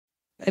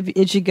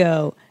it should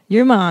go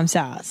Your Mom's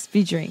House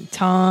featuring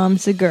Tom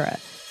Segura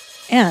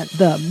and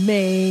the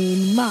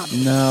main mom,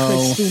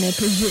 Christina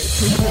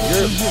Pazsitzky.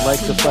 You're like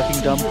the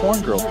fucking dumb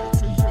porn girl.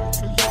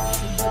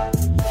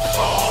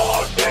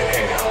 Oh,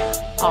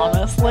 damn.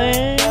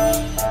 Honestly.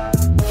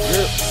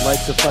 You're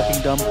like the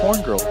fucking dumb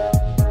porn girl.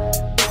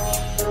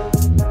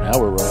 Now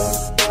we're rolling.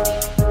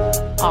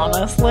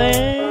 Honestly.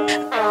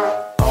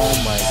 Oh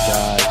my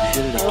god,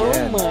 you did it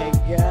again. Oh my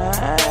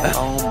god.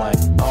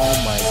 Oh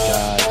my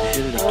god,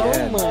 you did it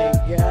again. Oh my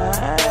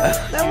god.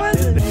 That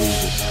wasn't.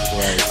 Jesus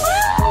Christ.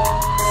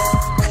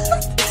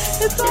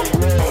 It's all.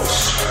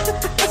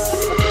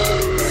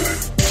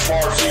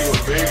 Farts even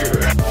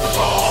bigger.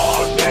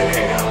 Oh,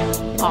 damn.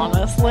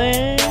 Honestly.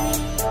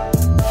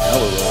 Now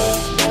we're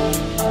rolling.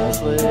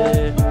 Honestly.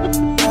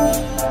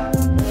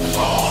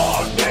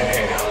 Oh,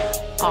 damn.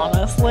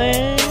 Honestly.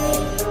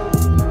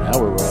 Now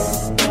we're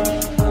rolling.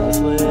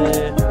 Honestly.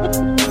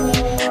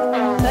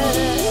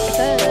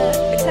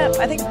 Except, I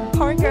think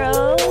porn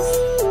girls.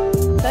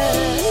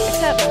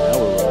 Except, Now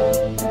we're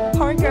rolling.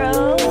 porn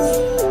girls.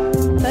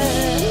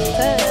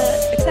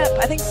 Except,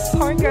 I think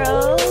porn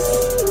girls.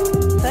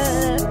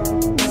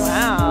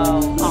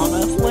 Wow,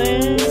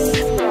 honestly.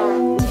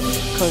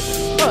 Cooking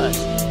the push.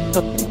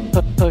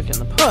 Cooking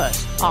the push.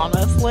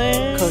 Honestly.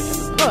 Cooking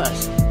the push.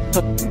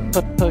 Cooking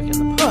the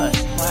push.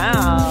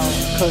 Wow.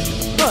 Cooking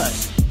the push.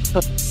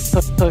 Cooking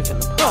the push.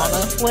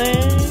 Honestly.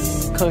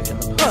 Cooking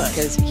the push.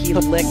 Because he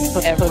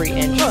licked every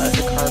inch of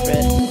the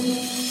carpet.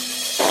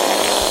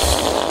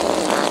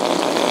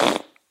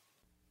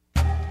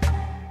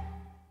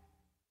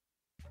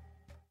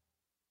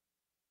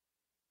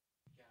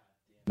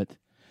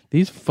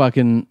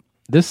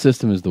 This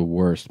system is the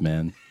worst,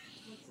 man.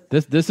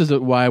 This is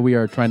why we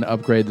are trying to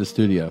upgrade the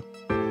studio.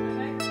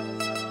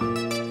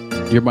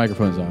 Your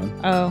microphone's on.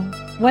 Oh.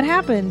 What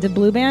happened? Did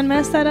Blue Band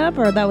mess that up,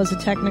 or that was a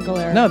technical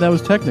error? No, that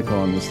was technical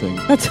on this thing.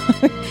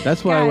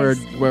 That's why we're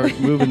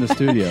moving the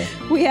studio.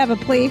 We have a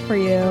play for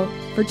you.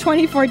 For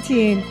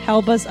 2014,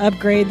 help us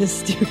upgrade the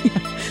studio.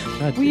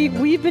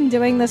 We've been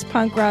doing this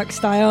punk rock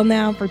style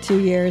now for 2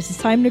 years. It's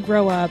time to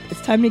grow up.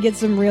 It's time to get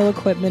some real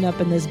equipment up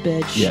in this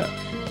bitch. Yeah.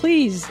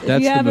 Please,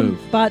 if you haven't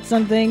bought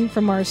something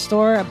from our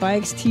store, a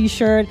Bikes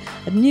t-shirt,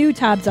 a new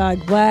Top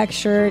Dog black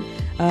shirt,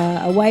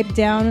 a wipe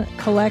down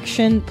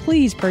collection,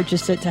 please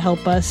purchase it to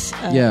help us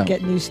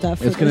get new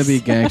stuff. It's going to be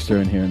gangster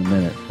in here in a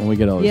minute when we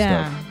get all this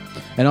stuff.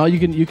 And all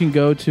you can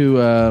go to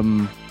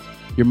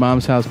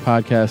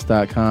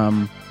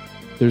yourmomshousepodcast.com.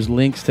 There's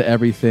links to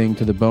everything,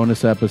 to the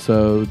bonus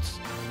episodes,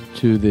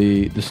 to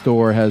the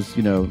store has,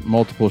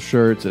 multiple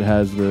shirts. It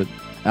has the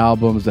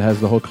albums. It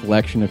has the whole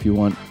collection if you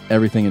want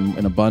everything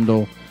in a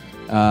bundle.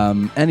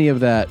 Any of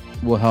that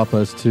will help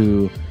us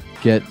to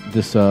get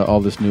this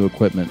all this new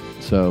equipment.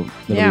 So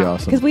that'll be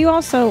awesome. Because we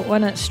also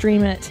want to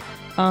stream it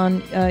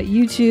on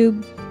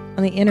YouTube,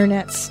 on the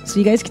internets, so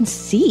you guys can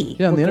see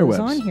what goes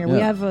on here. Yeah. We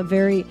have a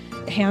very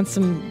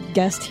handsome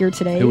guest here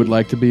today. Who would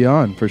like to be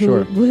on, for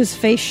sure. Whose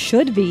face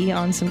should be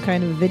on some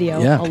kind of video.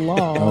 Yeah.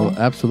 Oh,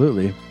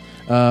 absolutely.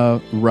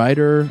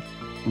 Ryder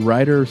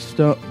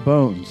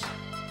Bones.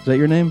 Is that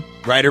your name?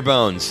 Ryder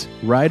Bones.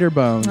 Ryder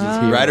Bones is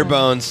here. Ryder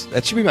Bones.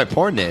 That should be my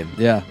porn name.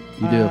 Yeah,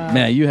 you do.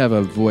 Man, you have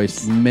a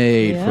voice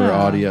made for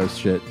audio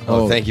shit.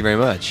 Oh, thank you very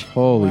much.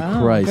 Holy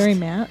Christ. Very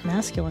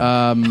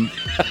masculine.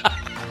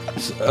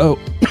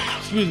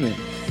 Excuse me.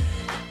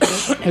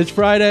 It's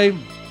Friday.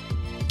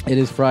 It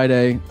is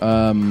Friday,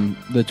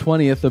 the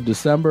 20th of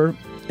December,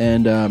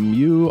 and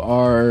you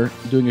are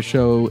doing a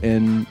show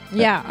in...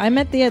 Yeah, I'm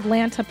at the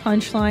Atlanta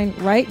Punchline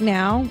right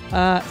now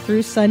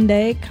through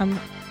Sunday. Come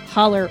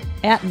holler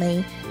at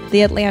me,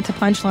 the Atlanta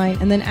Punchline.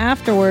 And then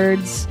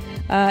afterwards,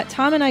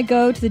 Tom and I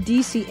go to the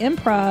DC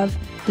Improv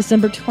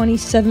December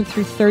 27th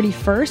through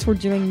 31st. We're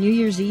doing New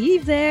Year's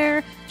Eve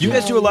there. You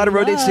guys do a lot of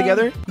road dates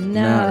together?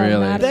 No, not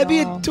really. That'd be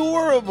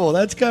adorable.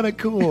 That's kind of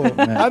cool.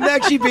 I'm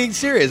actually being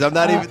serious. I'm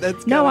not even...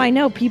 That's no, I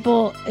know.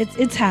 People,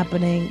 it's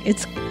happening.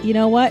 It's, you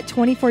know what?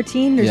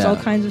 2014, there's all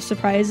kinds of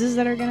surprises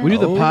that are going to We do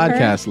the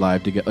podcast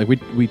live together.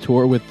 Like, we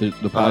tour with the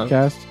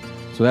podcast.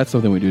 So that's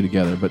something we do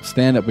together. But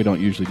stand-up, we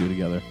don't usually do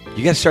together.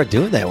 You guys start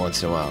doing that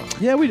once in a while.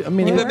 Yeah, but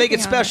make it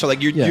special.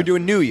 Like, you're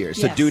doing New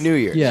Year's, so do New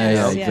Year's.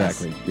 Yeah,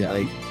 exactly. Yeah.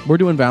 Like, we're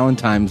doing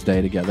Valentine's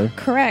Day together.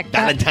 Correct.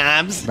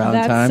 Valentine's?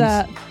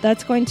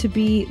 That's going to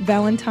be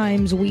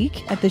Valentine's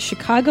week at the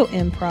Chicago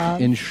Improv.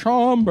 In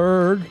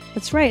Schaumburg.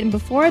 That's right. And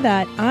before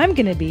that, I'm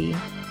going to be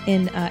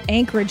in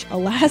Anchorage,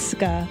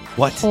 Alaska.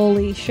 What?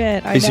 Holy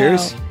shit. Are you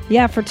serious?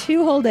 Yeah, for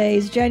 2 whole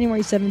days,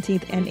 January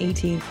 17th and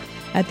 18th.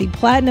 At the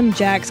Platinum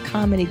Jacks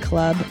Comedy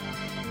Club.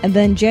 And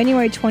then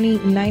January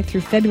 29th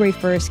through February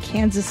 1st,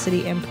 Kansas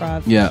City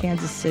Improv in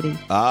Kansas City.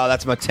 Oh,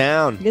 that's my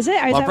town. Is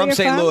it? I'm from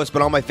St. Louis,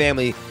 but all my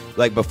family,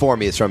 like before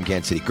me, is from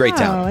Kansas City. Great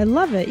town. Oh, I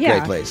love it. Yeah.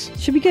 Great place.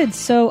 Should be good.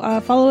 So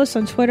follow us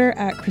on Twitter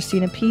at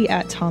Christina P,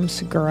 at Tom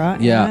Segura,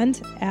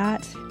 and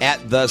at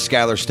the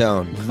Skyler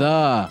Stone.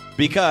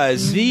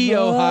 Because the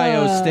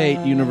Ohio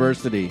State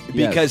University.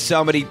 Because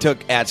somebody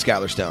took at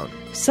Skyler Stone.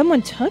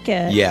 Someone took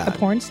it? Yeah. A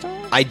porn star?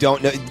 I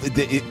don't know.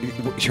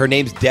 Her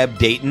name's Deb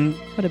Dayton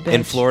What a bitch.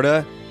 in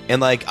Florida. And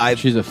like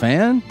She's a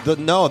fan? the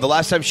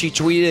last time she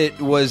tweeted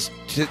was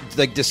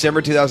like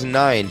December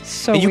 2009.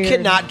 So and you weird.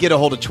 cannot get a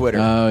hold of Twitter.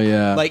 Oh,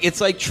 yeah. Like it's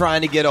like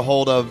trying to get a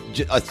hold of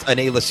an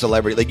A-list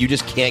celebrity. Like you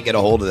just can't get a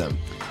hold of them.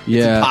 Yeah.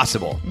 It's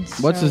impossible.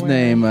 What's So his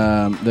weird. name?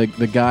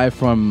 The guy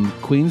from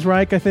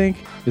Queensryche, I think.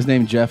 His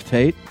name Jeff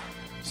Tate.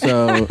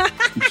 So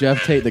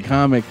Jeff Tate, the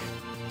comic,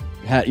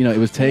 had it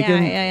was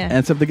taken, Yeah.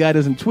 and so the guy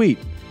doesn't tweet.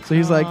 So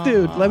he's like,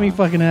 dude, let me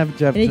fucking have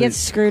Jeff. And he Tate. gets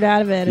screwed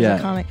out of it Yeah. as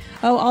a comic.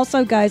 Oh,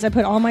 also, guys, I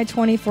put all my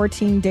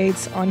 2014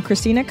 dates on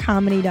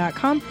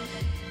ChristinaComedy.com.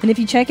 And if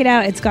you check it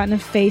out, it's gotten a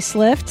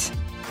facelift.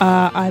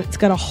 It's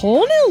got a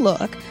whole new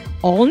look,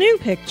 all new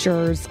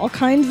pictures, all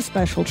kinds of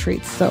special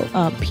treats. So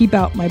peep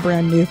out my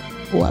brand new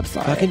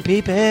website. Fucking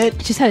peep it.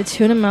 Just had a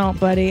tuna melt,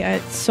 buddy.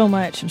 It's so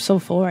much. I'm so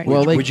full right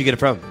Well, now. Where'd you get it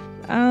from?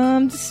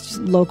 Just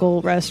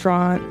local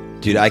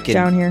restaurant. Dude, I can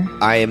Down here.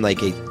 I am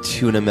like a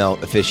tuna melt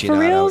aficionado. For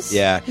reals?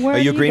 Yeah. Where Are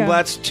you a do you go?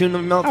 Greenblatt's tuna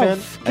melt fan?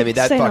 I mean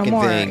that say no fucking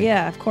more. thing.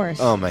 Yeah, of course.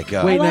 Oh my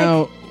god. Wait, I like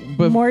now,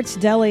 but Mort's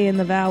Deli in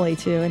the Valley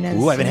too, and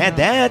Ooh, I haven't had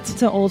that.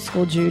 It's an old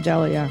school Jew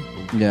deli. Yeah.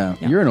 yeah,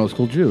 you're an old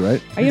school Jew, right?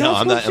 Are you an No, old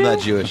I'm school not. I'm not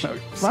Jew? Jewish.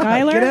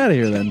 Skyler? Get out of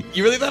here, then.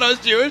 You really thought I was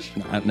Jewish?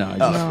 No, I just-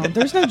 No,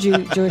 there's no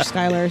Jewish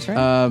Skylers,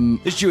 right?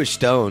 There's Jewish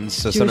stones,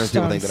 so Jewish sometimes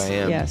people think stones. that I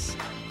am. Yes.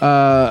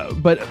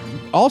 But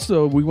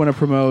also, we want to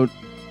promote,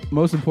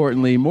 most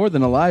importantly, more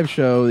than a live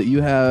show, that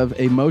you have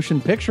a motion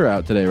picture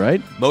out today,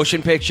 right?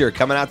 Motion picture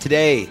coming out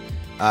today.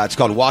 It's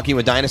called Walking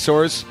with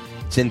Dinosaurs.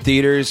 It's in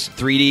theaters,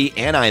 3D,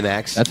 and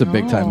IMAX. That's a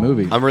big time Oh.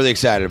 movie. I'm really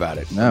excited about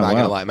it. Oh, I'm not wow.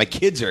 gonna lie. My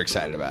kids are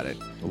excited about it.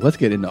 Let's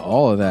get into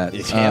all of that.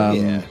 Hell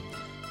yeah.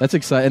 That's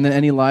exciting. And then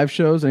any live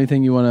shows?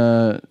 Anything you want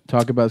to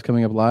talk about is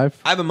coming up live?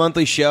 I have a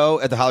monthly show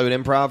at the Hollywood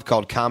Improv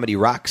called Comedy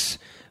Rocks.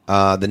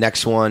 The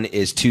next one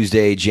is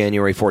Tuesday,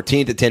 January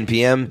 14th at 10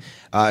 p.m.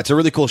 It's a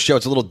really cool show.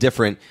 It's a little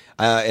different.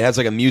 It has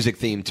like a music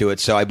theme to it.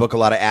 So I book a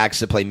lot of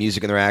acts that play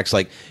music in their acts,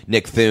 like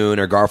Nick Thune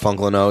or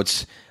Garfunkel and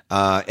Oates.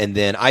 And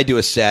then I do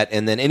a set,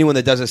 and then anyone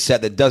that does a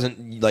set that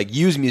doesn't like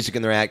use music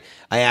in their act,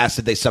 I ask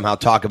that they somehow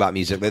talk about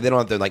music. They don't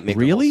have to like make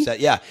the whole Really? set.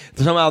 Yeah,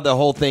 somehow the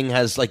whole thing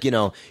has like you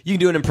can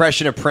do an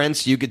impression of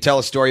Prince. You could tell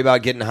a story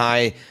about getting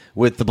high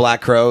with the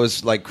Black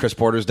Crowes, like Chris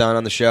Porter's done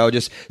on the show.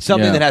 Just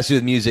something Yeah. that has to do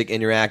with music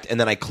in your act, and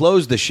then I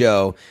close the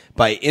show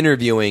by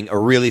interviewing a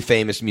really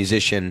famous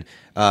musician.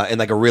 In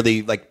like a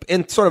really like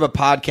in sort of a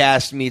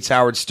podcast meets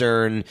Howard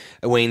Stern,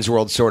 Wayne's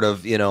World sort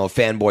of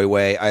fanboy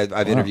way.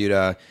 I've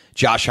interviewed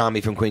Josh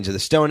Homme from Queens of the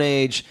Stone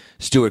Age,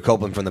 Stuart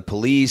Copeland from the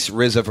Police,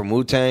 RZA from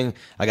Wu-Tang.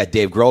 I got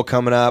Dave Grohl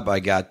coming up. I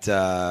got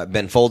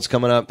Ben Folds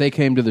coming up. They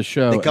came to the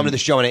show. They come to the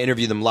show and I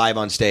interview them live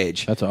on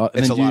stage. That's awesome.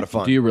 It's a lot of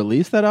fun. Do you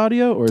release that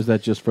audio, or is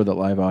that just for the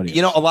live audience?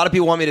 A lot of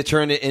people want me to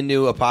turn it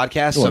into a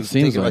podcast, so Well, I'm it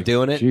seems thinking like about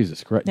doing it.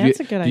 Jesus Christ. That's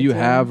do a good Do you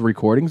idea. have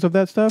recordings of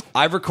that stuff?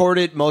 I've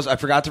recorded most. I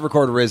forgot to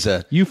record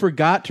RZA. You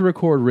forgot to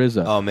record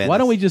RZA. Oh, man, Why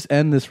don't that's- we just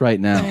end this right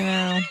I now?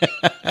 know.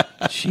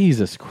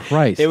 Jesus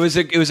Christ. It was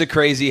a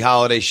crazy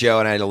holiday show,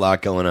 and I had a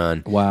lot going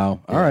on. Wow.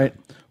 All right.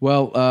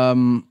 Well,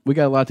 we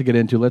got a lot to get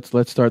into. Let's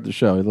start the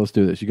show. Let's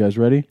do this. You guys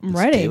ready? I'm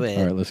ready. do it.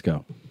 All right, let's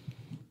go.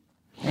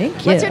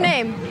 Thank you. What's your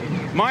name?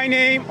 My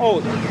name? Oh,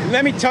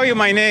 let me tell you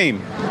my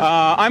name.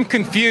 I'm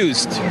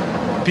confused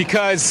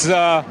because,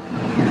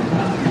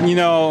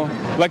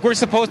 like we're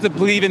supposed to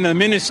believe in the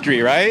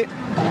ministry, right?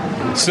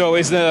 So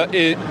is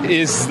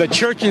the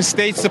church and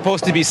state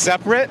supposed to be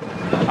separate?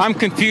 I'm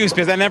confused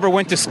because I never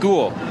went to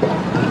school,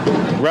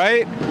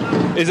 right?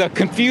 Is a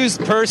confused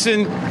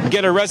person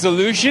get a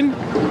resolution?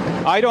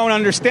 I don't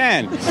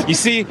understand. You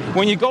see,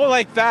 when you go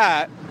like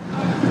that,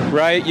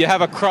 right, you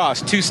have a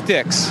cross, two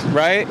sticks,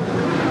 right?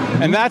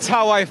 And that's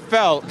how I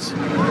felt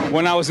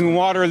when I was in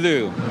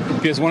Waterloo.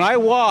 Because when I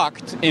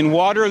walked in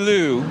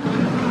Waterloo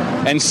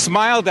and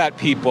smiled at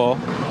people,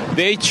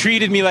 they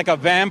treated me like a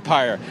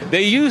vampire.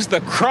 They used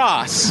the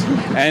cross,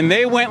 and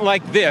they went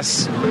like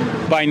this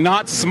by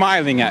not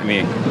smiling at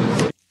me.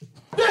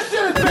 This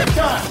shit is big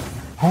time!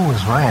 Who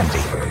is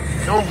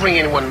Randy? Don't bring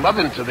anyone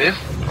mother into this.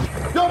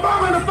 Your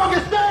mom in the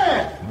fucking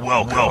stand!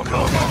 Welcome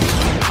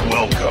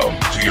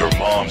to your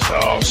mom's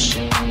house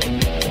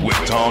with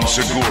Tom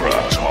Segura.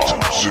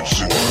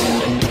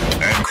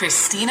 And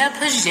Christina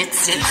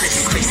Pazsitzky.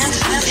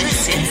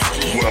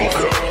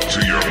 welcome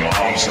to your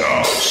mom's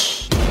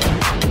house.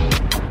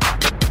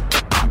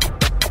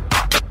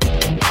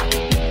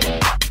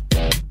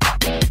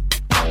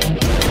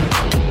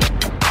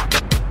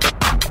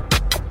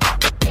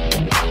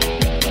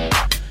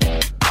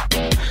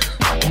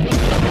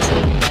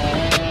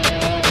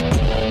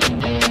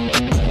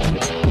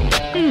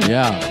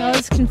 Yeah. That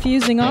was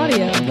confusing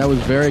audio. That was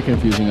very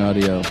confusing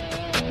audio.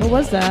 What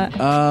was that?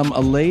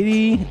 A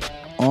lady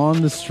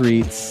on the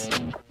streets.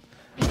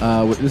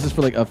 This is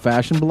for like a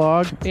fashion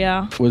blog.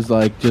 Yeah. Was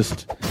like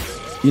just,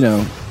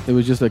 it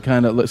was just a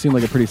kind of seemed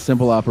like a pretty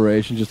simple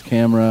operation, just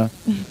camera,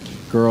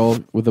 girl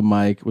with a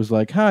mic was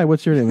like, "Hi,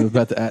 what's your name?" And was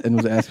about to and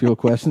was asking people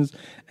questions,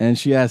 and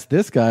she asked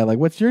this guy like,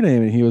 "What's your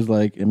name?" And he was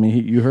like, "I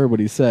mean, you heard what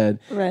he said."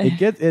 Right.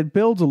 It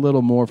builds a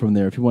little more from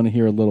there. If you want to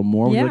hear a little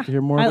more, would you like to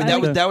hear more?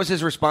 That was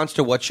his response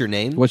to "What's your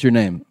name?" What's your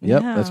name?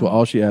 Yep, Yeah. that's what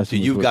all she asked. So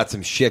you've got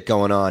some shit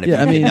going on. If Yeah,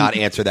 you I mean, did not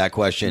answer that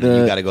question,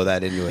 you got to go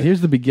that into it.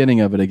 Here's the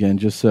beginning of it again,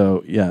 just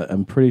so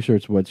I'm pretty sure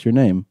it's "What's your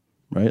name?"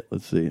 Right?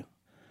 Let's see.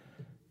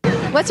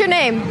 What's your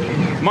name?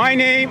 My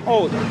name?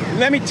 Oh,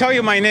 let me tell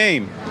you my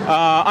name.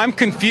 I'm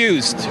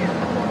confused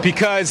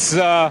because,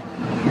 like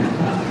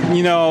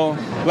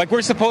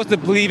we're supposed to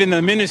believe in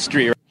the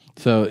ministry.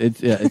 So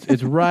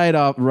it's right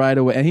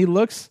away, and he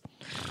looks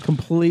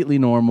completely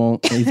normal.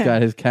 He's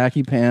got his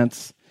khaki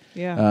pants,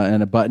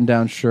 and a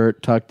button-down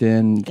shirt tucked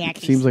in.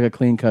 Khakis. Seems like a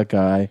clean-cut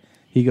guy.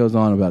 He goes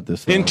on about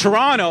this. In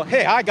Toronto,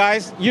 hey, hi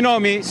guys, you know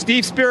me,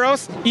 Steve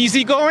Spiros,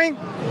 easygoing.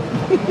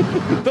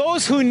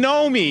 Those who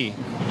know me,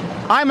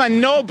 I'm a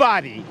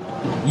nobody.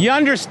 You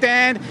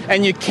understand?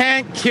 And you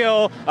can't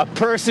kill a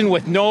person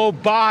with no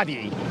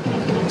body.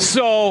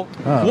 So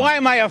why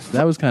am I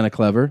That was kind of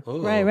clever.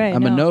 Right.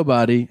 I'm a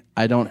nobody.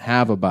 I don't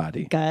have a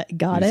body. Got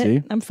You it.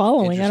 see? I'm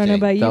following. I don't know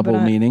about you, Double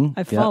but meaning.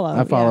 I Yeah, follow.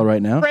 I follow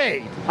right now.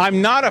 afraid?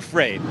 I'm not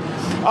afraid.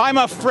 I'm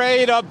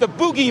afraid of the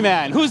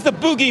boogeyman. Who's the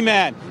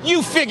boogeyman?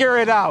 You figure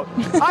it out.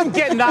 I'm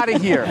getting out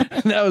of here.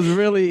 That was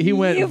really, he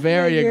went You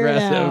very figure it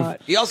aggressive.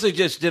 out. He also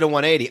just did a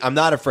 180. I'm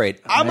not afraid.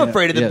 I'm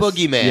afraid of the Yes,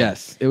 boogeyman.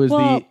 Yes, it was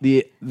Well-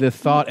 the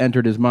thought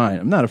entered his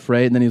mind. I'm not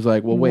afraid, and then he's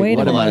like, "Well, wait Wait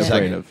what a am I minute.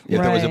 afraid of?"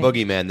 If there was a Right.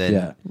 boogeyman, then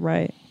Yeah,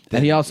 Right.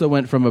 and he also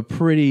went from a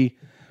pretty,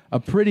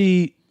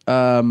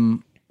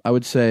 I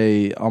would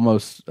say,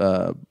 almost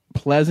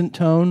pleasant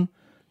tone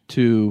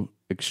to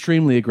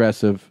extremely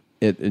aggressive.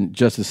 In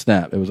just a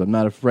snap, it was, "I'm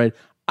not afraid.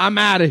 I'm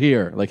out of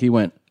here." Like he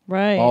went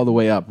Right. all the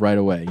way up right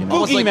away. You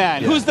know, Boogeyman.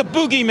 Who's the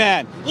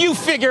boogeyman? You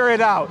figure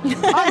it out.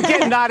 I'm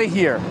getting out of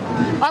here.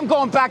 I'm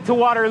going back to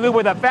Waterloo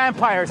where the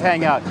vampires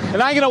hang out.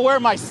 And I'm going to wear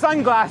my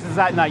sunglasses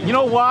at night. You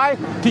know why?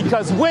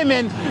 Because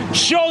women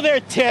show their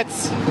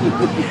tits,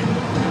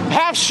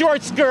 have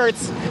short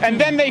skirts, and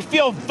then they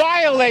feel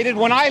violated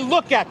when I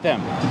look at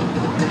them.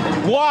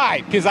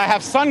 Why? Because I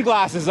have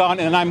sunglasses on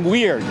and I'm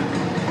weird.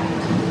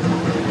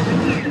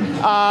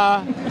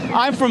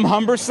 I'm from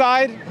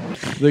Humberside.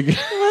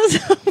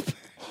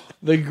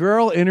 The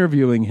girl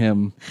interviewing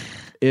him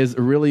is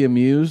really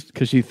amused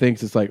because she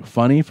thinks it's like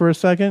funny for a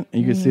second,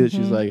 and you can see that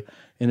she's like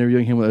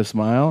interviewing him with a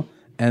smile,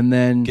 and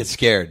then get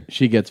scared.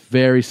 She gets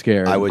very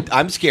scared.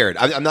 I'm scared.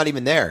 I'm not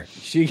even there.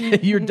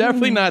 You're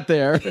definitely not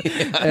there,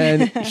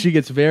 and she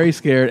gets very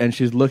scared, and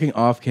she's looking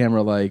off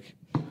camera like,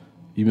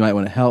 "You might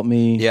want to help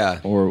me." Yeah.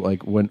 Or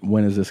like,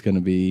 when is this going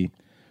to be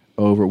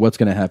over? What's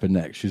going to happen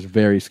next? She's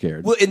very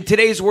scared. Well, in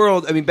today's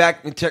world, I mean,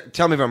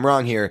 tell me if I'm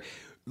wrong here.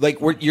 Like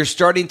you're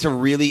starting to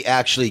really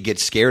actually get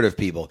scared of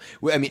people.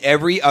 I mean,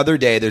 every other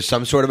day there's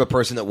some sort of a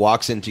person that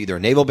walks into either a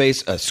naval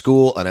base, a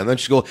school, an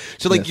elementary school.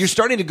 So like you're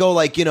starting to go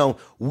like,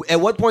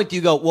 at what point do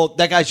you go, well,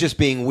 that guy's just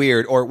being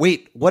weird, or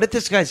wait, what if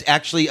this guy's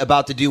actually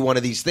about to do one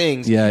of these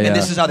things? And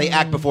this is how they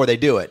act before they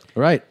do it.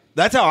 Right.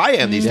 That's how I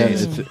am these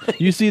days.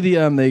 You see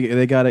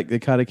they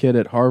caught a kid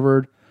at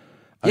Harvard.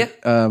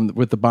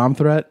 With the bomb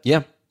threat.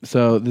 Yeah.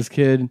 So this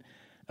kid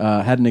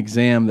had an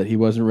exam that he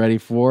wasn't ready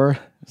for,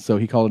 so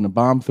he called in a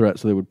bomb threat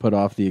so they would put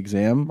off the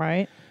exam.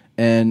 Right.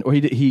 Or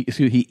he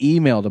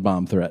emailed a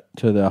bomb threat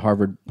to the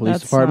Harvard Police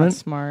Department. Not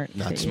smart.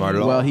 Not smart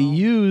at all. Well, he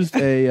used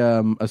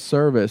a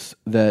service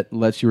that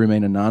lets you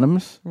remain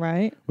anonymous.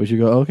 Right. Which you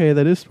go, okay,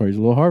 that is smart. He's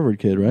a little Harvard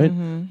kid, right?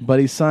 Mm-hmm. But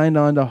he signed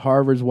on to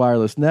Harvard's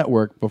wireless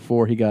network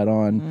before he got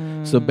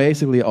on. So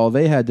basically, all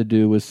they had to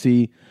do was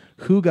see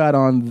who got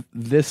on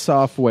this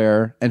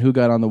software and who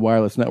got on the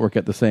wireless network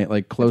at the same,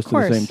 like close to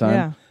the same time.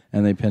 Yeah.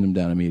 And they pinned him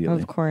down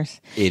immediately. Of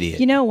course. Idiot.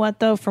 You know what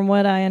though? From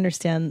what I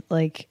understand,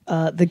 like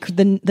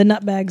the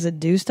nutbags that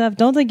do stuff,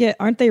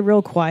 aren't they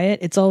real quiet?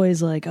 It's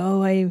always like,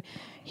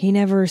 he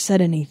never said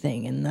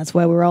anything, and that's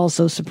why we're all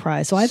so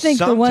surprised. So I think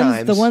the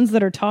ones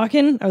that are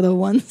talking are the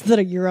ones that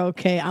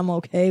are I'm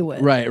okay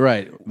with.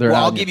 Right.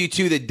 I'll give you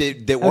two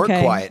that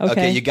weren't quiet.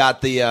 Okay, you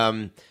got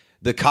the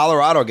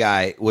Colorado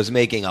guy was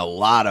making a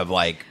lot of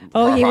like.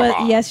 Oh, he was.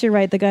 Yes, you're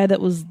right. The guy that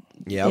was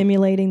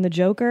emulating the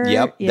Joker.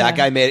 Yep, Yeah. that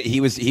guy made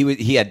it.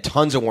 He had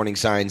tons of warning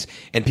signs,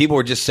 and people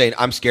were just saying,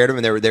 "I'm scared of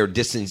him," and they were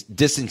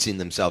distancing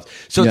themselves.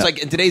 So it's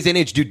like in today's day and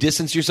age, do you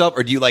distance yourself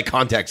or do you like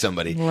contact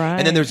somebody? Right.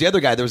 And then there's the other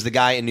guy. There was the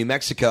guy in New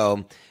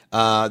Mexico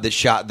that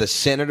shot the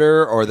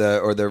senator or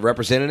the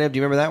representative. Do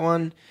you remember that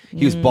one?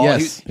 He was bald.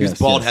 Yes, he was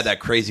bald. yes. Had that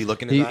crazy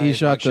look in his eye. He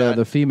shot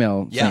the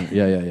female. Yeah.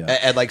 Yeah.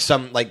 At like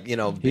some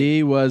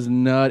He was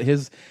nut.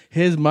 His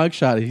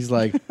mugshot. He's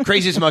like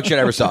craziest mugshot I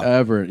ever saw.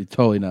 Ever.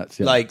 Totally nuts.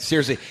 Yeah. Like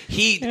seriously,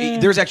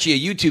 there's actually a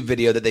YouTube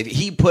video that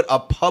he put a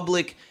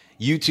public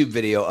YouTube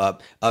video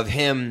up of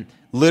him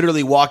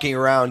literally walking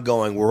around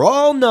going, we're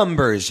all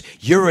numbers.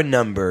 You're a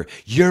number.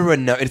 You're a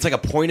number. It's like a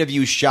point of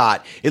view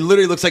shot. It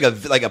literally looks like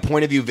a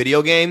point of view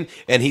video game,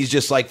 and he's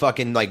just like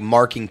fucking like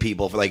marking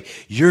people for like,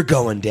 you're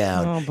going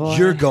down. Oh, boy.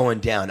 You're going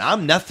down.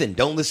 I'm nothing.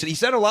 Don't listen. He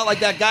sounded a lot like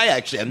that guy,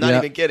 actually. I'm not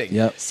even kidding.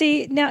 Yep.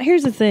 See, now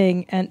here's the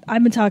thing, and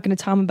I've been talking to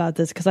Tom about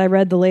this because I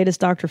read the latest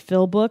Dr.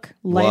 Phil book,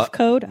 Life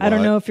Code. I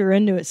don't know if you're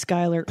into it,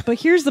 Skyler, but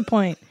here's the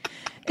point,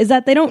 is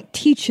that they don't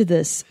teach you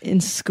this in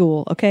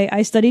school, okay?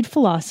 I studied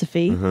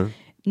philosophy.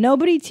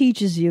 Nobody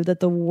teaches you that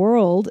the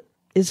world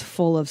is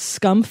full of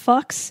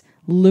scumfucks,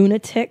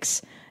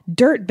 lunatics,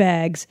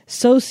 dirtbags,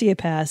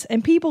 sociopaths,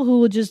 and people who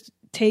will just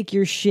take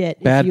your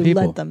shit Bad if you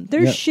people. let them.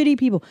 They're shitty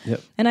people.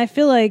 Yep. And I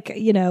feel like,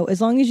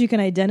 as long as you can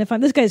identify,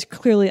 this guy's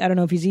clearly, I don't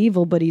know if he's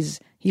evil, but he's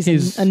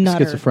a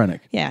nutter. Schizophrenic.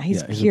 Yeah,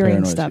 he's a hearing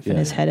paranoid stuff in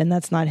his head, and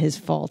that's not his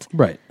fault.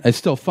 Right. It's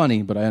still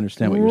funny, but I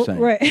understand what you're saying.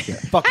 Right. Yeah.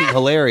 Fucking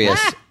hilarious,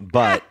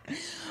 but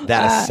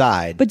that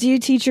aside. But do you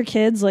teach your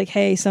kids, like,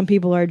 hey, some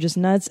people are just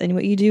nuts, and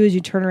what you do is you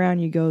turn around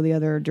and you go the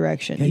other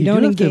direction. Yeah, you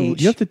don't do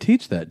engage. You have to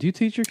teach that. Do you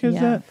teach your kids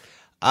that?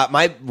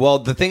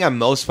 The thing I'm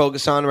most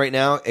focused on right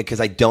now,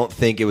 because I don't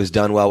think it was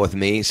done well with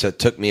me, so it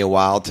took me a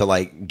while to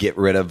like get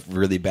rid of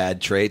really bad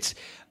traits.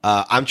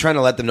 I'm trying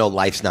to let them know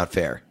life's not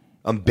fair.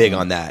 I'm big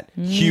on that.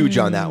 Huge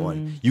on that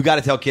one. You got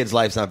to tell kids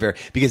life's not fair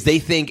because they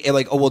think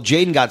like, oh, well,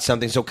 Jaden got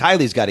something, so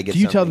Kylie's got to get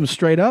something. Do you tell them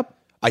straight up?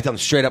 I tell them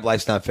straight up,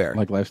 life's not fair.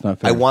 Like life's not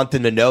fair. I want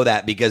them to know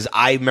that because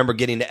I remember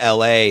getting to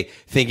LA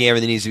thinking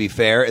everything needs to be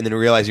fair and then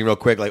realizing real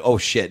quick, like, oh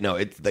shit, no,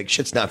 it's like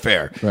shit's not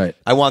fair. Right.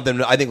 I want them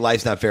to, I think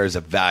life's not fair is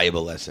a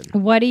valuable lesson.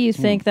 Why do you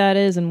think that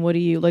is, and what do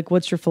you, like,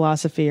 what's your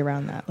philosophy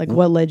around that? Like,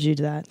 what led you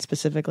to that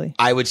specifically?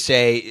 I would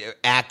say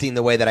acting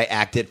the way that I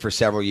acted for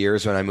several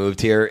years when I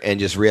moved here and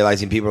just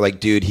realizing people are like,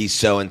 dude, he's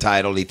so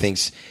entitled. He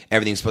thinks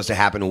everything's supposed to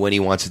happen when he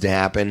wants it to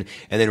happen.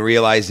 And then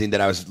realizing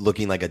that I was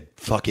looking like a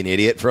fucking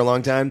idiot for a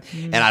long time.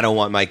 And I don't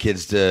want my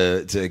kids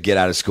to get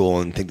out of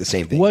school and think the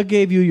same thing. What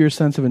gave you your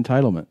sense of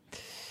entitlement?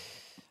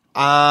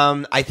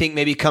 I think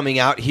maybe coming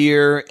out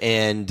here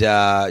and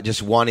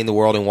just wanting the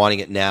world and wanting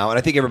it now. And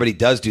I think everybody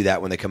does do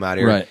that when they come out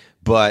here. Right.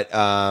 But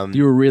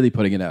you were really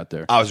putting it out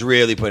there. I was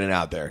really putting it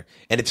out there.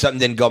 And if something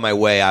didn't go my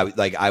way,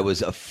 I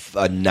was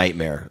a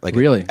nightmare. Like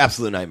really?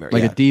 Absolute nightmare.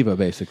 Like a diva,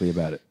 basically,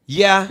 about it.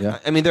 Yeah.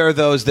 I mean, there are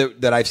those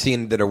that I've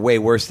seen that are way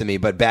worse than me,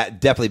 but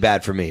definitely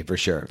bad for me, for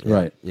sure.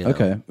 Right. You know?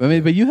 Okay. I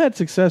mean, but you had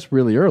success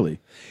really early.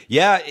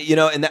 Yeah,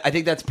 and I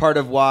think that's part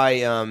of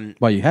why...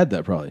 why you had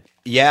that, probably.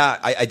 Yeah,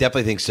 I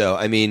definitely think so.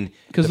 I mean...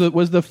 Because it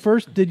was the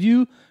first... Did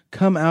you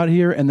come out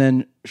here and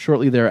then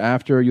shortly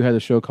thereafter you had a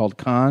show called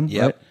Con?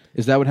 Yep. Right?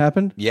 Is that what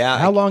happened? Yeah.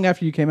 How long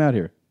after you came out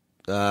here?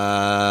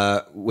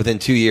 Within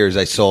 2 years,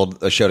 I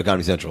sold a show to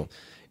Comedy Central.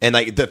 And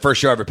like the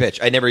first show I ever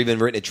pitched, I'd never even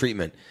written a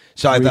treatment.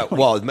 So I thought,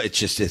 well, it's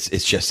just this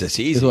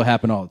easy. This will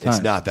happen all the time.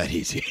 It's not that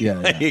easy. Yeah.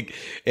 Like,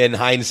 in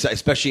hindsight,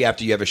 especially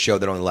after you have a show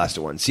that only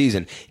lasted one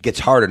season, it gets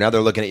harder. Now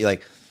they're looking at you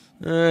like,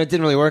 it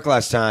didn't really work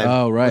last time.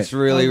 Oh, right. Let's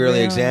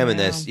really examine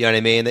this. You know what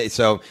I mean?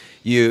 So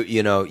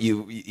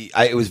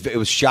it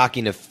was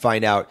shocking to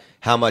find out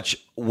how much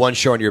one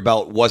show under your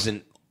belt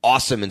wasn't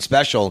awesome and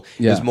special.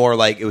 Yeah. It was more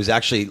like it was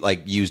actually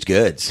like used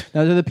goods.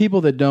 Now, to the people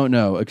that don't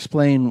know,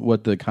 explain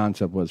what the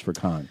concept was for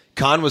Con.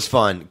 Con was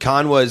fun.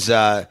 Con was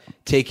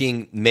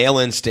taking male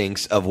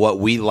instincts of what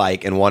we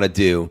like and want to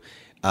do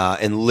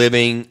and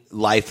living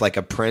life like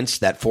a prince,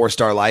 that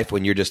 4-star life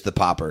when you're just the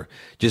pauper.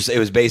 It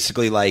was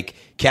basically like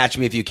Catch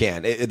Me If You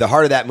Can. The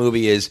heart of that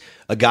movie is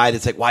a guy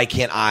that's like, why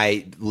can't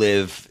I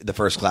live the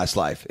first class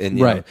life? And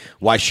you know,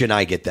 why shouldn't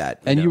I get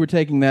that? And you were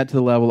taking that to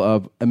the level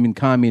of, I mean,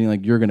 con meaning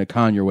like you're going to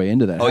con your way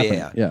into that. Oh,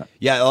 happening.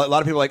 Yeah. A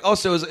lot of people are like, oh,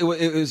 so it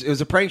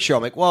was a prank show.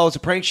 I'm like, well, it was a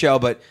prank show,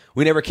 but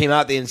we never came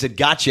out there and said,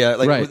 gotcha.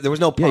 Like, there was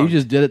no punk. Yeah, you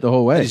just did it the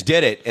whole way. I just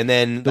did it. And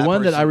then the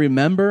one that I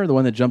remember, the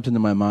one that jumped into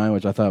my mind,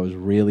 which I thought was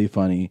really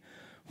funny,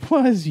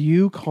 was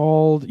you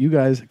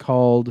guys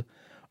called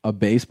a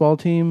baseball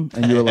team,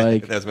 and you were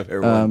like, that's my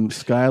favorite one.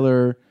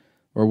 Skyler,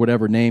 or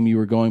whatever name you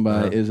were going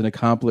by, is an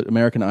accomplished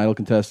American Idol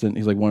contestant.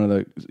 He's like one of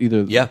the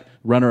either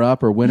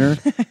runner-up or winner,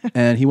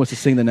 and he wants to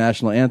sing the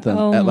national anthem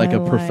at like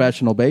a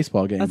professional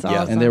baseball game. That's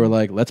awesome. And they were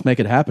like, let's make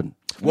it happen.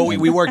 Well,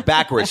 we worked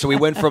backwards. So we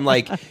went from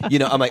like,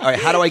 I'm like, all right,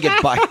 how do I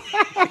get by?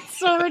 It's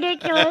so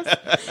ridiculous.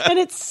 And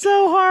it's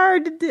so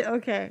hard to do.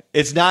 Okay.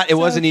 It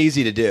wasn't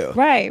easy to do.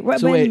 Right.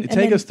 So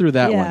take us through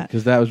that one,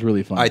 because that was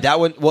really fun. All right, that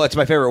one, well, it's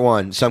my favorite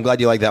one, so I'm glad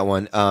you like that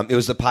one. It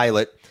was the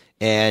pilot,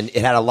 and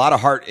it had a lot of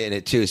heart in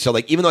it, too. So,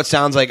 like, even though it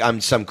sounds like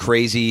I'm some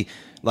crazy,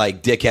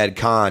 like, dickhead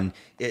con,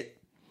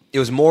 it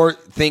was more,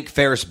 think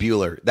Ferris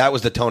Bueller. That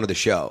was the tone of the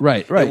show.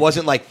 Right. It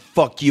wasn't like,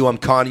 fuck you, I'm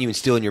conning you and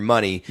stealing your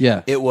money.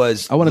 Yeah. It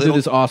was... I want to do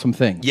this awesome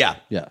thing. Yeah.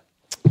 Yeah.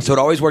 So it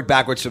always worked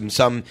backwards from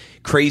some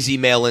crazy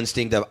male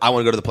instinct of, I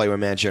want to go to the Playboy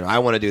Mansion, or I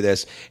want to do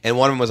this. And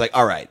one of them was like,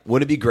 all right,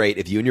 wouldn't it be great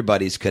if you and your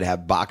buddies could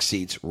have box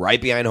seats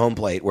right behind home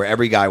plate where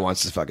every guy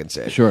wants to fucking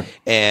sit? Sure.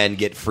 And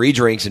get free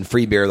drinks and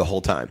free beer the whole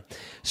time.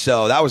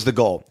 So that was the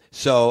goal.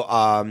 So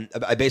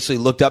I basically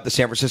looked up the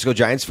San Francisco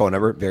Giants phone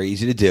number. Very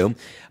easy to do.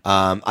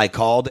 I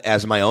called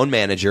as my own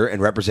manager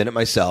and represented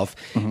myself.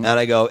 And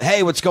I go,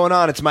 hey, what's going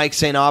on? It's Mike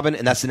St. Aubin.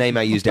 And that's the name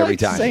I used every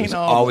time. It was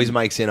always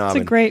Mike St. Aubin.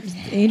 It's a great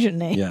agent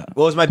name. Yeah.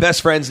 Well, it was my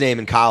best friend's name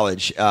in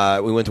college.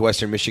 We went to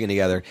Western Michigan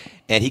together.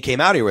 And he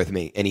came out here with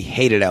me, and he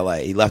hated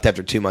L.A. He left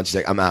after 2 months. He's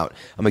like, I'm out.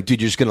 I'm like,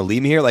 dude, you're just going to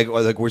leave me here? Like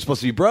we're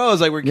supposed to be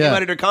bros. Like, we came out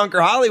here to conquer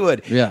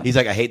Hollywood. Yeah. He's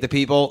like, I hate the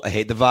people. I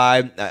hate the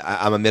vibe.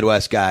 I'm a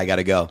Midwest guy. I got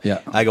to go.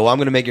 Yeah. I go, well, I'm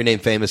going to make your name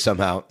famous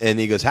somehow. And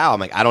he goes, how?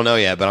 I'm like, I don't know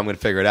yet, but I'm going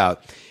to figure it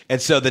out.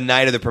 And so the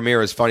night of the premiere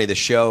was funny. The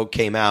show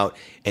came out,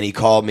 and he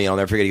called me. I'll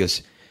never forget. He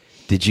goes,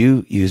 did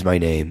you use my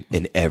name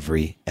in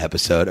every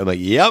episode? I'm like,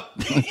 yep.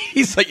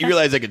 He's like, you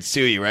realize I could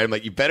sue you, right? I'm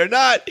like, you better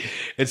not.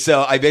 And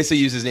so I basically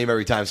use his name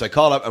every time. So I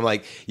called up. I'm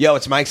like, yo,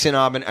 it's Mike St.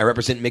 Aubin. I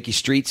represent Mickey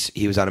Streets.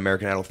 He was on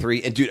American Idol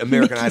 3. And dude,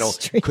 American Mickey Idol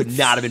Streets. could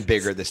not have been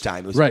bigger at this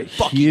time. It was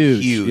fucking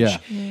huge. huge. Yeah.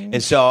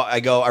 And so I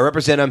go, I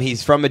represent him.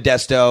 He's from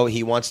Modesto.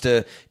 He wants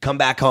to come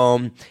back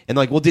home. And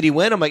they're like, well, did he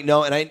win? I'm like,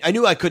 no. And I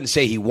knew I couldn't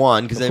say he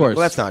won because well,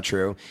 that's not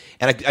true.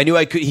 And I knew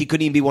he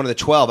couldn't even be one of the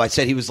 12. I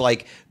said he was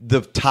like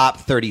the top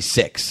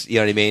 36. You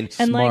know what I mean?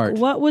 And like,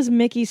 what was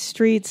Mickey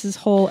Streets'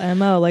 whole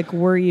MO? Like,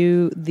 were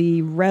you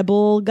the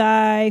rebel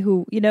guy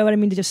who, you know what I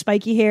mean, just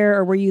spiky hair,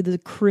 or were you the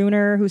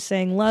crooner who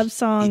sang love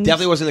songs? He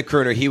definitely wasn't the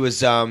crooner. He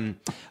was.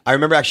 I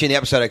remember actually in the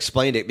episode I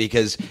explained it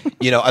because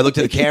I looked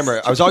at the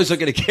camera. I was always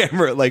looking at the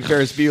camera like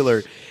Ferris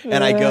Bueller,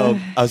 and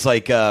I was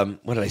like,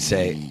 what did I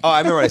say? Oh, I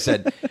remember what I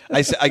said.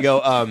 I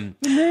go,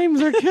 the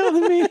names are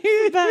killing me.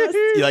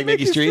 You like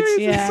Mickey Streets?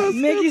 Yeah, so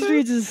Mickey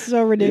Streets is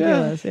so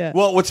ridiculous. Yeah.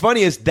 Well, what's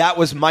funny is that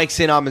was Mike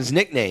St. Aubin's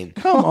nickname.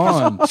 Come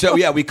on. So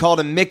yeah, we called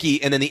him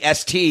Mickey, and then the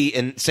ST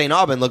in St.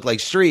 Aubin looked like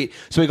Street,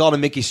 so we called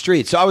him Mickey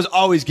Street. So I was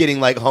always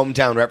getting like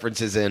hometown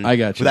references in, I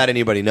got you, without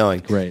anybody knowing.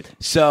 Great.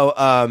 So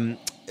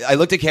I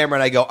looked at camera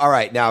and I go, all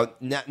right,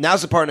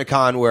 now's the part in the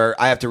con where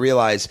I have to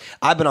realize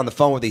I've been on the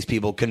phone with these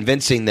people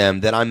convincing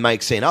them that I'm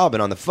Mike St.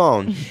 Aubin on the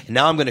phone. And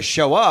now I'm going to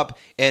show up.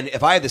 And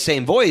if I have the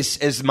same voice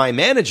as my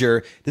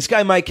manager, this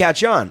guy might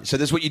catch on. So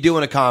this is what you do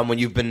in a con when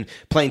you've been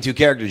playing two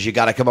characters. You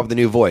got to come up with a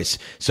new voice.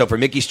 So for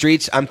Mickey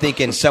Streets, I'm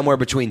thinking somewhere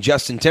between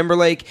Justin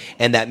Timberlake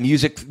and that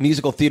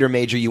musical theater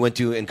major you went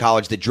to in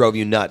college that drove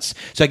you nuts.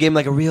 So I gave him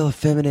like a real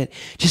effeminate,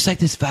 just like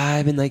this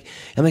vibe. And like,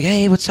 I'm like,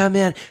 hey, what's up,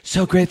 man?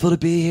 So grateful to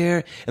be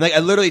here. And like, I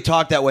literally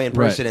talked that way in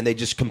person, and they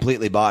just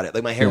completely bought it.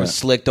 Like my hair was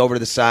slicked over to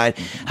the side.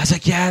 I was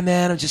like, yeah,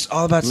 man, I'm just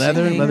all about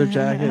singing. Leather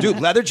jacket. Dude,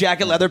 leather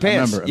jacket, leather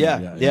pants. I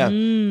remember, Yeah.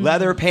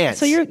 Leather pants.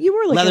 So you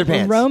were like leather a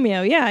pants.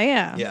 Romeo.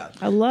 Yeah.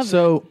 I love it.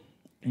 So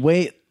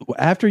wait,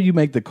 after you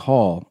make the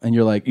call and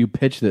you're like, you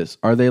pitch this,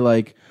 are they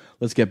like,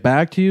 let's get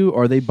back to you,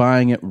 or are they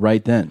buying it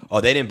right then?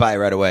 Oh, they didn't buy it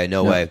right away.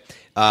 No way.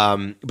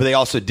 But they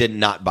also did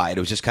not buy it.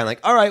 It was just kind of like,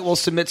 all right, we'll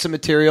submit some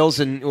materials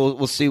and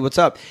we'll see what's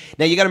up.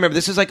 Now, you got to remember,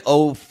 this is like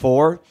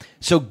 2004.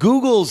 So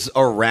Google's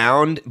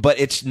around, but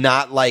it's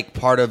not like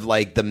part of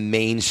like the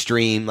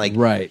mainstream. Like,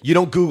 you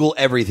don't Google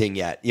everything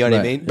yet. You know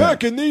what I mean?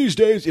 Back in these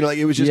days, like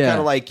it was just kind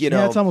of like,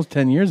 Yeah, it's almost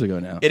 10 years ago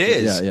now. It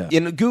is. Yeah.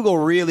 Google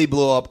really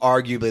blew up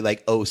arguably like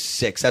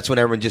 2006. That's when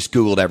everyone just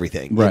Googled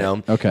everything. Right. You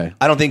know? Okay.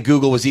 I don't think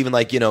Google was even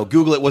like,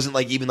 Google it wasn't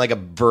like even like a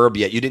verb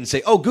yet. You didn't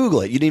say, oh, Google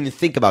it. You didn't even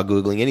think about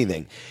Googling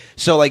anything.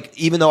 So like,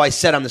 even though I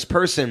said I'm this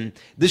person,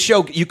 this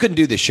show, you couldn't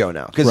do this show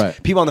now because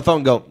people on the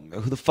phone go,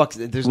 who the fuck,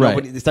 there's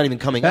nobody, it's not even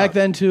coming Back up.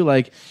 then too,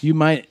 like you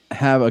might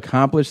have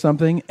accomplished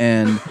something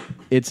and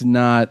it's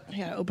not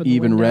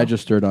even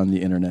registered on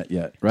the internet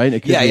yet, right?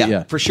 It could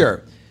be, for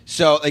sure.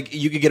 So like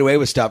you could get away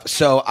with stuff.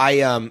 So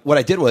I, what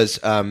I did was, he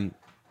goes,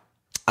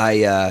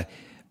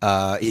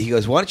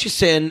 why don't you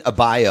send a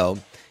bio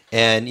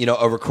and,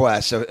 a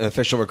request, an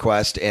official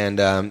request, and,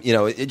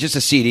 just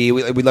a CD.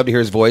 We'd love to hear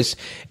his voice,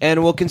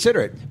 and we'll consider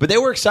it. But they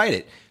were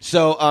excited.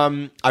 So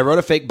I wrote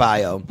a fake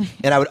bio,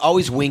 and I would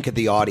always wink at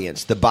the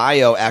audience. The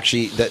bio,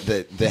 actually,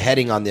 the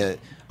heading on the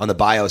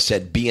bio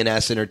said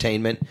BNS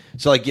Entertainment.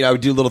 So, like, I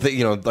would do little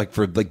things, like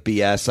for like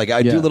BS. Like,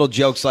 I do little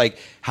jokes like,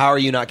 how are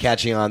you not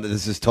catching on that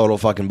this is total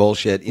fucking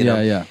bullshit?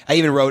 I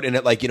even wrote in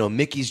it, like,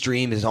 Mickey's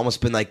dream has almost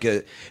been like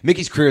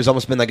Mickey's career has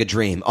almost been like a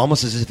dream,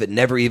 almost as if it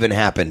never even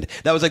happened.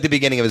 That was like the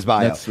beginning of his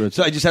bio.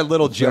 So I just had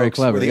little jokes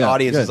where the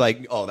audience is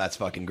like, oh, that's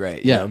fucking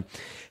great. You know?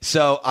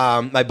 So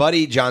my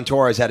buddy John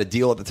Torres had a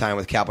deal at the time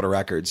with Capitol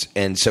Records,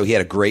 and so he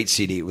had a great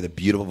CD with a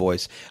beautiful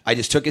voice. I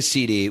just took his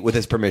CD with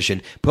his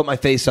permission, put my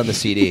face on the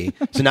CD.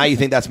 So now you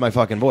think that's my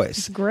fucking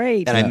voice.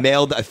 Great. And I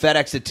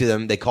FedExed it to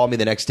them. They called me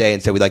the next day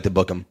and said, we'd like to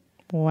book him.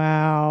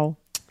 Wow.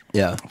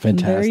 Yeah.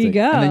 Fantastic. There you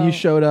go. And then you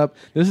showed up.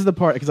 This is the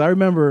part, because I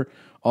remember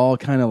all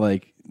kind of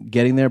like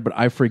getting there, but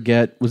I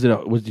forget,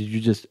 did you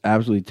just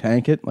absolutely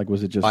tank it? Like,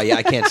 was it just... Oh, yeah,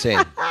 I can't sing.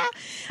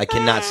 I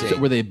cannot sing. So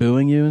were they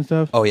booing you and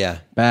stuff? Oh, yeah.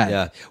 Bad.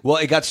 Yeah. Well,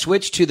 it got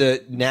switched to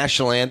the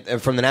national anthem.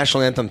 From the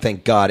national anthem,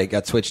 thank God, it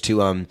got switched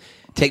to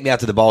Take Me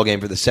Out to the Ball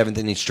Game for the 7th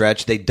inning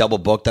stretch. They double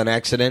booked on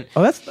accident.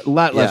 Oh, that's a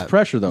lot less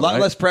pressure, though, A lot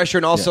less pressure,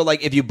 and also,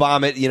 like, if you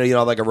bomb it, you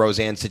know, like a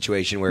Roseanne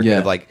situation where it kind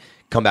of, like,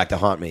 come back to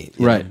haunt me.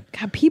 Right.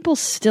 God, people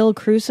still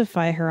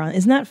crucify her on.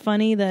 Isn't that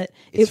funny that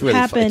It's it really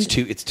happened?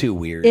 It's too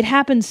weird. It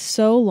happened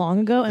so long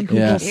ago, and people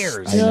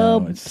Yes, I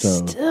know,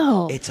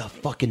 still. It's a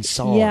fucking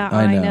song. Yeah,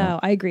 I I know. know.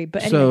 I agree.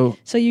 But anyway,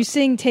 so you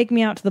sing "Take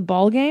Me Out to the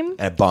Ball Game"?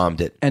 I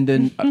bombed it. And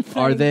then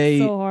are they?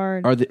 so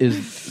hard.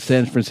 Is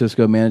San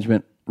Francisco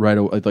management right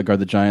away? Like, are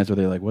the Giants? Are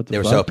they like what the? They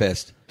were fuck? so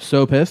pissed.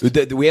 So pissed.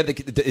 We have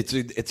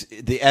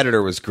the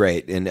editor was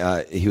great,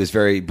 and he was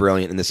very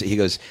brilliant in this. He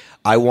goes,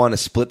 I want to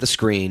split the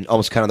screen,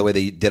 almost kind of the way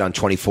they did on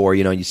 24.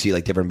 You know, you see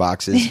like different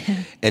boxes,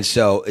 and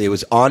so it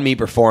was on me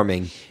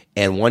performing.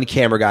 And one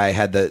camera guy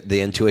had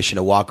the intuition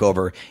to walk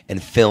over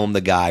and film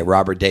the guy,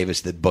 Robert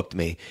Davis, that booked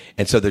me.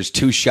 And so there's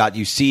 2 shots.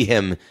 You see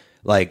him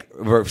like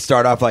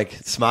start off like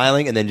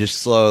smiling, and then just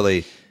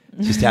slowly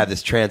just have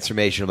this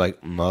transformation of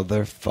like,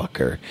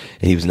 motherfucker.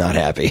 And he was not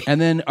happy.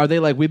 And then are they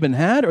like, we've been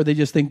had, or they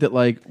just think that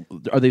like,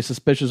 are they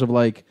suspicious of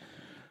like,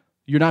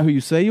 you're not who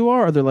you say you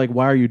are? Or they're like,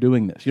 why are you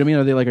doing this? You know what I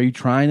mean? Are they like, are you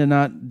trying to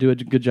not do a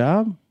good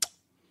job?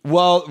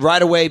 Well,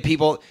 right away,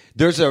 people,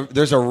 there's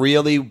a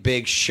really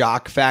big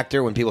shock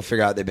factor when people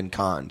figure out they've been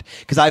conned.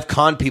 Because I've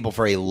conned people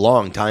for a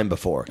long time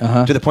before,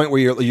 to the point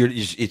where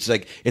it's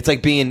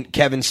like being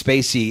Kevin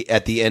Spacey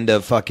at the end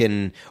of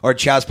fucking, or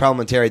Chaz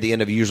Palminteri at the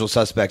end of Usual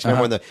Suspects.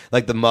 Remember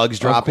when the mugs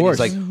dropping? It's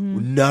like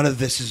none of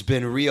this has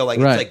been real. Like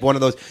it's like one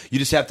of those. You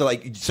just have to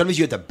like. Sometimes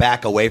you have to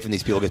back away from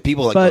these people because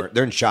people like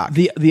they're in shock.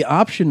 The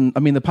option, I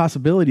mean, the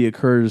possibility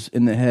occurs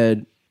in the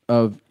head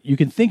of you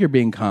can think you're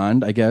being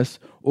conned, I guess,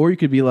 or you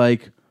could be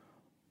like,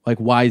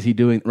 why is he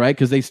doing right?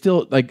 Because they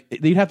still like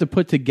they'd have to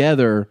put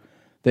together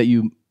that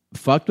you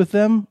fucked with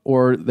them,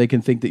 or they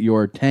can think that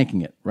you're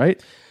tanking it,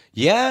 right?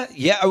 Yeah.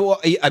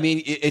 Well, I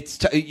mean,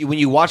 when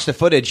you watch the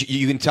footage,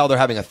 you can tell they're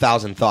having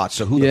 1,000 thoughts.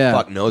 So who the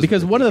fuck knows?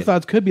 Because one of the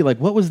thoughts could be like,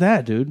 "What was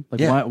that, dude? Like,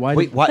 why?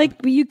 Like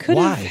you could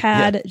have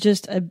had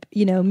just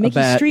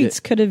Mickey Streets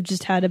could have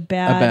just had a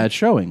bad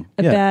showing,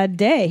 a bad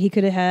day. He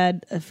could have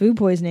had a food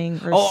poisoning.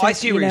 Or I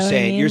see what you're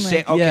saying. You're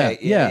saying, okay,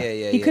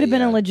 yeah. He could have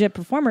been a legit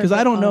performer. Because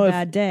I don't know if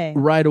bad day.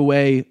 right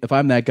away, if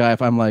I'm that guy,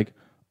 if I'm like,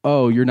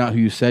 oh, you're not who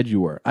you said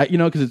you were,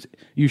 because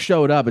you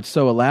showed up, it's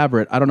so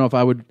elaborate. I don't know if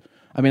I would.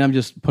 I mean, I'm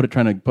just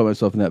trying to put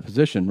myself in that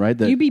position, right?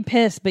 That you'd be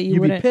pissed, but you'd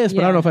be pissed,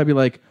 but I don't know if I'd be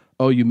like,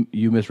 oh, you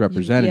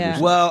misrepresented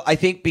yourself. Well, I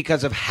think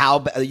because of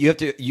how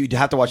you'd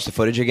have to watch the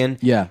footage again.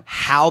 Yeah,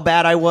 how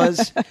bad I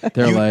was. Like,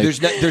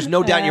 there's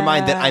no doubt in your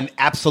mind that I'm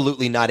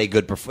absolutely not a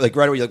good performer. Like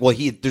right away, you're like,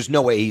 well, there's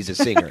no way he's a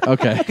singer.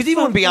 Okay, because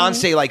even when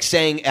Beyonce like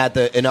sang at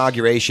the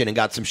inauguration and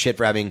got some shit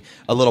for having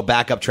a little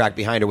backup track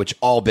behind her, which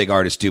all big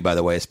artists do, by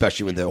the way,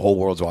 especially when the whole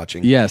world's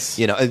watching. Yes,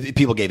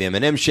 people gave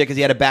Eminem shit because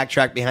he had a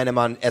backtrack behind him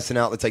on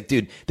SNL. It's like,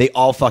 dude, they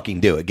all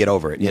fucking do it. Get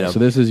over it. You know. So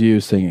this is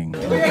you singing.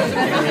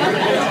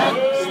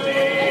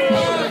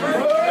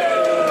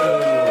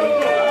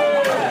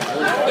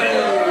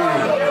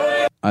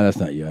 That's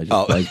not you. I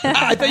just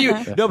I thought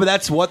you. No, but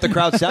that's what the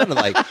crowd sounded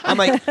like. I'm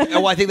like,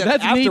 I think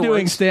that's me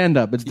doing stand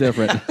up. It's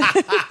different.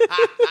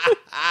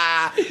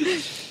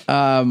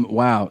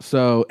 Wow.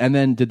 So, and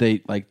then did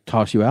they like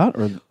toss you out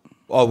or?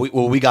 Oh,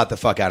 we got the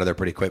fuck out of there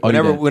pretty quick.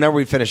 Whenever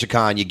we finish a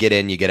con, you get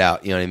in, you get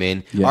out. You know what I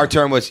mean? Yeah. Our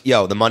term was,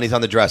 the money's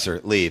on the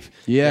dresser. Leave.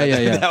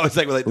 Yeah. That was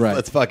like,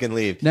 let's fucking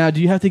leave. Now,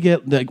 do you have to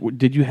get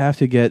did you have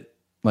to get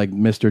like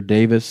Mr.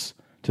 Davis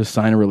to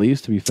sign a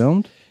release to be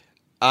filmed?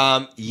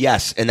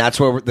 Yes, and that's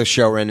where the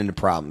show ran into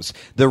problems.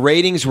 The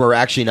ratings were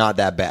actually not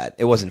that bad.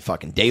 It wasn't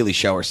fucking Daily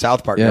Show or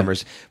South Park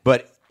numbers,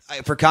 but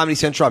for Comedy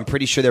Central, I'm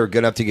pretty sure they were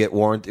good enough to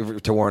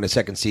warrant a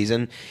second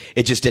season.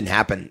 It just didn't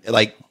happen.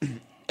 Like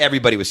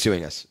everybody was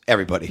suing us.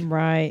 Everybody.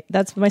 Right.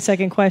 That's my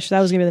second question.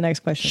 That was gonna be the next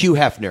question. Hugh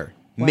Hefner,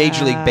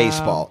 Major League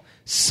Baseball,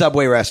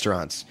 Subway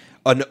restaurants,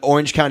 an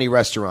Orange County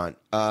restaurant,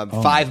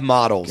 5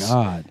 models.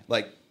 God.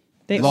 Like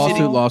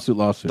lawsuit.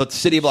 The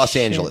city of Los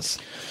Angeles.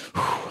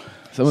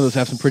 Some of those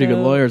have some pretty good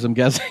lawyers, I'm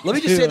guessing. Let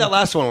me just say that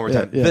last one more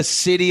time. Yeah. The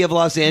city of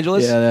Los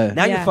Angeles.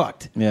 Now you're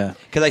fucked. Yeah.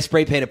 Because I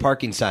spray painted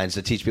parking signs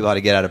to teach people how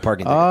to get out of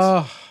parking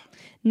tickets.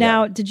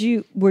 Now,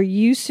 were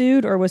you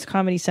sued or was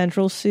Comedy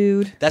Central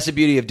sued? That's the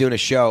beauty of doing a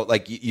show.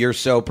 Like you're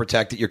so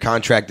protected. Your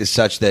contract is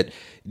such that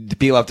the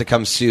people have to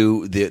come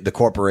sue the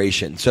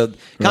corporation. So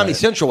Comedy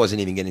Central wasn't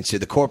even getting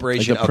sued. The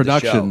corporation like the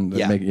production. The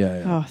show.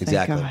 Oh, thank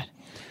exactly. God.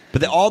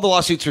 But all the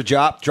lawsuits are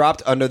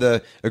dropped under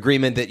the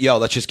agreement that,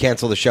 let's just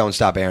cancel the show and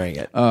stop airing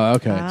it. Oh,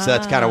 okay. So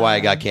that's kind of why I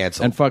got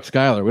canceled. And fuck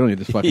Skyler. We don't need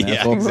this fucking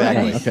asshole.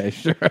 Exactly. Okay,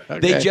 sure. Okay.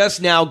 They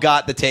just now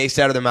got the taste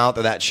out of their mouth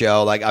of that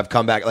show. Like I've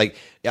come back, I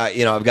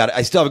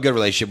still have a good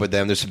relationship with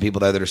them. There's some people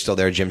there that are still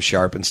there, Jim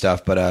Sharp and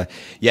stuff. But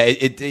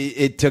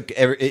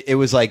it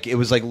was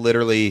like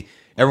literally.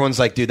 Everyone's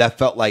like, dude, that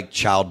felt like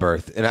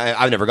childbirth. And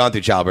I've never gone through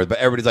childbirth, but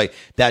everybody's like,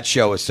 that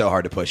show was so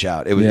hard to push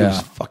out. It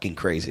was fucking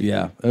crazy.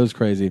 Yeah, it was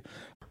crazy.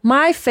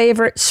 My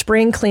favorite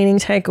spring cleaning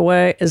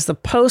takeaway is the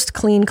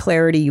post-clean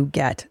clarity you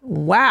get.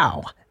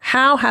 Wow.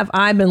 How have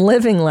I been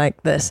living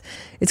like this?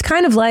 It's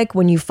kind of like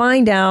when you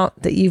find out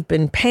that you've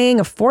been paying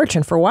a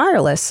fortune for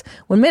wireless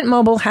when Mint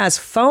Mobile has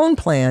phone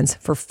plans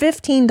for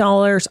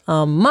 $15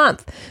 a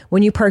month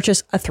when you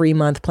purchase a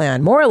 3-month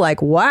plan. More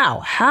like, wow,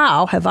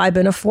 how have I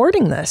been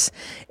affording this?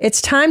 It's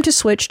time to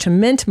switch to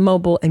Mint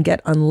Mobile and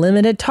get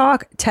unlimited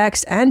talk,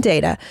 text, and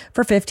data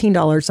for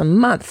 $15 a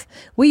month.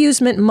 We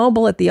use Mint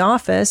Mobile at the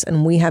office,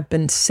 and we have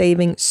been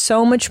saving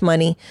so much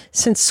money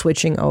since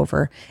switching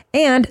over.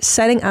 And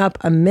setting up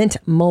a Mint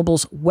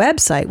Mobile's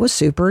website was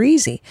super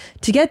easy.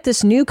 To get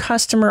this new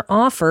customer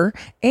offer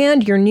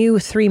and your new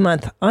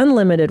 3-month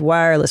unlimited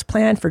wireless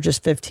plan for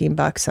just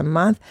 $15 a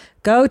month,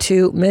 go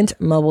to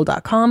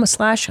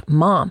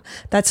mintmobile.com/mom.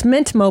 That's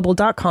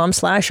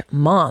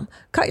mintmobile.com/mom.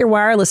 Cut your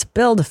wireless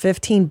bill to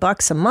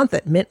 $15 a month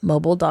at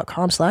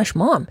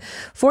mintmobile.com/mom.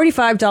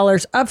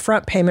 $45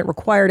 upfront payment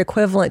required,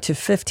 equivalent to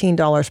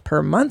 $15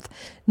 per month.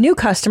 New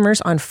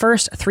customers on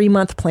first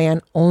 3-month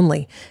plan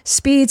only.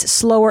 Speeds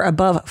slower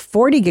above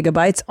 40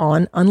 gigabytes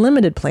on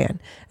unlimited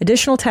plan.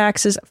 Additional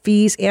taxes,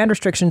 fees, and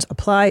restrictions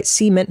apply.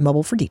 See Mint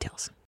Mobile for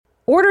details.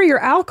 Order your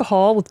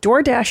alcohol with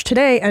DoorDash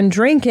today and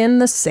drink in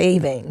the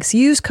savings.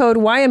 Use code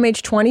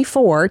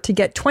YMH24 to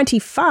get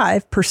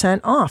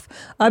 25% off,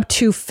 up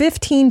to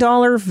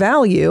 $15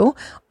 value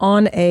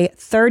on a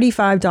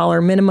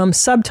 $35 minimum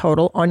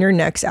subtotal on your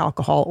next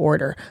alcohol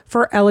order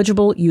for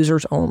eligible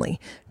users only.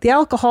 The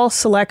alcohol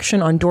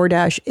selection on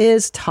DoorDash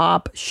is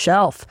top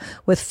shelf.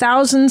 With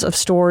thousands of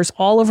stores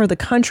all over the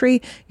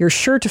country, you're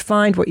sure to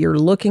find what you're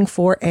looking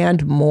for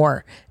and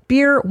more.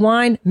 Beer,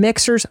 wine,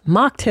 mixers,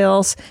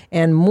 mocktails,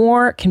 and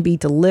more can be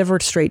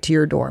delivered straight to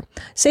your door.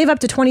 Save up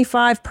to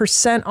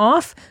 25%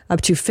 off,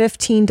 up to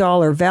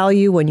 $15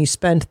 value when you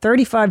spend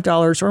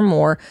 $35 or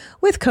more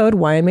with code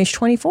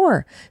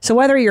YMH24. So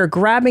whether you're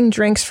grabbing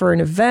drinks for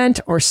an event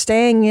or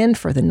staying in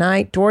for the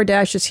night,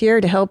 DoorDash is here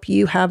to help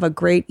you have a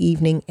great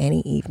evening any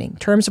evening.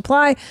 Terms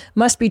apply.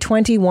 Must be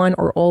 21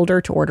 or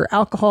older to order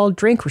alcohol.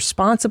 Drink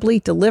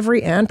responsibly.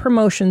 Delivery and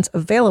promotions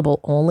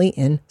available only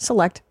in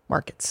select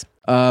markets.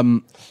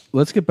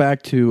 Let's get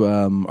back to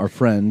our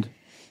friend.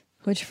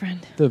 Which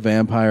friend? The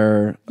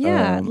vampire.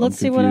 Yeah, let's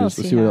see what else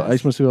I just want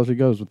to see what else he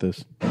goes with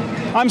this.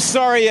 I'm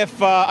sorry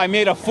if I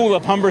made a fool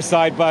of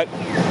Humberside, but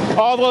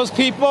all those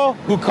people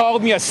who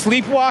called me a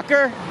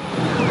sleepwalker,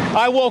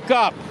 I woke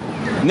up.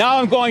 Now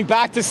I'm going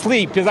back to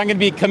sleep because I'm going to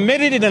be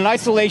committed in an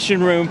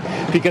isolation room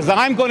because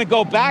I'm going to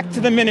go back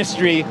to the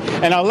ministry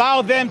and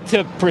allow them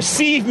to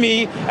perceive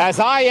me as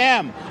I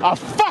am, a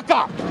fuck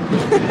up.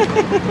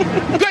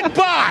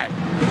 Goodbye.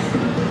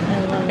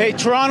 Hey,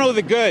 Toronto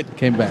the Good.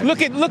 Came back.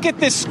 Look at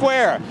this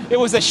square. It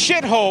was a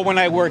shithole when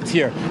I worked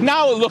here.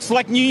 Now it looks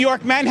like New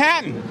York,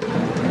 Manhattan.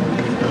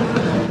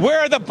 Where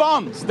are the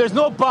bums? There's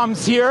no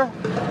bums here.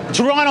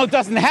 Toronto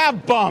doesn't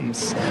have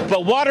bums.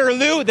 But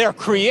Waterloo, they're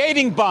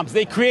creating bums.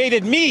 They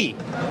created me.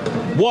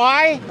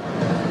 Why?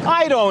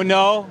 I don't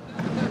know.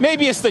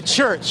 Maybe it's the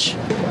church.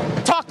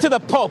 Talk to the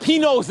Pope. He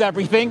knows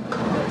everything.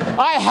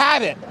 I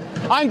had it.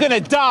 I'm going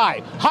to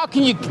die. How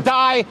can you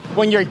die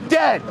when you're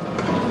dead?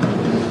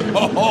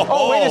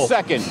 Oh, wait a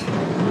second.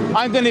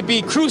 I'm going to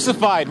be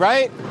crucified,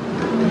 right?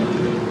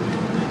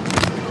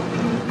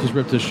 Just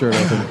ripped his shirt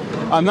open.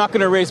 I'm not going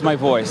to raise my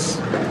voice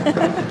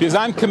because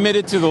I'm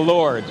committed to the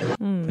Lord.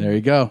 There you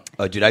go.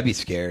 Oh, dude, I'd be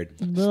scared.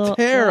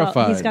 Terrified.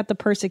 Well, he's got the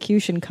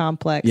persecution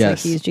complex. Yes. Like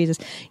he's Jesus.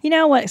 You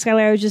know what,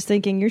 Skyler? I was just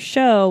thinking your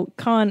show,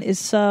 Con,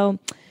 is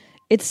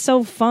it's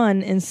so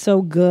fun and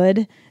so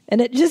good.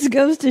 And it just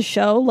goes to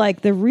show,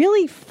 like, the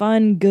really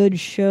fun, good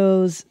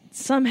shows,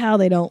 somehow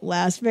they don't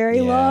last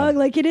very long.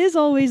 Like, it is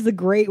always the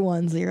great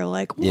ones that you're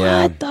like,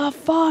 what the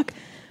fuck?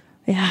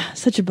 Yeah,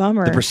 such a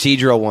bummer. The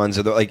procedural ones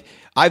are like,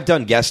 I've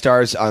done guest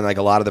stars on like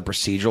a lot of the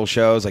procedural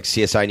shows, like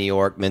CSI New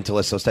York,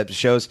 Mentalist, those types of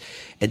shows,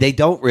 and they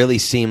don't really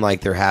seem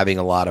like they're having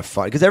a lot of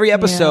fun. Because every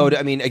episode,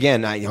 I mean,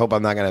 again, I hope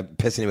I'm not going to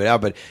piss anybody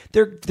out, but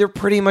they're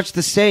pretty much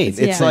the same.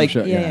 It's like,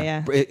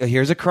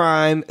 here's a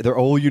crime. They're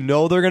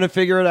they're going to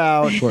figure it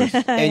out. Of course.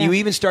 And you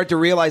even start to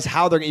realize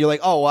how you're like,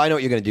 oh, well, I know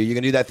what you're going to do. You're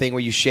going to do that thing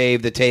where you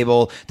shave the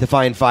table to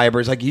find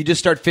fibers. Like, you just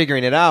start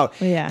figuring it out.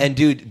 Yeah. And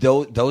dude,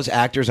 those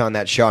actors on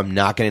that show, I'm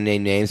not going to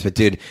name names, but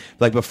dude,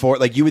 like before,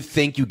 like you would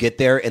think you get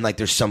there and like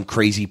there's some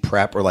crazy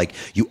prep or like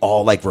you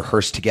all like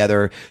rehearse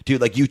together,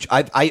 dude. Like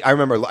I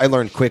remember I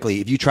learned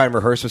quickly, if you try and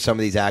rehearse with some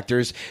of these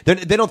actors, they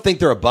don't think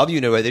they're above you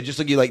in a way. They just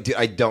look at you like, dude,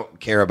 I don't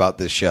care about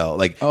this show.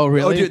 Like, oh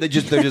really? Oh, dude,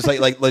 they're just like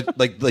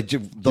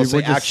they'll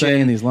say action.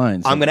 Saying these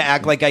lines. I'm gonna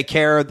act like I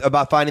care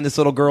about finding this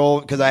little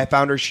girl because I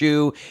found her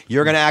shoe.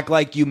 You're gonna act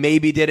like you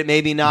maybe did it,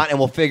 maybe not, and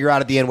we'll figure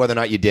out at the end whether or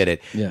not you did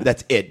it. Yeah.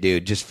 That's it,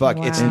 dude. Just fuck.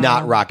 Wow. It's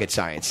not rocket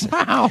science.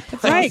 Wow.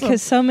 That's right,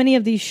 because so many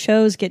of these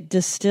shows get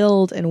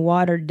distilled and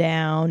watered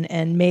down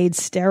and made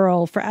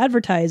sterile for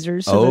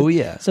advertisers. So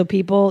so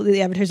people,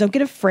 the advertisers, don't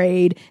get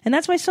afraid, and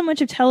that's why so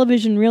much of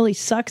television really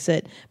sucks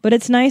it. But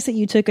it's nice that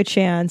you took a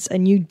chance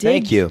and you did.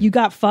 Thank you. You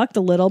got fucked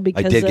a little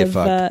because I did get of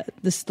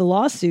fucked. the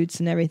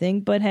lawsuits and everything.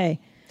 But hey,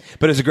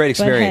 But it was a great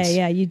experience. But hey,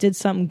 yeah, you did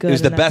something good. It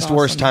was the and that's best,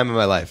 worst awesome. time of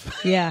my life.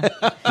 Yeah.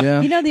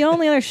 Yeah. You know, the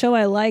only other show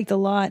I liked a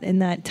lot in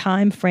that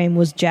time frame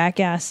was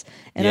Jackass.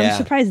 And Yeah. I'm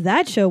surprised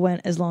that show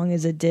went as long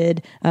as it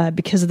did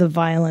because of the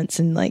violence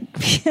and like.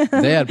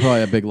 They had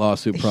probably a big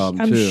lawsuit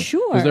problem I'm too.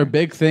 sure. Because their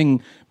big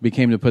thing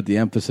became to put the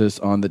emphasis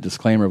on the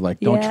disclaimer of like,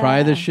 don't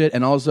try this shit,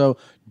 and also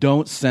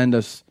don't send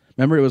us.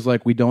 Remember, it was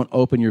like, we don't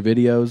open your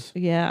videos.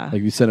 Yeah.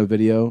 Like, you send a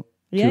video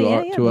Yeah, to, yeah,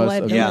 our, yeah, to the us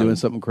live of you demo. doing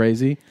something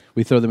crazy.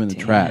 We throw them in the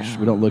trash.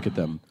 We don't look at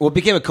them. Well, it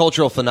became a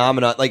cultural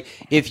phenomenon. Like,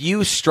 if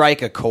you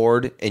strike a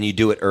chord and you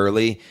do it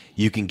early,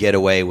 you can get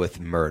away with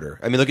murder.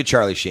 I mean, look at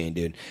Charlie Sheen,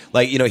 dude.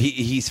 Like, you know,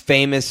 he's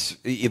famous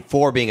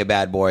for being a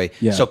bad boy,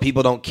 Yeah. so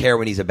people don't care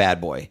when he's a bad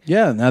boy.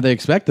 Yeah, now they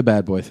expect the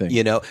bad boy thing.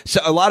 You know,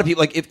 so a lot of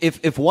people, like,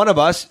 if one of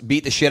us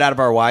beat the shit out of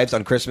our wives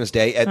on Christmas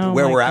Day at Oh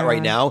where my we're at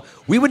right God. now,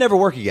 we would never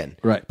work again.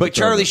 Right. But That's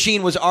Charlie over.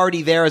 Sheen was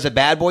already there as a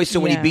bad boy,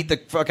 so when he Yeah. beat the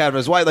fuck out of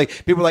his wife, like,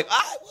 people were like,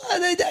 well,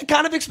 they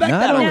kind of expect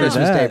Not that on only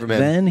Christmas that, Day from him.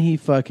 then he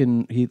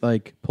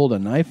like pulled a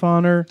knife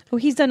on her. Oh,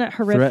 he's done it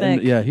horrific.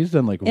 Threatened, yeah, he's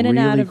done like in and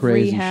really out of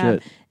crazy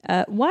rehab. shit.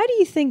 Why do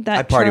you think that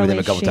I partied with him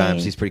a Charlie couple times.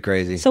 Sheen- He's pretty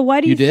crazy. So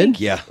why do you, You did? think?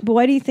 Yeah. But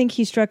why do you think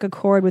he struck a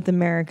chord with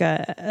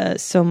America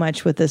so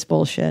much with this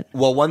bullshit?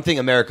 Well, one thing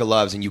America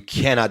loves, and you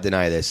cannot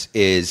deny this,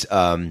 is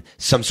some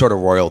sort of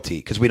royalty,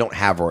 because we don't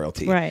have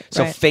royalty. Right,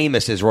 So right.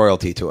 famous is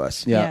royalty to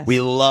us. Yeah. Yes. We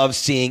love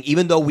seeing,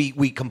 even though we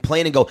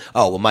complain and go,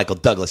 oh, well, Michael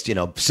Douglas, you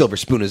know, silver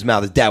spoon in his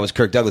mouth, his dad was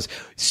Kirk Douglas.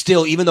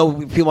 Still, even though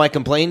people might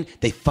complain,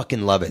 they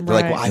fucking love it. They're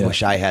like, Right. well, I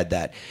wish I had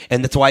that.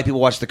 And that's why people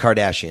watch the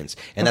Kardashians.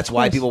 And that's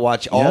why course. people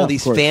watch Yeah, all of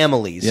these course.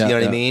 families. Yeah, You know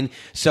what yeah. I mean?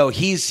 So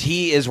he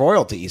is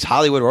royalty. He's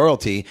Hollywood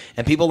royalty.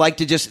 And people like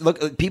to just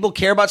look, people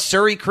care about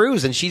Surrey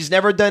Cruz, and she's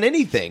never done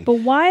anything. But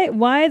why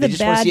the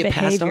just wanna bad see it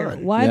passed behavior?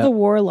 on. Why Yeah. the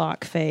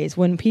warlock phase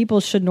when people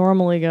should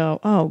normally go,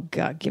 oh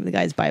God, give the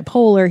guy's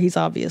bipolar. He's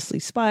obviously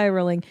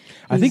spiraling.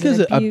 I think He's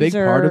a an big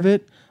part of abuser."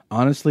 it,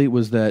 honestly,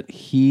 was that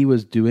he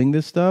was doing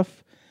this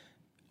stuff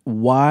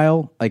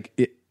while like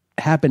it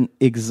happened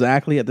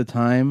exactly at the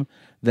time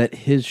that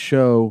his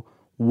show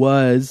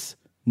was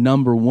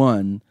number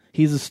one.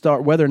 He's a star,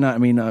 whether or not, I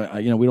mean,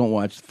 you know, we don't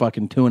watch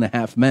fucking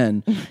 2.5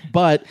 Men,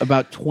 but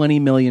about 20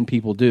 million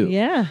people do.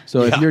 Yeah.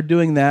 So if you're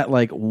doing that,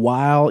 like,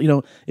 while, you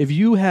know, if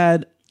you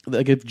had,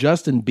 like, if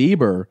Justin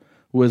Bieber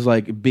was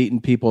like beating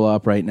people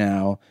up right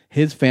now,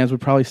 his fans would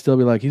probably still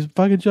be like, he's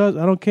fucking just,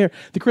 I don't care.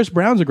 The Chris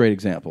Brown's a great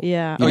example.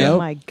 Yeah. You Oh know?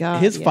 my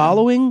God, His yeah.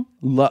 following,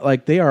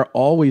 like, they are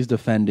always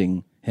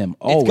defending him.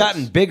 Always. It's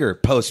gotten bigger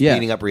post Yeah.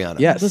 beating up Rihanna.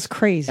 Yes. That's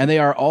crazy. And they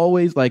are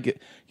always like,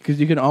 because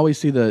you can always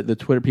see the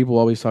Twitter people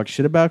always talk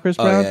shit about Chris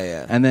Brown. yeah,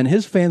 yeah. And then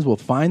his fans will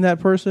find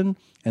that person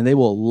and they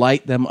will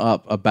light them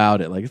up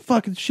about it. Like,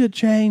 fucking shit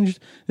changed.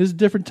 This is a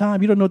different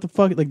time. You don't know what the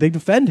fuck. Like, they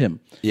defend him.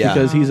 Yeah.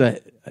 Because he's a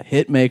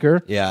hit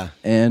maker. Yeah.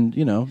 And,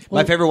 you know.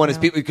 My favorite one is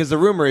people, because the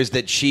rumor is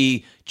that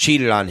she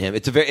cheated on him.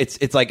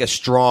 It's like a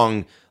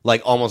strong,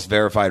 like almost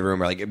verified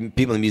rumor. Like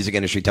people in the music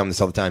industry tell me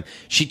this all the time.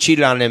 She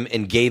cheated on him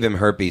and gave him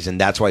herpes, and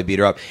that's why he beat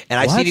her up. And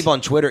I see What? people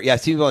on Twitter. Yeah, I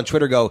see people on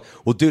Twitter go,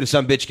 "Well, dude, if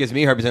some bitch gives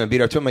me herpes, I'm gonna beat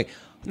her up too." I'm like,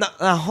 no,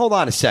 hold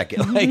on a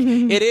second. Like,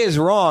 it is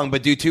wrong,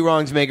 but do two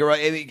wrongs make it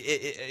right?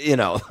 You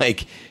know,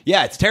 like,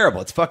 yeah, it's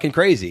terrible. It's fucking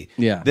crazy.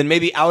 Yeah. Then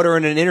maybe out her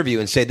in an interview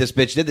and say, "This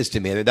bitch did this to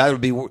me." That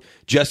would be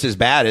just as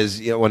bad as,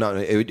 you know, well, no,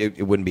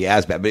 it wouldn't be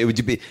as bad, but it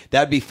would be,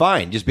 that'd be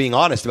fine. Just being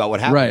honest about what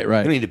happened. Right, right.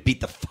 You don't need to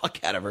beat the fuck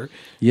out of her.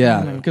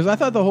 Yeah. Because I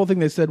thought the whole thing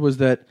they said was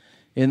that,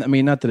 I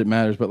mean, not that it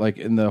matters, but like,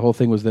 in the whole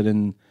thing was that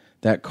in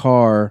that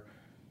car,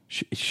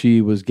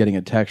 she was getting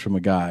a text from a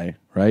guy,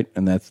 right?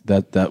 And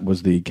that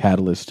was the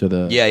catalyst to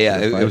the Yeah, to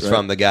the it fight, was right?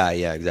 from the guy.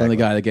 Yeah, exactly. From the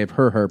guy that gave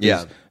her herpes.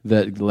 Yeah.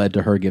 That led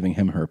to her giving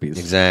him herpes.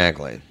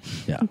 Exactly.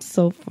 Yeah. It's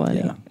so funny.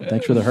 Yeah.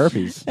 Thanks for the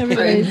herpes.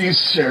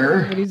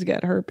 Everybody's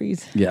got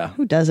herpes. Yeah.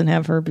 Who doesn't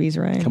have herpes,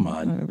 right? Come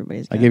on.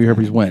 Everybody's I got gave you that.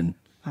 herpes when?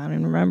 I don't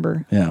even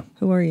remember. Yeah.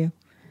 Who are you?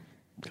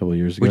 A couple of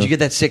years ago. Where'd you get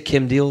that sick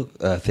Kim Deal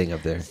thing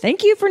up there?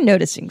 Thank you for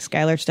noticing,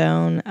 Skyler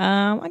Stone.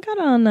 I got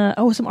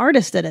on, some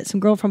artist did it. Some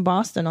girl from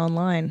Boston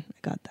online. I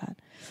got that.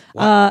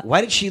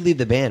 Why did she leave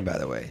the band, by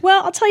the way?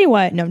 Well, I'll tell you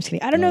what. No, I'm just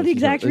kidding. I don't know the this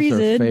is her- exact this is her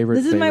reason. favorite-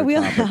 This is my favorite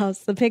topic. wheelhouse.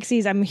 The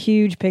Pixies. I'm a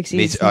huge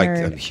Pixies I'm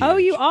nerd. huge. Oh,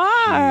 you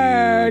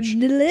are? Huge.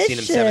 Delicious. Seen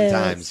them 7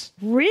 times.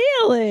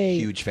 Really?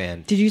 Huge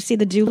fan. Did you see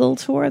the Doolittle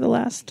tour, the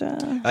last...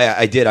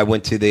 I did. I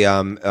went to the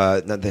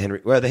not the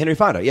Henry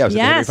Fonda. Yeah, I was at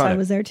the Henry Yes, Fonda. I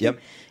was there too. Yep.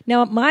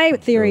 Now, my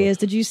theory is,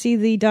 did you see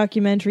the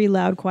documentary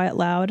Loud, Quiet,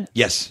 Loud?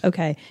 Yes.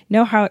 Okay.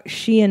 Know how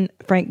she and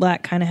Frank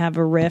Black kind of have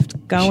a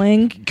rift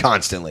going?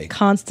 Constantly.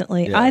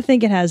 Constantly. Yeah. I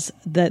think it has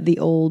that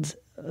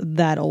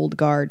old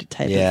guard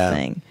type of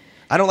thing.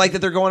 I don't like that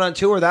they're going on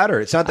tour without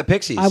her. It's not the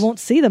Pixies. I won't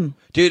see them.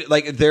 Dude,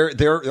 like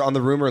they're on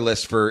the rumor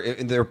list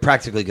they're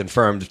practically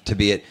confirmed to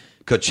be at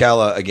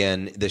Coachella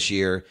again this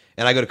year.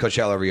 And I go to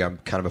Coachella every year. I'm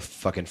kind of a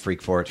fucking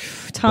freak for it.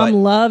 Tom But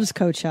loves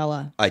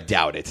Coachella. I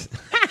doubt it.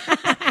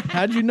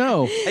 How'd you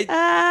know?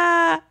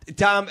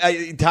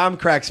 Tom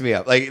cracks me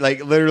up. Like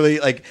literally,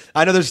 like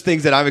I know there's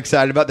things that I'm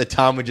excited about that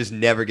Tom would just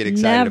never get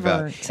excited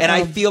about, and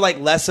I feel like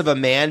less of a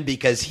man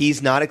because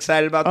he's not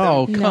excited about them.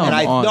 Oh, come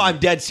on! No, I'm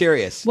dead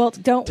serious. Well,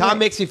 don't. Tom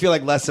makes me feel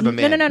like less of a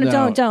man.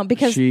 No, don't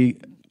because she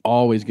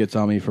always gets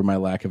on me for my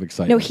lack of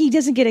excitement. No, he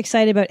doesn't get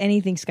excited about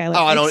anything, Skyler.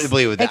 Oh, I don't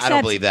believe that. I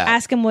don't believe that.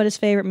 Ask him what his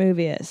favorite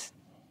movie is.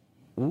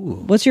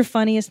 Ooh. What's your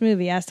funniest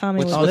movie? Ask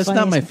Tommy. Oh, that's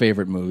not my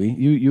favorite movie.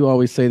 You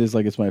always say this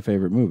like it's my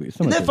favorite movie.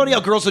 Isn't that funny how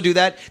girls will do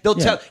that? They'll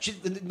tell,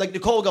 like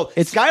Nicole will go,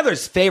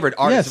 Skyler's favorite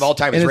artist of all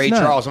time is Ray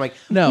Charles. I'm like,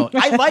 no,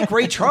 I like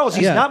Ray Charles.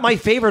 He's not my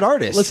favorite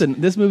artist.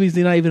 Listen, this movie's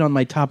not even on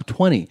my top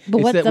 20.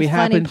 But what's the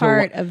funny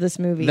part of this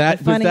movie?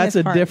 That's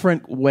a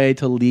different way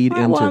to lead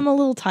into. Well, I'm a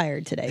little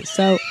tired today,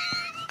 so.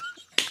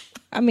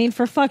 I mean,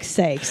 for fuck's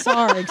sake.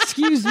 Sorry.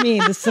 Excuse me,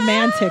 the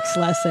semantics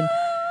lesson.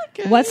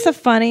 Okay. What's the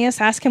funniest?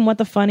 Ask him what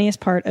the funniest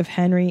part of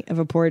Henry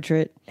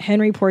Portrait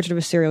of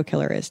a Serial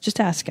Killer is.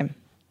 Just ask him.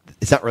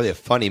 It's not really a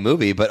funny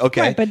movie, but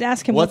okay. Right, but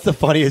ask him. What's the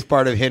funniest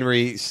part of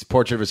Henry's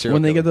Portrait of a Serial Killer?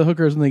 When they get the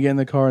hookers and they get in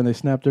the car and they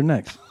snap their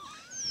necks.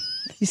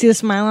 You see the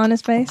smile on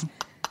his face?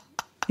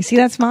 You see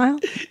that smile?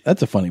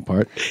 That's a funny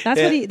part. That's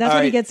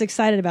what he gets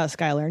excited about,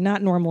 Skyler.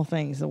 Not normal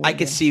things. I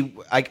could see.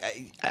 I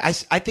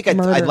think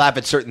I'd laugh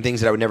at certain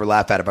things that I would never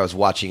laugh at if I was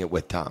watching it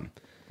with Tom.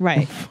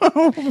 Right.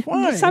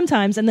 Why?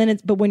 Sometimes, and then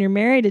but when you're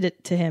married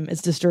to him,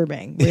 it's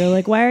disturbing. You're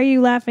like, why are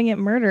you laughing at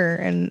murder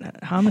and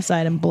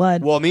homicide and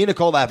blood? Well, me and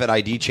Nicole laugh at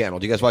ID Channel.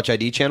 Do you guys watch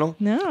ID Channel?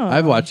 No.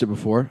 I've watched it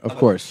before, of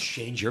course.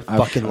 Change your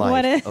fucking life.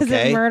 What is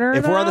okay? it, murder?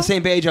 If we're on the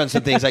same page on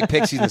some things like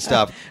Pixies and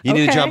stuff, you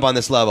need to jump on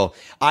this level.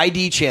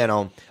 ID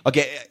Channel.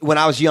 Okay, when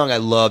I was young, I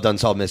loved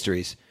Unsolved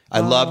Mysteries. I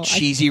loved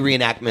cheesy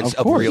reenactments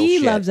of real shit. He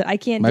loves it. I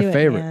can't do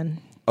favorite. it, man.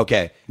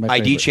 Okay,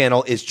 ID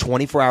Channel is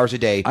 24 hours a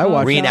day. I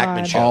watch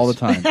reenactment shows all the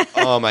time.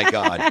 Oh my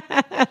god!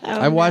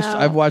 I've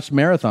watched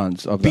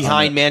marathons of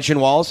Behind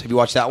Mansion Walls. Have you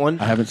watched that one?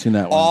 I haven't seen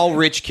that one. All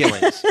rich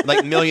killings,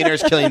 like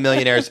millionaires killing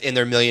millionaires in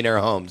their millionaire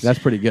homes. That's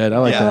pretty good. I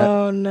like that.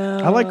 Oh no!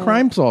 I like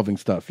crime solving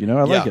stuff. I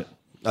like it.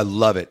 I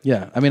love it.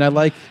 Yeah, I mean, I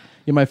like.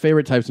 My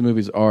favorite types of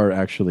movies are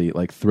actually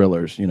like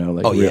thrillers.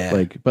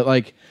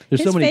 But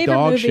there's so many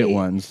dog shit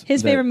ones.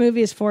 His favorite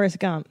movie is Forrest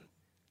Gump.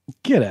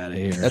 Get out of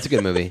here. That's a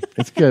good movie.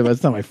 It's good, but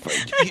it's not my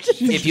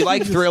favorite. If you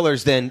like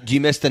thrillers, then do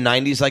you miss the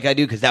 90s like I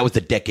do? Because that was the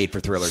decade for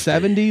thrillers.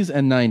 70s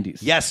and 90s.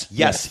 Yes.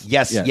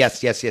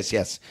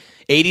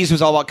 80s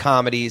was all about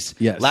comedies.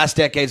 Yes. Last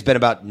decade's been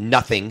about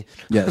nothing.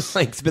 Yes.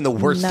 Like it's been the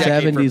worst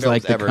decade for 70s films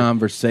like ever. The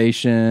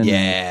Conversation.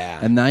 Yeah.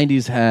 And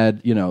 90s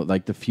had,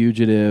 like The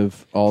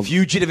Fugitive.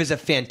 Fugitive is a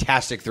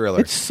fantastic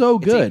thriller. It's so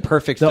good. It's a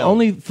perfect The film.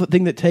 only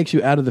thing that takes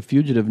you out of The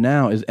Fugitive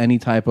now is any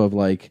type of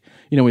when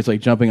it's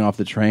like jumping off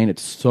the train.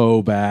 It's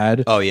so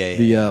bad. Oh,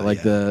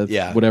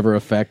 yeah. Whatever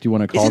effect you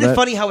want to call Isn't that. it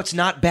funny how it's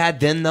not bad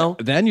then, though?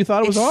 Then you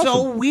thought it was awesome. It's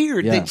so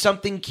weird that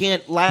something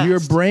can't last. Your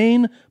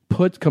brain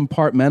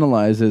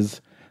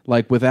compartmentalizes,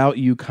 like without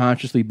you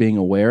consciously being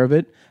aware of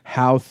it,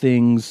 how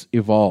things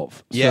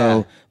evolve.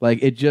 Yeah. So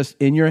it just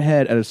in your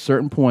head at a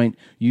certain point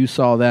you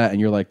saw that and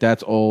you're like,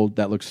 that's old,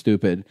 that looks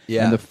stupid.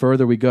 Yeah. And the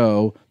further we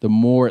go, the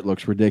more it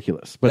looks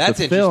ridiculous. But That's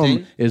the film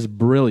interesting. is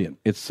brilliant.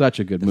 It's such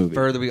a good movie.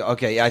 Further we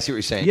okay, yeah, I see what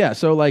you're saying. Yeah,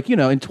 so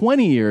in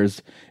 20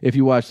 years, if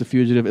you watch The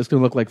Fugitive, it's going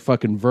to look like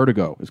fucking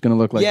Vertigo. It's going to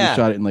look like we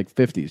shot it in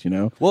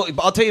 50s, Well,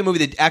 I'll tell you a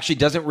movie that actually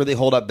doesn't really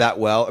hold up that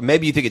well.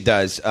 Maybe you think it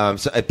does.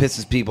 So it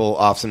pisses people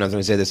off sometimes when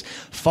I say this.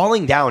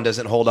 Falling Down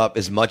doesn't hold up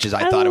as much as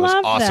I thought it was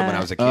love awesome that. when I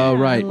was a kid. Oh,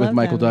 right, with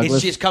Michael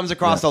Douglas. It just comes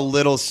across a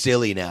little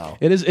silly now.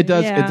 It is. It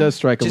does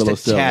strike a Just little a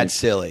silly. tad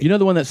silly. You know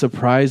the one that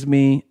surprised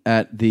me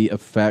at the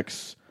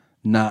effects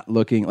not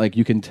looking like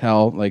you can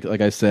tell. Like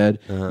I said,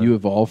 you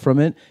evolve from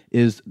it.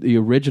 Is the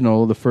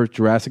original, the first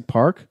Jurassic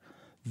Park?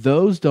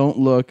 Those don't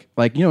look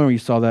like when you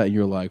saw that and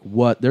you're like,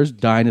 what? There's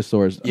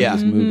dinosaurs in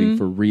this movie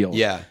for real.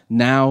 Yeah.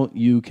 Now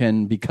you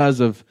can,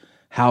 because of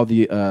how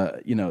the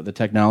the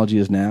technology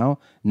is now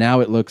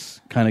it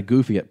looks kind of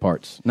goofy at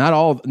parts.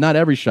 Not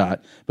every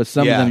shot, but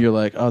some of them you're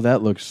like, oh,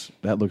 that looks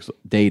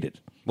dated.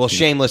 Well,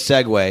 shameless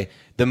segue.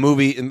 The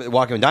movie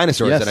Walking with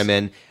Dinosaurs that I'm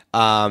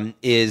in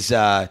is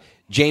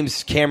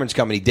James Cameron's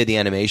company did the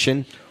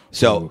animation.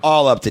 So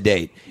all up to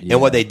date. Yeah.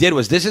 And what they did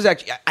was, this is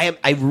actually,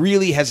 I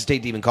really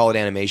hesitate to even call it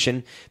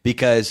animation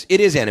because it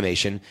is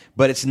animation,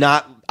 but it's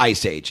not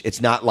Ice Age.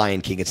 It's not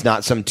Lion King. It's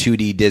not some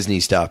 2D Disney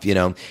stuff,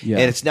 Yeah. And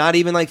it's not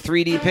even like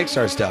 3D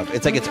Pixar stuff.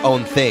 It's like its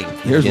own thing.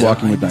 Here's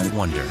Walking with Dinosaurs.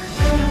 Wonder.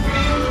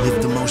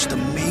 Live the most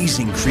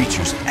amazing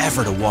creatures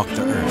ever to walk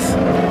the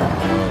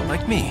earth.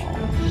 Like me.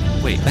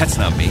 Wait, that's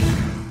not me.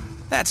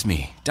 That's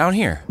me, down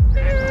here. Is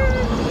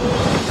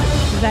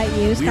that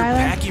you, We're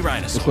Skyler?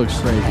 pachyrhinosaurs. This looks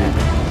crazy.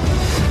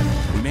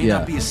 We may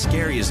not be as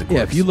scary as a corpse.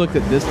 Yeah, if you looked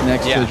at this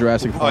next to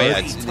Jurassic Park,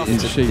 it's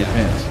you'd shit your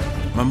pants.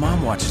 My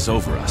mom watches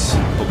over us,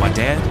 but my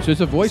dad... So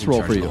it's a voice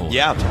role for you.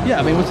 Yeah. Yeah,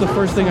 I mean, what's the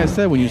first thing I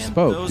said when you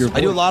spoke?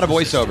 I do a lot of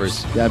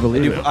voiceovers. Yeah, I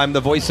believe it. I'm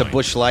the voice of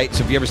Busch Light.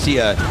 So if you ever see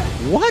a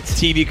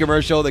TV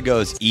commercial that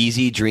goes,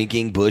 easy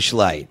drinking Busch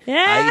Light.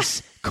 Yeah.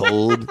 Ice,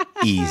 cold,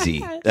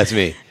 easy. That's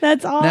me.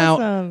 That's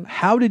awesome. Now,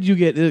 how did you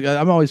get...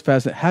 I'm always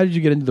fascinated. How did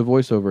you get into the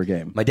voiceover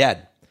game? My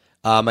dad.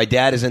 My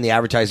dad is in the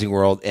advertising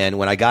world, and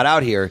when I got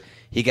out here,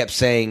 he kept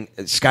saying,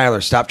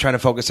 Skyler, stop trying to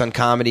focus on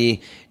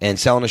comedy and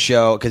selling a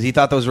show, because he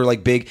thought those were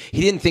like big.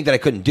 He didn't think that I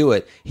couldn't do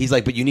it. He's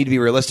like, but you need to be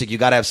realistic. You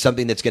got to have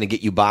something that's going to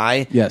get you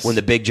by when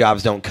the big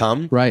jobs don't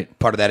come. Right.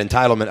 Part of that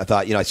entitlement, I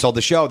thought, I sold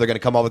the show. They're going to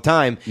come all the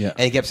time. Yeah. And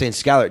he kept saying,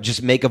 Skyler,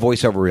 just make a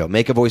voiceover reel.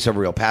 Make a voiceover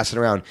reel. Pass it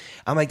around.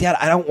 I'm like, Dad,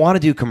 I don't want to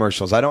do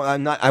commercials. I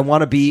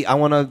want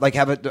to like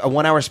have a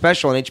 1 hour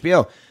special on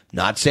HBO.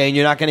 Not saying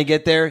you're not going to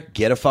get there.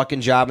 Get a fucking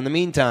job in the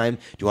meantime.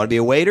 Do you want to be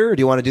a waiter or do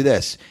you want to do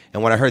this?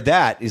 And when I heard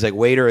that, he's like,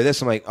 waiter or this,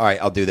 I'm like, all right,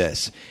 I'll do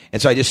this.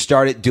 And so I just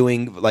started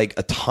doing like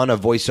a ton of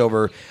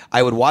voiceover.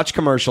 I would watch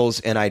commercials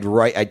and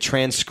I'd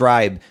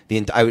transcribe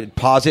I would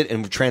pause it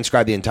and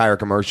transcribe the entire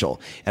commercial.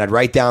 And I'd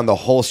write down the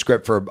whole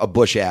script for a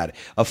Bush ad,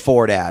 a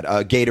Ford ad,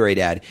 a Gatorade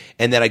ad.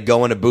 And then I'd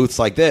go into booths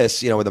like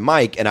this, with a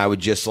mic, and I would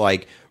just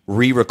like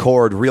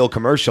re-record real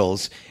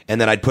commercials, and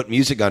then I'd put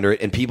music under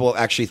it, and people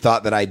actually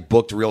thought that I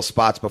booked real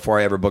spots before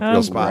I ever booked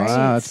real spots.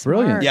 Wow, that's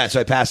brilliant. Yeah, so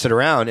I passed it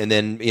around, and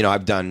then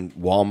I've done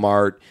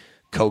Walmart,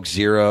 Coke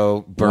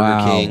Zero,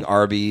 Burger King,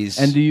 Arby's.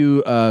 And do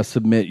you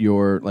submit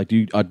do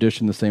you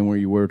audition the same way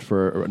you would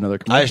for another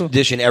commercial? I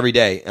audition every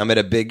day. I'm at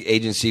a big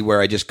agency where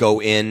I just go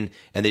in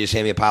and they just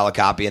hand me a pile of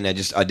copy and I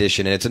just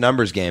audition, and it's a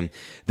numbers game.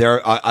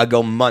 I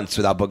go months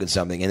without booking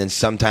something, and then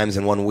sometimes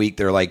in 1 week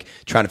they're like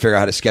trying to figure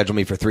out how to schedule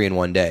me for 3 in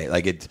 1 day.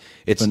 Like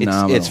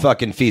it's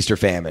fucking feast or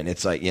famine.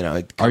 It's like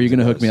Are you going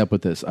to hook me up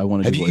with this? I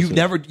want to.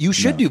 You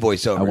should do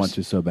voiceovers. I want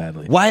to so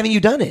badly. Why haven't you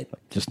done it?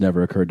 Just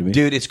never occurred to me,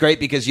 dude. It's great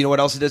because you know what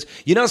else it does.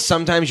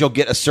 Sometimes you'll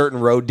get a certain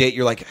road date.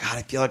 You're like, God,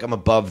 I feel like I'm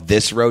above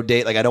this road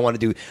date. Like I don't want to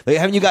do. Like,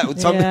 haven't you got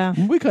something? Yeah.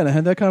 We kind of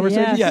had that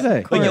conversation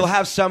today. Like you'll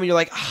have some, and you're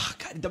like,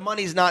 God, the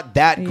money's not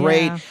that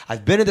great. Yeah.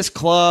 I've been to this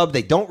club.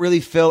 They don't really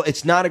fill.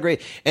 It's not a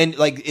great. And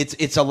like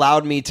it's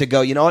allowed me to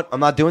go. You know what?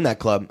 I'm not doing that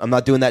club. I'm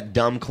not doing that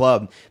dumb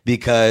club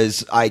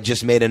because I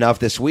just made enough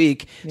this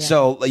week. Yeah.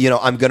 So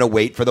I'm gonna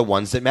wait for the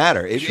ones that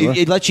matter.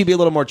 It lets you be a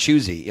little more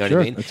choosy. You know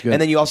what I mean? That's good.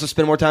 And then you also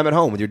spend more time at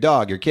home with your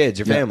dog, your kids,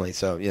 your family.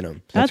 So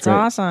that's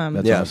awesome.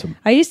 That's awesome.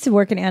 I used to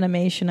work in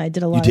animation. I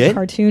did a lot of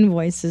cartoon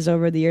voices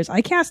over the years.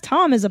 I cast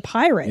Tom as a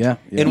pirate. Yeah.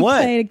 In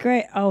what? Played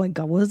great. Oh my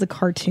God, what was the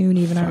cartoon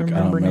even? I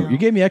remember now. You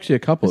gave me actually a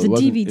couple. It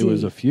was a DVD. It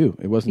was a few.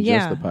 It wasn't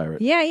just the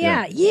pirate.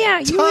 Yeah.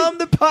 Tom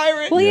the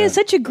pirate. Well, he has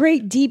such a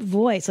great deep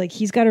voice. Like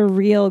he's got a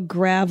real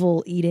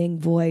gravel eating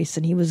voice,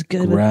 and he was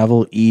good.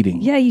 Gravel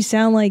eating. Yeah, you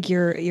sound like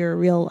you're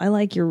real. I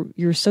like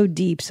you're so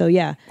deep. So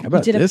yeah. How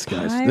about this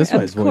guy's? This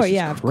guy's voice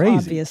is crazy.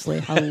 Obviously.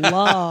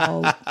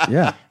 Hello.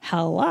 Yeah.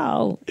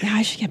 Hello. Yeah,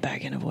 I should get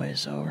back into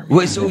voiceover.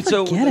 Wait, so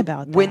forget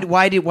about that.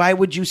 Why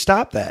would you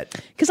stop that?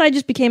 Because I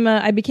just became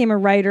a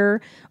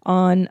writer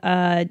on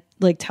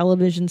like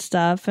television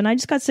stuff, and I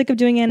just got sick of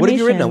doing animation. What have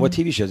you written on? What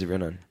TV shows have you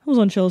written on? I was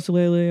on Chelsea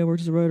lately. I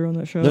worked as a writer on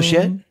that show. No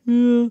shit?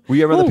 Yeah. Were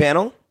you ever on the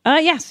panel?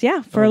 Yes,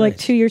 for like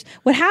 2 years.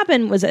 What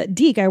happened was at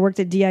DiC, I worked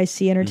at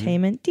DIC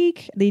Entertainment.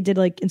 DiC, they did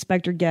like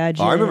Inspector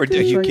Gadget. Oh, I remember.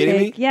 Are you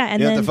kidding me? Yeah,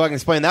 and you then have to fucking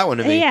explain that one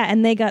to me. Yeah,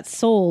 and they got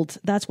sold.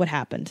 That's what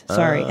happened.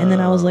 Sorry. And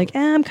then I was like,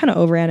 I'm kind of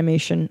over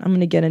animation. I'm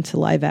going to get into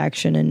live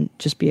action and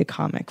just be a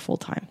comic full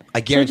time. I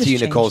guarantee you,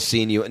 Nicole's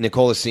seen you.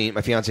 Nicole has seen.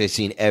 My fiance has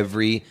seen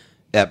every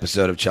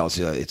episode of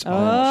Chelsea. It's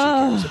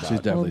all she cares about. She's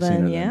definitely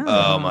seen it. Yeah.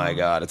 Oh my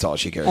God, it's all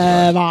she cares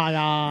about. Oh my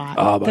God.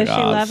 Oh my Does God.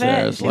 she love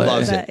Seriously. it?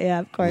 Loves it. Yeah,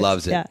 of course.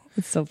 Loves it. Yeah,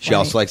 it's so funny. She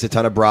also likes a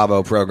ton of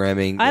Bravo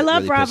programming. I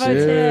love really Bravo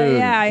pisses her. too.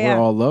 Yeah.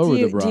 We're all over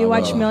the Do you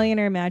watch Bravo.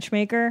 Millionaire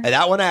Matchmaker? And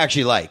that one I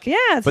actually like. Yeah,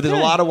 it's but there's good.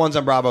 a lot of ones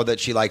on Bravo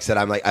that she likes that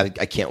I'm like, I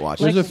can't watch.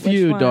 There's a Which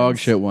few dog ones?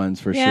 shit ones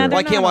for Yeah, sure. they're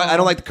I can't not watch. all. I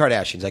don't like the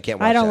Kardashians. I can't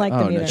watch. I don't that. like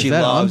them either. Is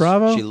that on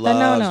Bravo? She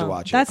loves to No.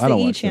 watch it. That's I the don't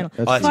E watch channel.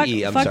 that. That's Fuck,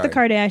 E, I'm fuck sorry. the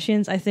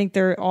Kardashians. I think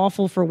they're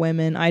awful for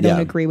women. I don't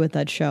Yeah. agree with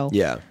that show.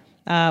 Yeah.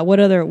 What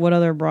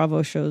other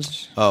Bravo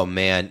shows? Oh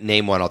man,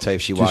 name one. I'll tell you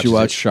if she Did watches you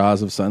watch it.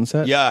 Shaws of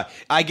Sunset? Yeah,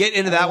 I get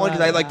into that one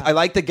because I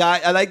like the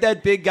guy. I like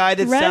that big guy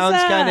that Reza. sounds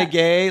kind of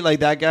gay.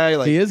 Like that guy.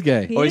 Like He is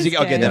gay. He Oh, is he? is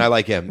Okay, gay. then I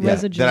like him. Yeah.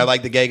 Reza Then I Jones.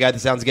 like the gay guy that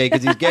sounds gay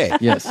because he's gay.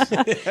 Yes.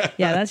 Yeah,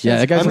 that's just Yeah,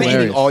 that guy's I'm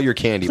hilarious. eating all your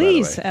candy.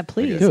 please, by the way.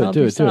 please Do it, help do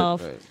it, do it.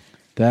 yourself.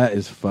 That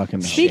is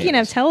fucking. Speaking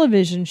of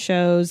television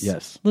shows,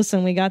 Yes.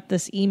 Listen, we got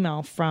this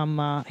email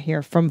from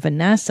from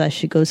Vanessa.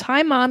 She goes,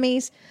 "Hi,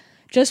 mommies.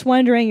 Just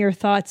wondering your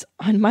thoughts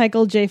on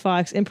Michael J.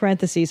 Fox (in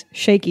parentheses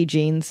Shaky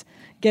Jeans)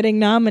 getting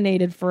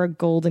nominated for a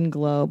Golden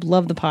Globe.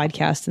 Love the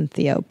podcast and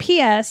Theo.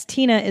 P.S.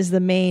 Tina is the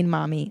main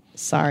mommy.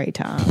 Sorry,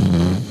 Tom."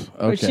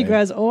 But she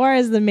goes, "Or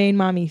is the main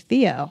mommy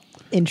Theo?"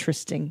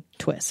 Interesting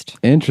twist.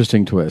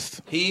 Interesting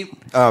twist. He,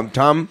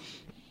 Tom,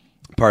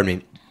 pardon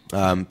me,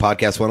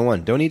 podcast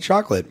 101. Don't eat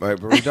chocolate. All right,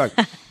 we're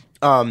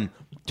talking.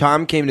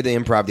 Tom came to the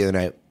Improv the other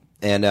night,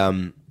 and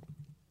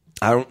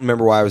I don't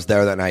remember why I was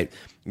there that night,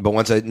 But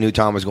once I knew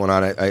Tom was going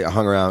on, I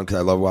hung around because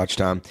I love watch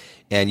Tom.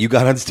 And you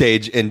got on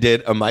stage and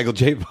did a Michael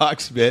J.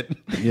 Fox bit.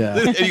 Yeah.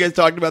 Have you guys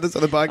talked about this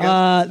on the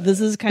podcast?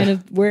 This is kind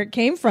of where it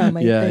came from.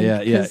 I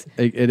think, Yeah.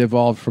 It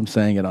evolved from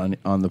saying it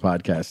on the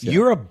podcast. Yeah.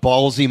 You're a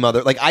ballsy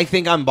mother. Like, I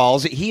think I'm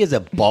ballsy. He is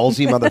a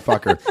ballsy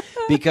motherfucker.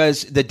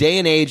 Because the day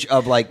and age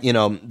of, like, you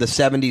know, the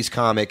 70s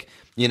comic,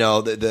 you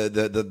know,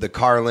 the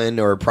Carlin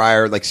or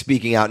Pryor, like,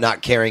 speaking out,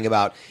 not caring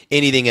about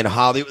anything in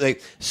Hollywood.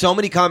 Like, so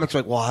many comics are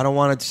like, well, I don't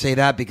want to say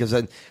that because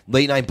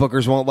late night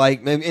bookers won't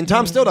like. And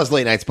Tom still does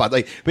late night spots.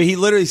 Like, but he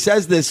literally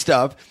says this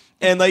stuff,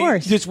 and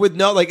like just with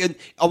no, like,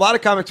 a lot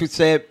of comics would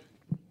say it.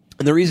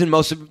 And the reason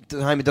most of the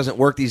time it doesn't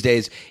work these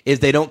days is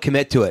they don't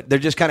commit to it. They're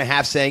just kind of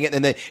half saying it,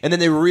 and then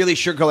they really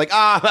sugarcoat, like,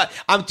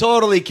 I'm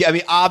totally. I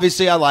mean,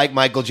 obviously, I like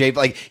Michael J.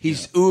 Like,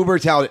 he's uber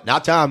talented.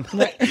 Not Tom.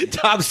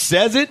 Tom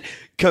says it,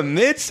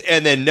 commits,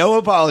 and then no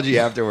apology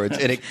afterwards,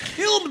 and it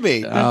killed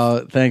me.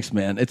 Oh, thanks,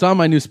 man. It's on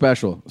my new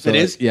special. So it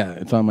is? Yeah,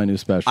 it's on my new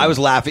special. I was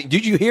laughing.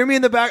 Did you hear me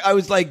in the back? I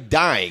was like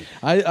dying.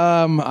 I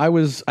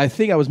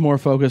think I was more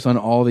focused on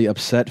all the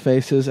upset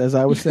faces as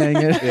I was saying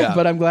it. Yeah.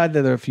 But I'm glad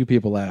that there are a few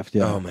people laughed.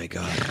 Yeah. Oh my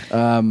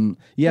god.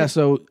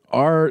 So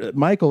our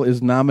Michael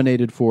is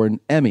nominated for an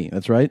Emmy.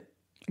 That's right.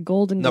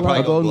 Golden Globe.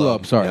 probably Golden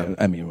Globe. Sorry, Yeah.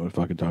 Emmy. What am I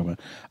fucking talking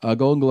about?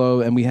 Golden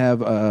Globe, and we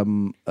have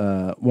one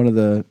of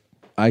the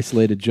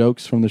isolated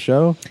jokes from the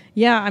show.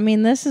 Yeah, I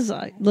mean, this is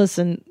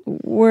listen.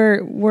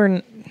 We're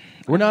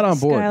not on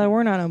board. Skyler,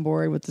 we're not on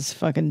board with this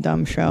fucking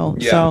dumb show.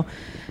 Yeah. So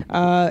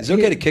Is it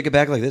okay to kick it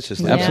back like this?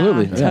 Just like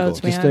Absolutely. Yeah,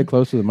 totes, Just man. stay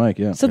close to the mic.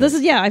 Yeah. So this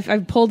is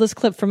I've pulled this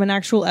clip from an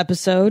actual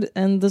episode,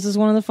 and this is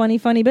one of the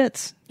funny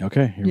bits.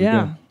 Okay. Here we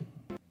Yeah. go.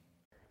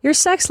 Your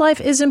sex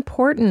life is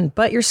important,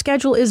 but your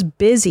schedule is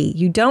busy.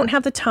 You don't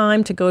have the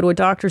time to go to a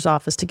doctor's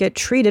office to get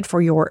treated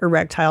for your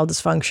erectile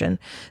dysfunction.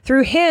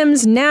 Through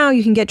HIMS, now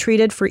you can get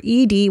treated for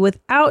ED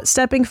without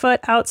stepping foot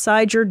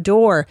outside your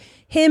door.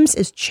 HIMS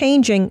is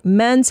changing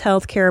men's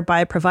health care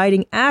by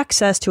providing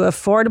access to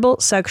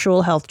affordable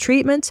sexual health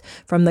treatments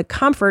from the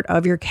comfort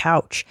of your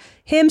couch.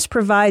 HIMS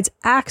provides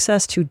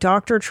access to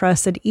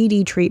doctor-trusted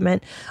ED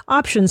treatment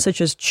options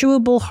such as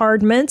chewable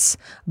hard mints,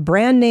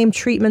 brand-name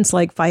treatments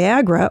like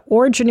Viagra,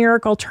 or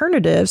generic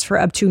alternatives for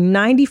up to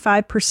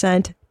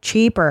 95%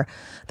 cheaper.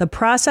 The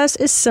process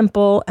is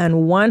simple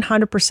and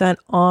 100%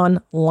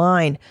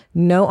 online.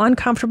 No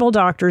uncomfortable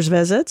doctor's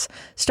visits.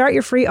 Start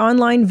your free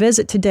online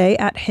visit today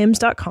at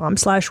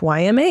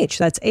hims.com/YMH.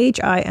 That's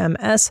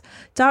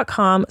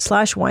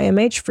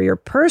HIMS.com/YMH for your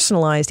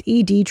personalized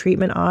ED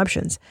treatment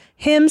options.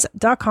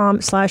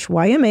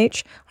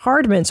 hims.com/YMH.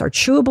 Hard mints are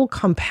chewable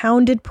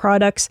compounded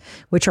products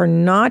which are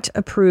not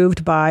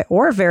approved by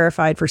or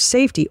verified for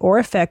safety or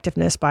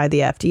effectiveness by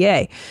the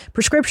FDA.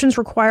 Prescriptions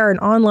require an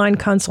online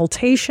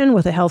consultation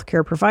with a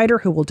healthcare provider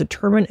who will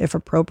determine if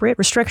appropriate.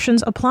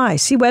 Restrictions apply.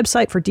 See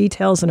website for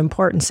details and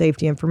important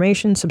safety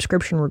information.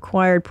 Subscription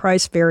required.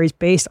 Price varies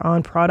based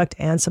on product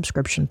and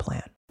subscription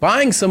plan.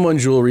 Buying someone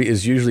jewelry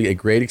is usually a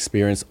great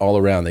experience all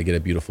around. They get a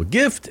beautiful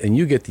gift, and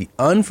you get the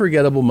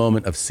unforgettable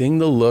moment of seeing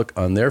the look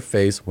on their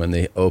face when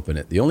they open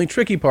it. The only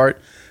tricky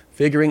part,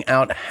 figuring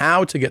out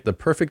how to get the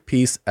perfect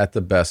piece at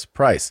the best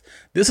price.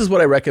 This is what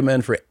I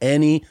recommend for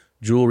any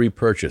jewelry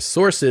purchase.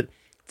 Source it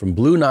from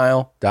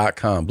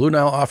BlueNile.com. Blue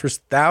Nile offers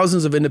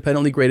thousands of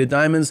independently graded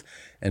diamonds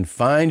and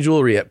fine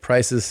jewelry at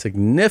prices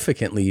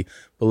significantly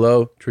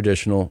below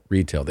traditional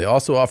retail. They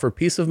also offer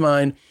peace of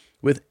mind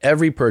with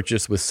every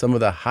purchase with some of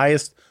the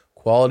highest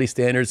quality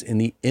standards in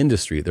the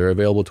industry. They're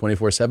available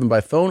 24/7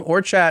 by phone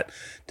or chat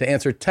to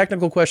answer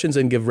technical questions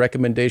and give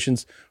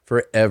recommendations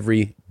for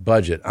every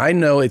budget. I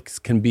know it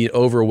can be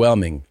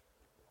overwhelming.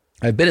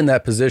 I've been in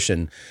that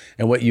position,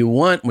 and what you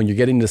want when you're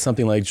getting into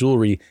something like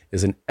jewelry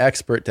is an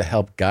expert to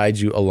help guide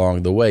you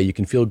along the way. You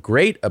can feel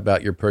great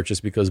about your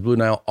purchase because Blue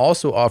Nile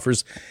also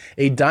offers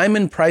a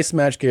diamond price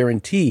match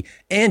guarantee.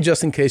 And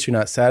just in case you're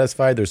not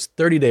satisfied, there's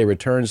 30-day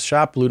returns.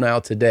 Shop Blue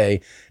Nile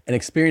today and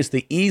experience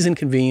the ease and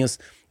convenience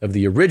of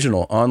the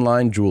original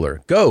online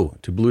jeweler. Go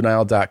to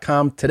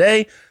BlueNile.com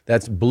today.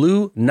 That's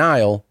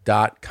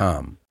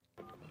BlueNile.com.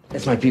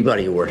 That's my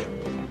Peabody Award.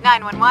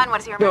 911,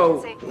 what is your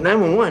emergency? No,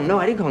 911. No,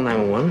 I didn't call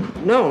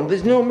 911. No,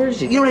 there's no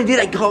emergency. You know what I did?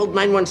 I called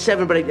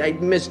 917, but I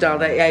missed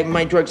out.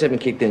 My drugs haven't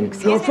kicked in.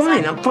 No, I'm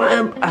fine. I'm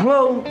fine.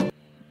 Hello?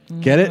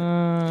 Get it?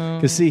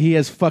 Because see, he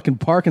has fucking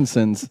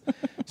Parkinson's,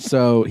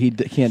 so he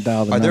can't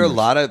dial the Are there a numbers.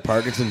 lot of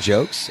Parkinson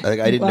jokes? I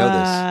didn't know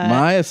this.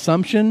 My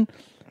assumption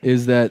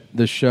is that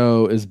the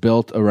show is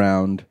built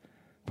around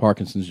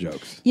Parkinson's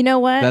jokes. You know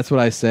what? That's what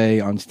I say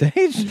on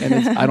stage,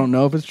 and I don't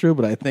know if it's true,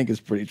 but I think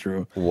it's pretty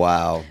true.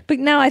 Wow. But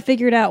now I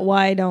figured out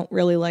why I don't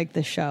really like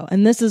this show,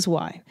 and this is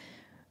why.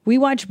 We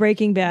watched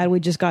Breaking Bad. We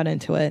just got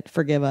into it.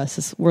 Forgive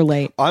us. We're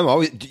late.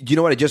 Do you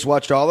know what I just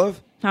watched all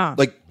of? Huh.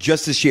 Like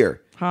just this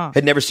year. Huh.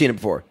 Had never seen it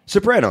before.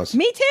 Sopranos.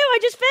 Me too. I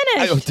just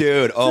finished.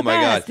 Dude, oh It's the my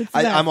best. God. It's the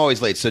best. I'm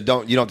always late, so you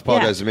don't have to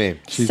apologize to me.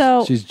 She's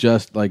So-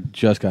 just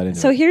got into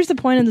So it. here's the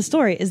point of the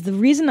story: is the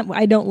reason that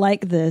I don't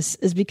like this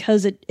is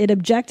because it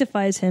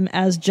objectifies him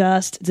as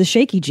just the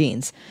shaky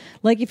genes.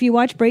 Like if you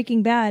watch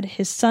Breaking Bad,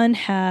 his son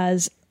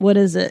has what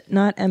is it?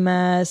 Not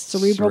MS,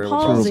 cerebral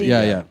palsy.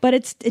 Yeah. But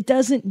it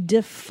doesn't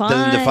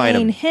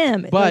define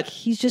him. But Like,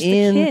 he's just a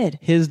in kid.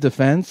 his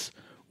defense,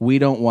 we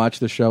don't watch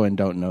the show and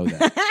don't know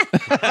that.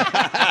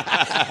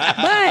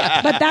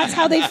 But that's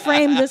how they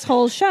frame this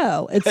whole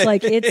show. It's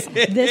like this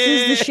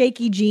is the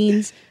shaky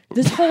genes.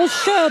 This whole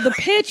show, the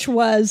pitch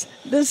was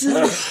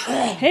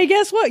hey,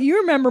 guess what? You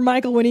remember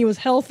Michael when he was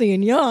healthy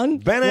and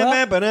young.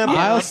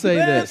 I'll say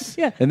this,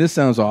 and this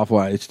sounds awful.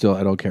 I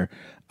don't care.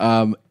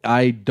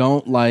 I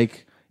don't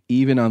like,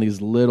 even on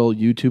these little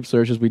YouTube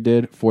searches we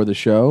did for the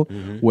show,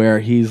 where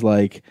he's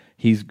like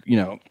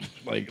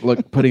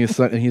putting his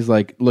son, and he's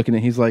like looking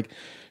at, he's like,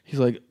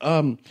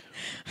 well,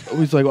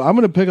 I'm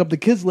gonna pick up the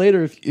kids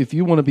later if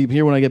you want to be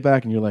here when I get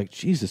back, and you're like,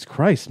 Jesus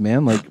Christ,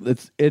 man, like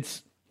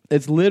it's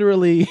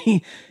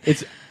literally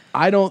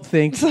I don't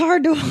think it's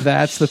hard to watch.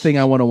 That's the thing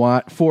I want to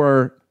watch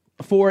for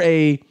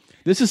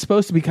this is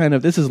supposed to be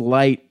this is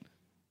light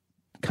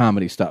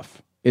comedy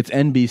stuff. It's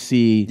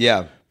NBC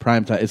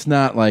primetime. It's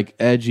not like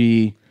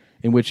edgy,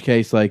 in which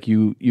case like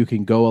you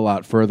can go a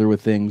lot further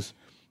with things.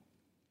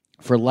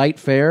 For light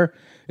fare,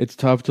 it's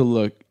tough to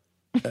look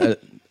at,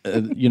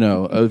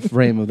 a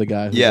frame of the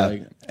guy who's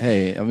like,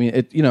 hey, I mean,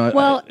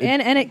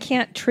 and it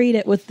can't treat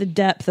it with the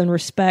depth and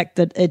respect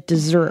that it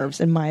deserves,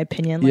 in my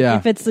opinion. Like,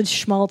 if it's the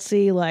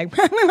schmaltzy, like,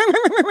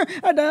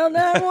 I dial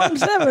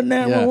 917,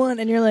 911,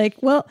 and you're like,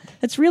 well,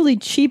 it's really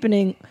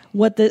cheapening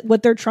what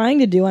they're trying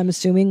to do, I'm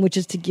assuming, which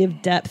is to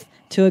give depth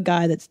to a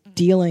guy that's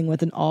dealing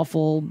with an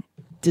awful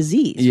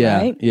disease,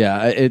 right?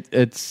 Yeah,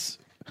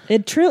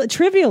 It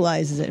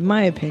trivializes it, in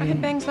my opinion. I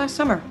had bangs last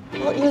summer.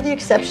 Well, you're the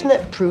exception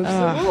that proves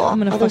the rule.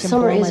 Although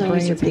summer is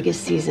always your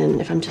biggest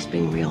season, if I'm just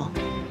being real.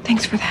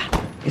 Thanks for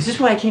that. Is this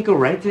why I can't go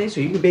right today,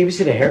 so you can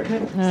babysit a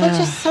haircut? It's not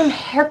just some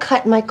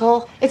haircut,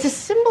 Michael. It's a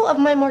symbol of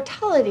my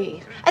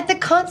mortality. At the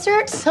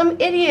concert, some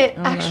idiot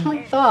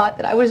actually thought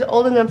that I was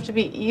old enough to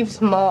be Eve's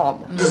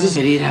mom. Does this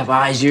idiot have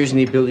eyes, ears, and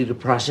the ability to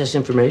process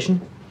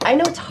information? I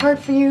know it's hard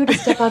for you to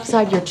step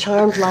outside your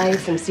charmed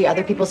life and see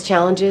other people's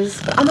challenges.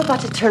 I'm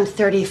about to turn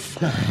 30.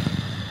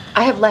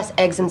 I have less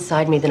eggs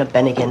inside me than a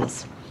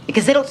Bennigan's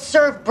because they don't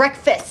serve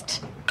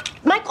breakfast.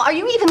 Michael, are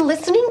you even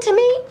listening to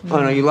me? Oh,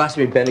 no, you lost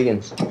me at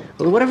Bennigan's.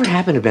 Well, whatever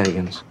happened to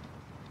Bennigan's?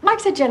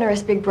 Mike's a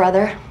generous big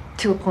brother,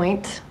 to a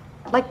point.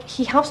 Like,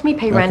 he helps me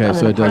pay rent on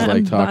so an it does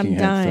apartment. like talking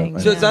head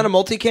stuff. So it's not a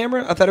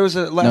multi-camera? I thought it was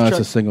a left No, truck.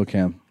 it's a single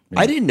cam.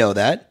 I didn't know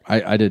that.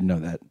 I didn't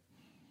know that.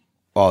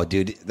 Oh,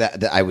 dude,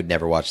 that I would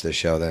never watch this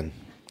show then.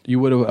 You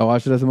would have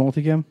watched it as a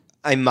multicam?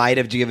 I might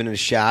have given it a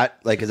shot,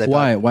 like, because I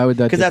Why? Why would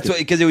that?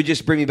 Because it would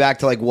just bring me back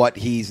to like what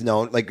he's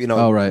known, like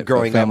growing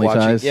up Family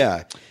watching. Ties?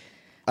 Yeah,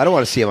 I don't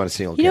want to see him on a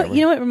single camera.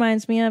 You know what it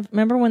reminds me of?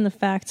 Remember when the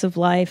Facts of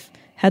Life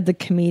had the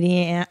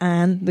comedian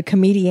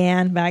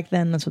back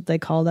then? That's what they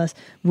called us,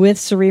 with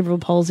cerebral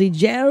palsy,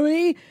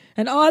 Jerry,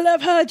 and all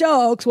of her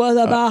jokes was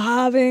about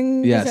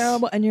having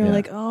terrible. And you're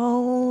like,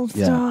 oh,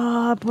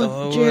 stop with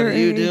Jerry. What are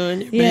you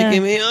doing? You're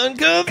making me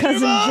uncomfortable.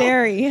 Cousin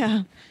Jerry,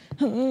 yeah.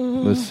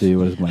 Let's see.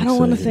 What does Mike say? I don't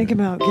want to here? think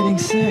about getting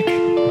sick.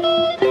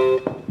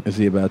 Is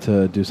he about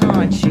to do something?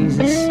 Oh,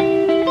 Jesus.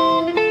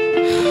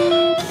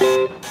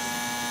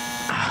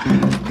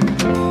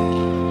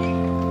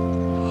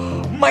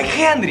 Mike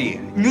Henry,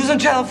 News on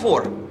Channel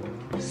 4.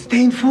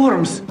 Stain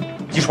forms.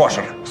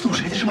 Dishwasher.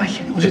 Слушай, это же Mike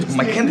Henry.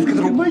 Mike Henry,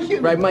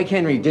 который... Right, Mike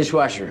Henry,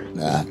 dishwasher.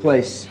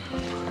 Place.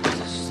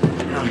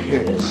 Oh,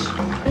 here it is.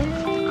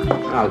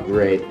 Oh,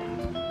 great.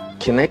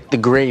 Connect the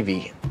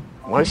gravy.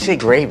 Why do you say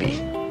gravy?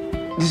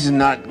 This is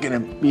not gonna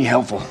be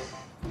helpful.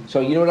 So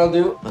you know what I'll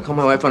do? I'll call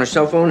my wife on her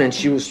cell phone and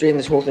she will straighten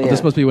this whole thing out.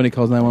 This must be when he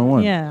calls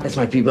 911. Yeah. That's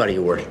my Peabody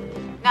award.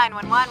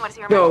 911, what is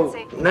your No,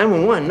 emergency?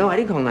 911. No, I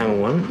didn't call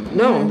 911.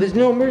 No, there's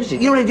no emergency.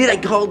 You know what I did? I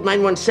called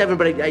 917,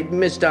 but I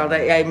missed out.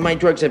 My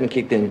drugs haven't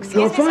kicked in.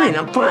 No, I'm fine.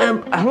 I'm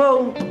fine.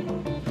 Hello?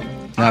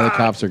 Now the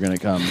cops are going to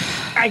come.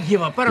 I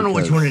give up. I don't know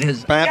which one it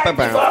is.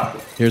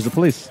 Here's the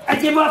police. I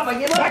give up.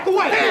 Back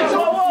away.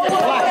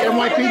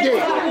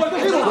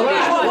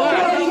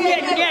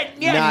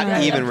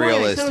 Not even In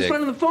realistic.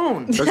 front of the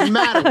phone. Doesn't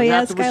matter. We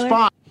have to Skyler.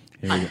 respond.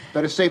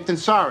 Better safe than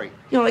sorry.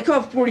 You know, I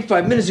called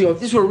 45 minutes ago. If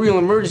this were a real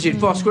emergency,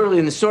 it'd fall squarely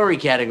in the sorry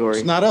category.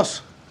 It's not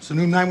us. It's a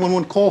new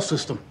 911 call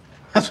system.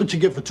 That's what you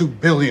get for $2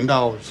 billion.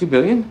 $2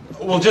 billion?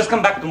 We'll just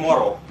come back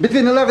tomorrow.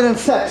 Between 11 and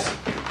 6.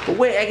 But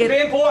wait, I get...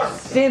 Stay informed.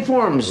 Stay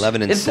informed.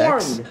 11 and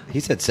Informed. sex. He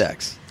said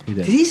sex. He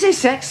Did did. he say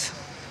sex?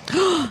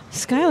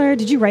 Skyler,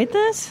 did you write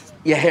this?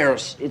 Yeah,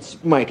 Harris.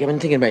 It's Mike. I've been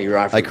thinking about your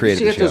offer. I created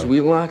See, the got those show.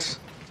 wheel locks?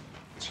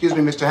 Excuse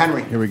me, Mr.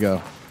 Henry. Here we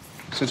go.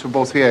 Since we're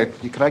both here,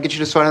 can I get you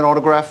to sign an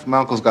autograph? My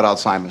uncle's got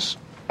Alzheimer's.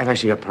 I've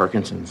actually got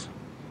Parkinson's.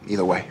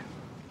 Either way.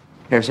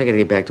 Harris, I gotta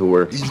get back to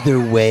work. Either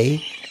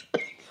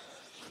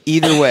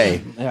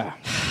way. Yeah.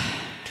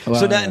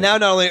 So now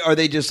not only are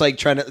they just like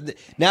trying to,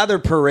 now they're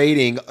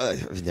parading.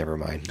 Never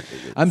mind.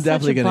 I'm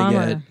definitely Such a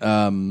going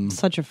to get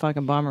Such a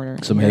fucking bummer.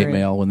 some hate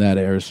mail when that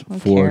airs,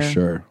 for care.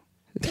 sure.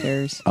 Who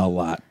cares? A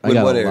lot. I When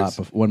got what a airs?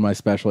 lot when my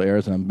special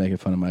airs, and I'm making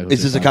fun of Michael.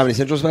 Is this a Comedy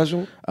Central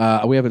special?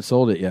 We haven't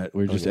sold it yet.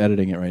 We're just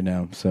editing it right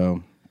now.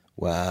 So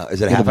Wow.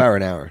 Is it a half hour or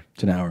an hour?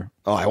 It's an hour.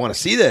 Oh, I want to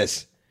see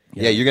this.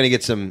 Yeah, you're gonna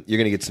get some. You're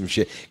gonna get some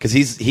shit because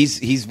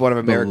he's one of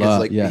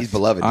America's he's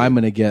beloved. I'm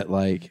gonna get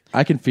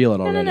I can feel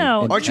it already.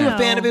 No. Aren't you a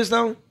fan of his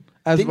though?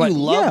 Didn't you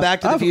love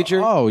Back to the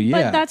Future? Oh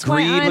yeah, But that's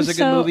why Greed I'm was a good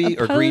so movie,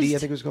 or opposed- Greedy, I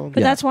think it was called.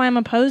 But that's why I'm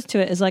opposed to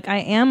it. Is I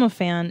am a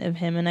fan of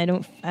him, and I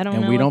don't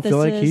and know. we don't if feel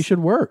this like he is- should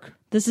work.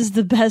 This is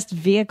the best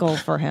vehicle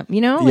for him.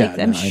 I'm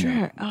I know.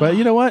 sure. But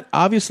you know what?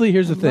 Obviously,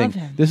 here's the thing. love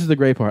him. This is the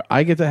great part.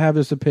 I get to have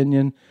this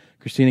opinion.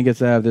 Christina gets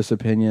to have this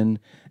opinion.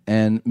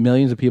 And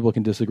millions of people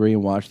can disagree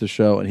and watch the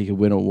show, and he can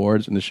win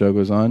awards, and the show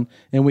goes on,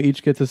 and we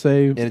each get to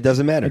say, and it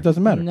doesn't matter. It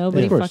doesn't matter.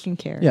 Nobody Of course. fucking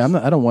cares. Yeah,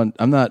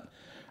 I'm not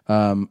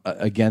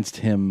against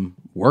him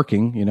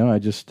working. You know, I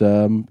just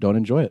don't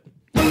enjoy it.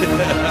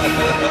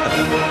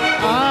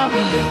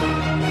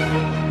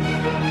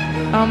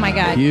 Oh my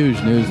God.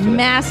 Huge news today.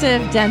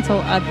 Massive dental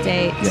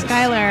update. Yes.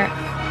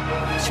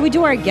 Skyler, should we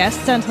do our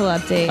guest dental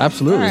update?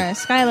 Absolutely. All right,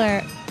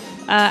 Skyler,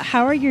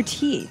 how are your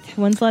teeth?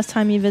 When's the last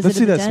time you visited Let's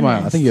see the that dentist?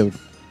 smile. I think you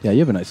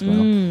have a nice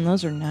smile.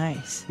 Those are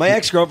nice. My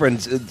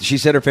ex-girlfriend, she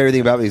said her favorite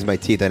thing about me is my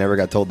teeth. I never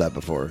got told that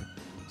before.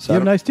 So You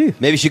have nice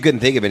teeth. Maybe she couldn't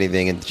think of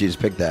anything, and she just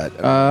picked that.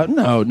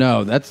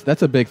 No,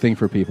 that's a big thing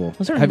for people.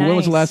 Those are When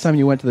was the nice. last time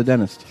you went to the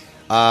dentist?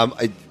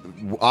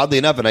 Oddly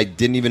enough, and I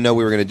didn't even know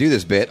we were going to do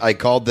this bit, I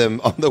called them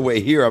on the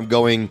way here. I'm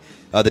going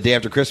the day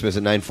after Christmas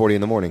at 9:40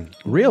 in the morning.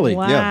 Really?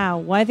 Wow. Yeah.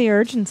 Why the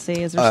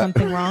urgency? Is there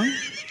something wrong?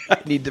 I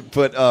need to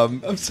put.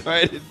 I'm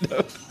sorry, I didn't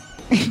know.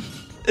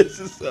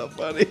 This is so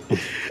funny.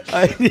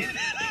 I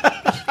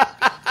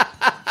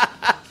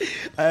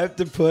have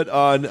to put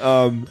on.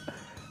 I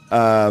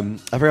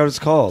forgot what it's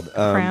called.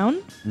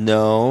 Crown?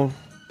 No.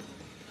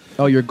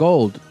 Oh, your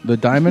gold, the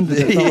diamond.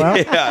 Did it fall out?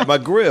 Yeah, my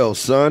grill,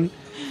 son.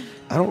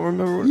 I don't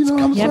remember what it's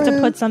called. You have to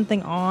put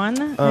something on?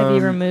 Have you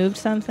removed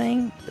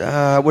something?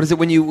 What is it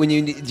when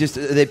you just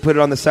they put it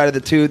on the side of the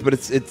tooth, but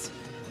it's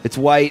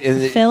white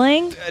and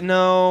Filling?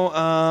 No.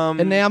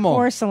 Enamel.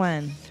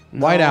 Porcelain.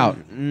 White out.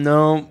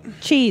 No.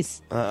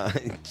 Cheese.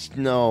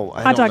 No.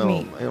 I Hot don't dog know.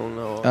 meat. I don't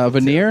know.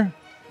 Veneer.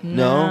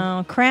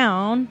 No.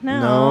 Crown?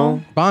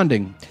 No.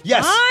 Bonding.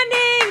 Yes.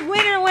 Bonding!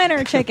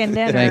 Winner, chicken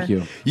dinner. Thank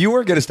you. You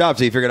weren't going to stop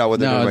till you figured out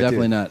what they're doing. No,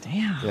 definitely not.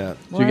 Damn. Yeah. So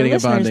Well, you're getting our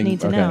a bonding. listeners need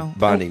to know.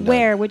 Bonding.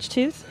 Where? Which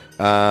tooth?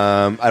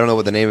 I don't know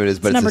what the name of it is,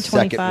 but It's it's the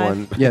number second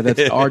 25. one. Yeah, that's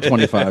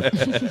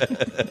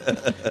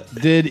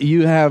R25. Did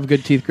you have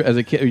good teeth as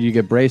a kid? Or you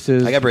get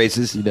braces? I got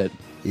braces. You did.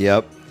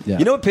 Yep. Yeah.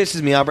 You know what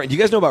pisses me off? Do you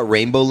guys know about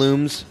rainbow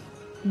looms?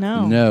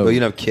 No. No. Well, you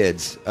don't have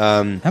kids.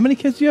 How many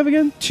kids do you have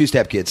again?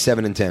 Two-step kids,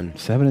 7 and 10.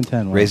 7 and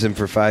 10. Wow. Raised them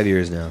for 5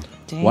 years now.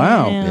 Damn.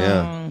 Wow.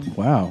 Yeah.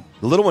 Wow.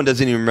 The little one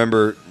doesn't even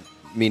remember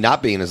me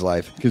not being in his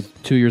life. Because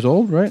 2 years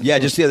old, right? Yeah,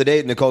 just the other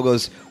day, Nicole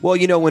goes, well,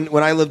 you know, when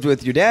I lived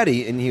with your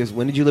daddy, and he goes,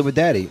 when did you live with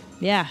daddy?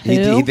 Yeah.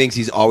 He thinks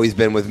he's always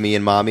been with me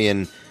and mommy,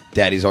 and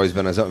daddy's always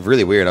been on something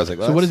really weird. I was like,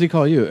 well, So what does he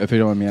call you, if you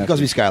don't mind me asking? He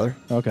calls me Skyler.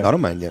 Okay. I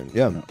don't mind.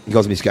 Yeah. He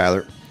calls me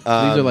Skyler. These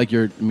are like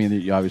you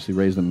obviously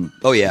raised them.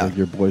 Oh, yeah. Like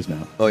your boys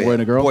now. Oh, yeah. Boy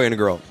and a girl? Boy and a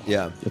girl,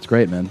 yeah. That's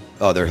great, man.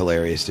 Oh, they're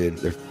hilarious, dude.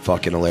 They're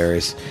fucking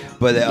hilarious.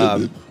 But,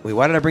 wait,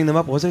 why did I bring them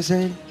up? What was I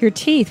saying? Your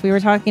teeth. We were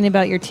talking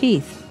about your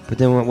teeth. But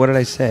then what did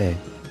I say?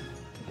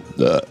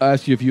 I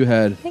asked you if you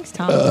had Thanks,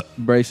 Tom.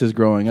 braces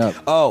growing up.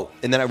 Oh,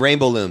 and then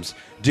rainbow looms.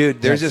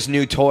 Dude, there's Yes. this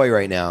new toy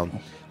right now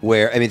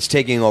where, it's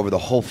taking over the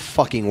whole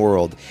fucking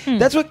world.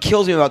 That's what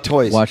kills me about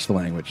toys. Watch the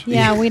language.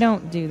 Yeah, we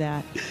don't do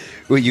that.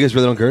 Wait, you guys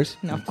really don't curse?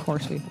 No, of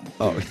course we.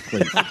 Oh,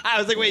 I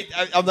was like, wait,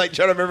 I'm like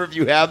trying to remember if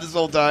you have this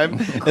whole time,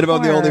 and if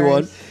I'm the only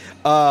one.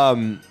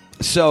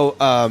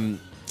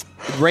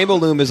 Rainbow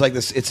loom is like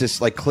this. It's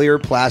this like clear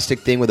plastic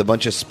thing with a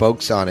bunch of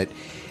spokes on it.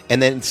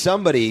 And then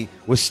somebody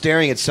was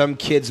staring at some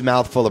kid's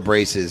mouth full of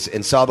braces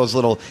and saw those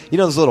little,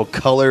 those little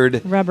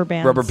colored Rubber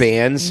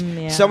bands.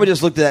 Yeah. Someone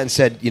just looked at that and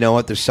said, you know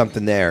what, there's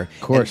something there.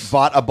 Of course. And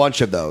bought a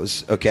bunch of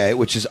those, okay,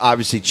 which is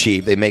obviously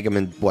cheap. They make them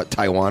in,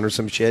 Taiwan or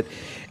some shit.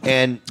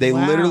 And they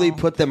Wow. literally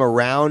put them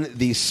around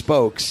these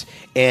spokes,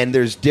 and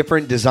there's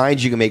different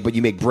designs you can make, but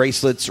you make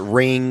bracelets,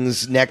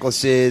 rings,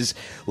 necklaces,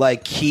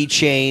 like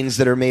keychains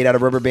that are made out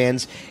of rubber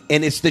bands,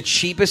 and it's the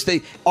cheapest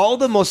thing. All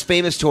the most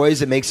famous toys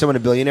that make someone a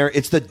billionaire,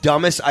 it's the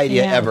dumbest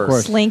idea Yeah. ever. Of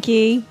course.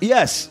 Slinky.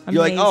 Yes.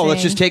 You're like, oh, let's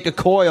Amazing. just take a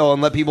coil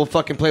and let people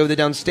fucking play with it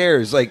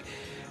downstairs. Like,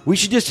 we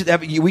should just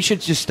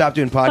stop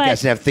doing podcasts But-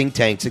 and have think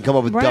tanks and come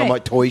up with Right. dumb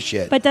toy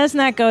shit. But doesn't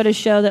that go to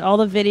show that all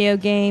the video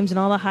games and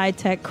all the high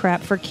tech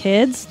crap for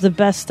kids, the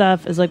best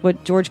stuff is like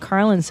what George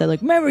Carlin said.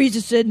 Like, remember, he used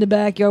to sit in the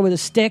backyard with a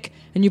stick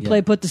and you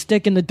put the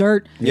stick in the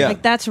dirt. Yeah.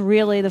 Like, that's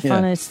really the Yeah.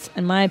 funnest,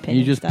 in my And opinion.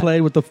 you just stuff.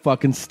 played with the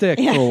fucking stick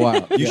for a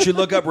while. You should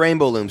look up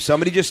rainbow looms.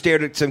 Somebody just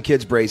stared at some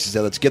kids' braces and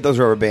said, let's get those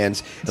rubber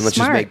bands and let's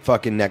Smart. just make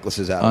fucking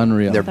necklaces out of them.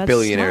 Unreal. They're That's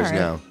billionaires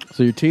smart. now.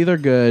 So your teeth are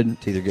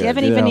good. Teeth are good. Do you have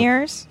any Yeah.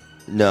 veneers?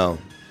 No.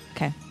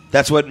 Okay.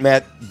 That's what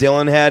Matt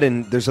Dillon had,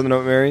 and There's Something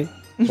About Mary?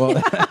 Well,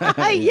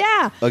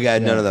 Yeah. Okay, I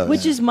had none of those.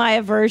 Which is my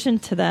aversion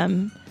to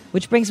them.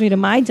 Which brings me to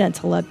my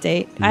dental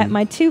update.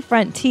 My two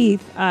front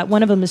teeth,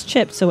 one of them is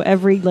chipped, so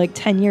every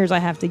 10 years I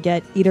have to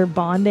get either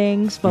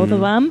bondings, both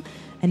of them,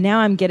 and now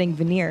I'm getting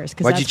veneers.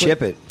 Why'd you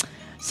chip it?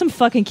 Some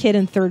fucking kid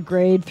in 3rd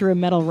grade threw a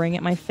metal ring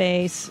at my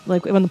face,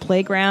 like on the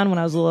playground when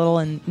I was little,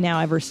 and now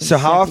ever since. So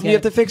how often do you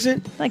have to fix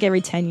it? Like every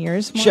 10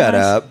 years. more or Shut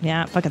less. up.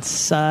 Yeah, it fucking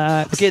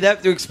sucks. Okay,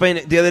 that to explain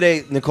it. The other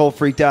day, Nicole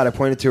freaked out. I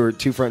pointed to her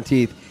 2 front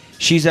teeth.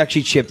 She's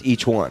actually chipped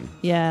each one.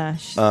 Yeah.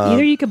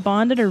 Either you could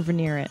bond it or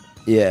veneer it.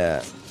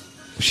 Yeah.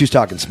 She was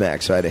talking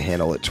smack, so I had to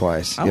handle it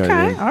twice. You know what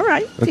I mean? All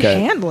right. You Okay.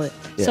 handle it.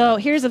 Yeah. So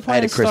here's the I point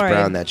had of to the Chris story.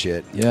 Brown that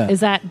shit. Yeah.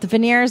 Is that the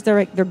veneers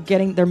they're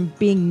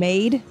being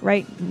made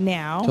right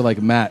now To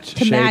like match,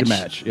 to shade match.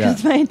 match. Yeah.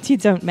 'Cause my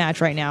teeth don't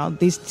match right now.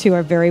 These two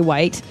are very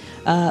white.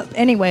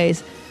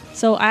 Anyways,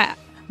 so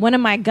one of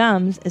my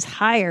gums is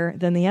higher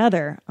than the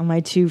other on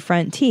my 2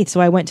 front teeth. So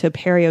I went to a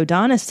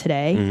periodontist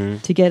today Mm-hmm.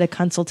 to get a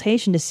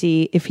consultation to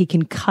see if he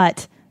can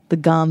cut the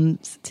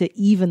gums to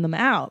even them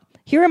out.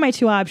 Here are my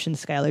 2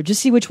 options, Skyler.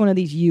 Just see which one of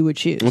these you would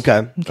choose.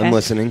 Okay. I'm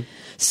listening.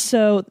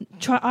 So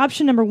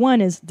option number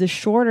 1 is the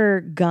shorter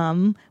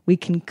gum we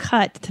can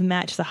cut to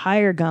match the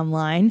higher gum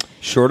line.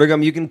 Shorter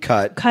gum you can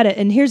cut. Cut it.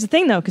 And here's the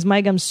thing though, because my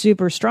gum's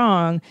super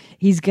strong,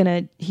 he's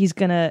gonna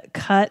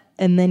cut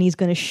and then he's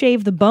gonna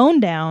shave the bone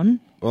down.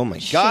 Oh my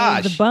Shave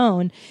gosh. the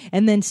bone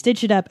and then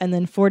stitch it up, and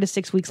then 4 to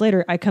 6 weeks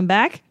later I come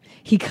back,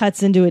 he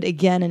cuts into it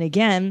again and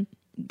again.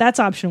 That's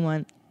option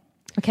 1.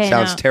 Okay.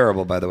 Sounds now-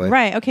 terrible, by the way.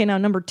 Right. Okay. Now,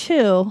 number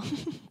 2,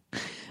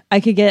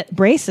 I could get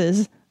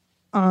braces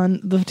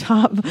on the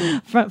top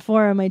front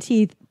 4 of my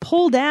teeth,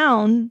 pull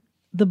down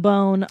the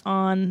bone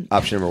on.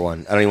 Option number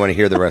 1. I don't even want to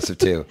hear the rest of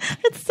 2.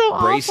 It's so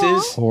Braces?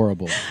 awful.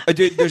 Horrible.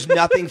 Dude, there's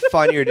nothing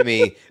funnier to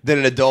me than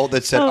an adult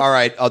that said, Oh, all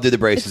right, I'll do the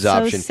braces it's so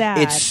option. sad.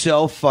 It's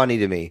so funny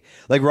to me.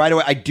 Like right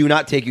away, I do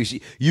not take you.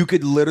 You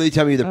could literally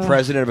tell me you're the Ugh.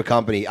 president of a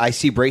company. I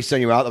see braces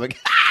on your mouth. I'm like,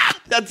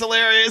 that's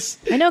hilarious.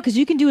 I know, because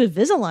you can do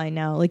Invisalign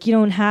now. Like, you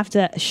don't have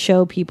to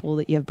show people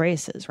that you have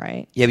braces,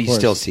 right? Yeah, but you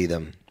still see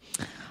them.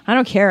 I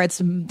don't care.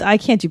 I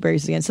can't do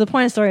braces again. So the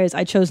point of the story is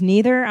I chose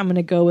neither. I'm going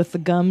to go with the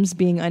gums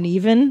being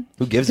uneven.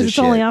 Who gives 'Cause a it's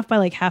shit? only off by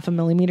like 0.5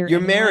 millimeter. You're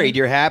anyway. married.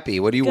 You're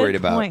happy. What are you Good worried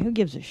about? point. Who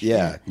gives a shit?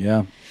 Yeah.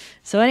 Yeah.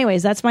 So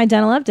anyways, that's my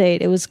dental update.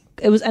 It was,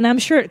 and I'm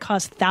sure it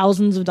cost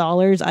thousands of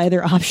dollars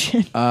either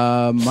option.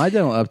 My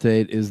dental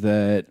update is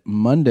that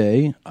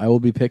Monday I will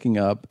be picking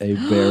up a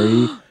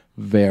very,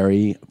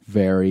 very,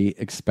 very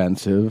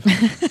expensive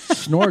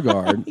snore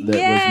guard that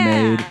was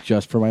made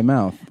just for my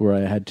mouth, where I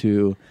had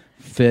to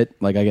fit,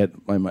 like I get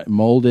my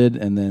molded,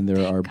 and then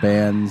there are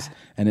bands,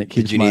 and it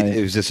keeps Did you my.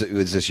 need? Was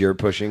this your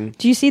pushing?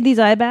 Do you see these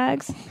eye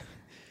bags?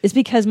 It's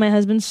because my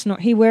husband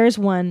he wears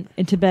one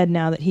into bed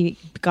now that he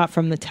got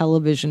from the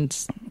television.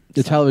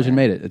 The television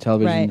made it. The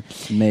television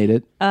made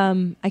it.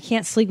 I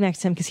can't sleep next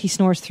to him because he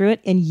snores through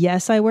it. And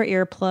yes, I wear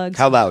earplugs.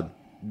 How loud?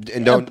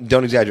 And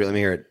don't exaggerate. Let me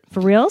hear it.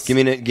 For reals? Give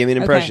me an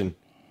impression.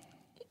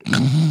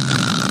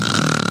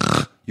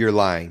 You're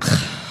lying.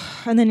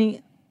 And then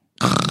he.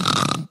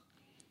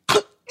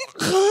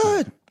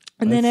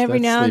 And then every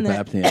now and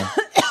then. Sleep apnea.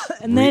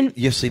 And then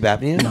You have sleep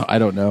apnea? No, I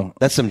don't know.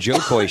 That's some Joe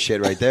Coy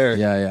shit right there.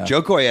 Yeah.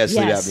 Joe Coy has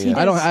sleep Yes, he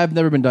apnea. does. I've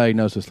never been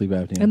diagnosed with sleep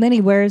apnea. And then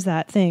he wears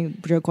that thing,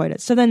 Joe Coy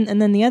does. So then, and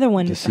then the other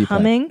one, The the CPAP,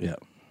 humming, yeah.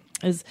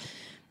 is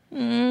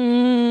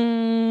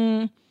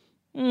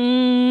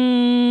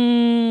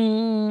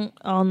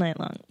all night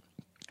long.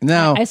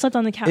 Now I slept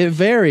on the couch. It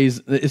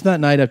varies. It's not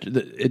night after.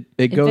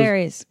 It goes.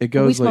 varies. It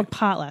goes. We like, smoked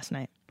pot last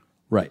night,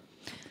 right.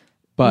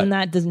 But and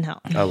that doesn't help.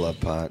 I love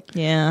pot.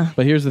 Yeah.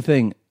 But here's the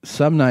thing.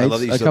 Some nights, I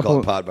love that you a still couple call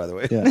it pot, by the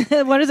way.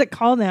 Yeah. What is it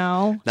called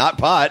now? Not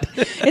pot.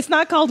 It's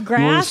not called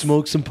grass.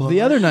 Smoke some pot.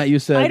 The other night you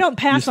said I don't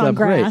pass you on slept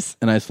great, grass.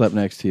 and I slept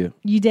next to you.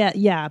 You did,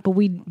 yeah, but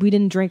we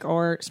didn't drink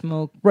or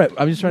smoke. Right.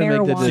 I'm just trying to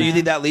make that. Marijuana. So you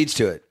think that leads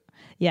to it?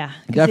 Yeah,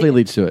 It 'cause definitely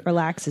leads to it.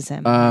 Relaxes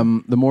him.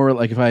 The more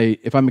like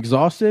if I'm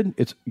exhausted,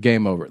 it's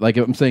game over. Like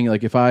I'm saying,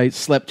 like if I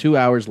slept 2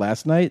 hours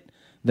last night,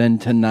 then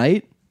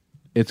tonight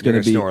it's You're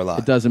going to gonna be. snore a lot.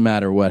 It doesn't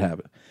matter what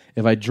happened.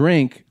 If I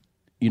drink,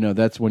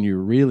 that's when you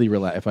really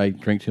relax. If I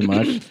drink too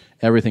much,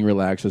 everything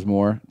relaxes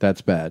more.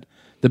 That's bad.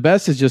 The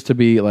best is just to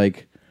be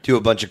like Do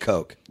a bunch of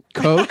coke.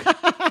 Coke.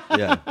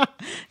 Yeah.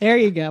 There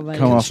you go, buddy.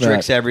 Come off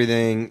Constricts that.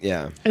 everything.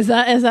 Yeah. Is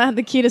that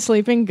the key to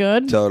sleeping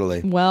good?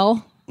 Totally.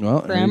 Well,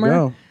 Well, there you grammar.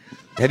 go.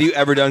 Have you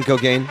ever done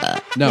cocaine?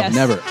 No, Yes.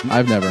 never.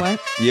 I've never. What?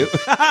 You?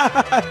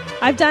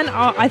 I've done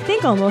I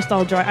think almost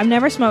all drugs. I've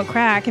never smoked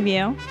crack. Have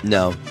you?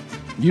 No.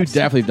 You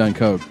definitely have done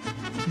coke.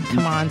 Come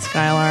on,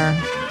 Skylar.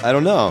 I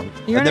don't know.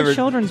 You're I've in a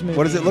children's movie.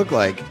 What does it look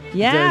like?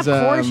 Yeah, There's,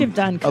 of course you've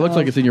done It looks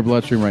like coke. it's in your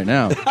bloodstream right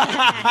now.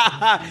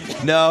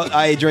 No,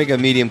 I drank a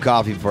medium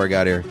coffee before I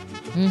got here.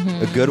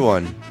 Mhm. A good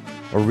one.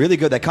 A really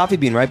good. That coffee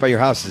bean right by your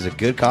house is a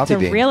good coffee It's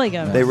a bean. really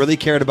good one. They really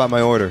cared about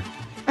my order.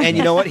 And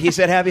you know what? He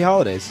said happy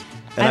holidays.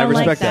 And I don't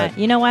respect like that.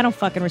 You know, I don't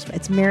fucking respect.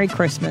 It's Merry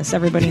Christmas.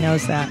 Everybody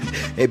knows that.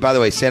 Hey, by the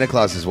way, Santa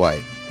Claus is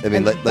white. I mean,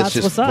 And let's that's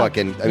just what's up.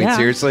 fucking. I mean, Yeah.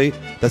 seriously,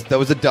 that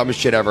was the dumbest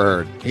shit I ever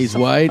heard. He's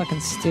white. Fucking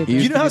stupid. He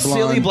used You know to how be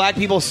silly blonde. black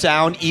people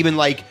sound, even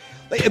like.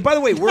 By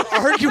the way, we're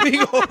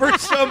arguing over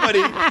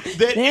somebody that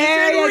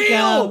There you isn't real.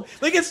 go.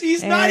 Like he's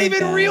There not you even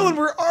go. real, and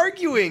we're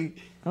arguing.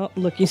 Oh,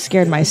 look, you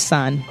scared my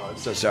son. Oh, I'm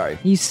so sorry.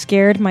 You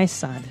scared my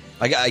son.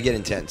 I get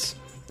intense.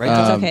 Right?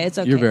 It's okay. It's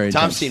okay. You're very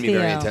Tom's tense. seen me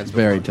very intense.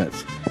 Very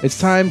tense. It's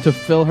time to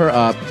fill her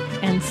up.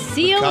 And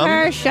seal Come?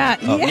 her shut.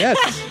 Oh, yes.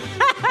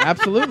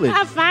 Absolutely.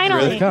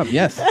 Finally. Really? Come.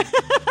 Yes.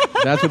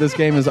 That's what this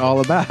game is all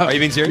about. Are you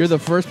being serious? You're the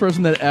first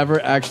person that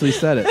ever actually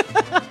said it.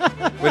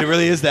 Wait, it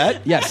really is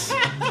that? Yes.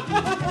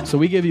 So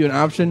we give you an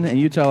option, and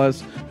you tell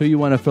us who you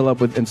want to fill up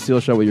with and seal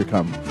shut with your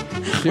cum.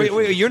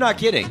 Wait, you're not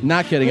kidding.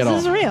 Not kidding at all.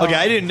 This is real. Okay,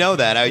 I didn't know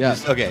that. I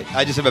just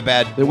have a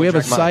bad. We have a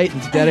track mind. site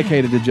that's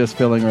dedicated to just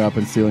filling her up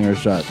and sealing her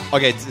shut.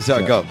 Okay,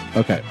 so go.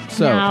 Okay,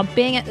 so Now,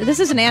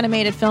 this is an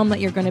animated film that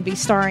you're going to be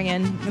starring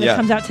in. And Yeah. It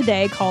comes out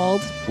today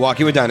called...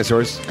 Walking with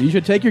Dinosaurs. you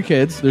should take your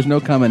kids. There's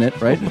no cum in it,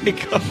 right? Oh my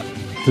god.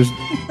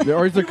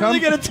 Or is there cum? Are you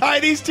gonna tie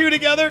these two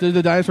together? Do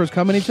the dinosaurs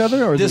cum in each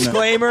other? Or is it not?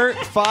 Disclaimer,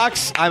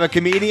 Fox, I'm a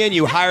comedian.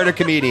 You hired a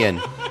comedian.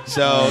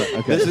 So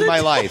this is my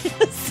life.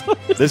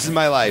 This is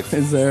my life.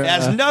 Is there, it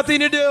has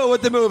nothing to do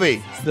with the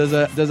movie. Does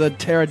a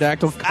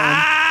pterodactyl cum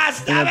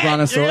in a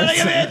brontosaurus? You're gonna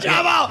get me in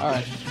trouble. All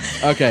right.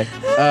 Okay.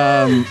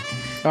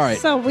 All right.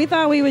 So we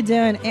thought we would do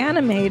an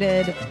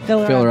animated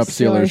fill her up,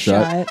 seal her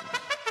shut.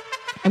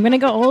 I'm going to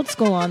go old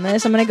school on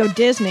this. I'm going to go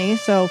Disney,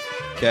 so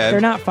Okay. they're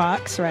not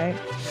Fox, right?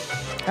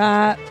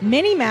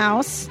 Minnie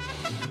Mouse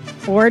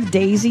or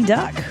Daisy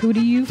Duck. Who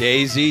do you...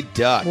 Daisy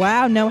Duck.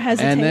 Wow, no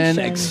hesitation. And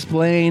then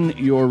explain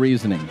your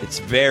reasoning. It's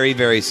very,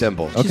 very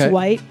simple. She's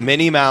white.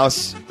 Minnie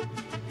Mouse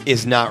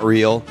is not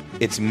real.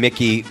 It's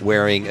Mickey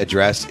wearing a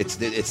dress.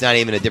 It's not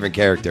even a different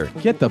character.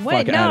 Get the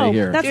fuck out of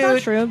here. That's not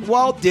true.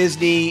 Walt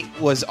Disney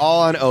was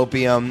all on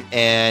opium,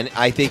 and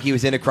I think he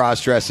was into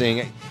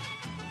cross-dressing.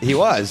 He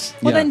was.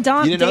 Well, then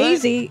You didn't know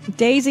that?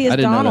 Daisy is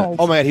Donald.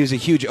 Oh my god, he was a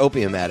huge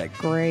opium addict.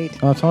 Great.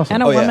 Oh, that's awesome.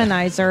 And a Oh, yeah.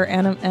 womanizer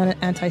and an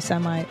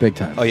anti-Semite. Big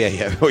time. Oh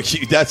yeah.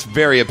 That's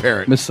very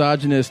apparent.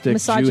 Misogynistic,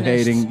 Misogynist,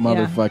 Jew-hating, yeah.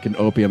 motherfucking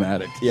opium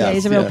addict. Yeah,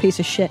 he's a real piece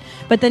of shit.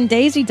 But then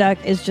Daisy Duck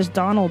is just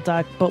Donald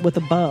Duck, but with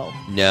a bow.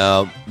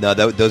 No,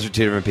 those are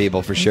two different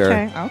people for sure.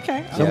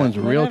 Okay. Someone's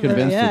real Whatever.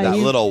 convinced Yeah, of That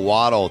that. little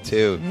waddle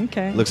too.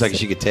 Okay. Looks like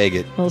she could take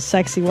it. Little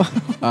sexy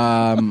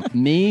one.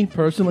 Me,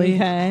 personally,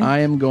 Okay.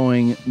 I am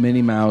going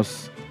Minnie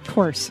Mouse. Of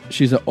course.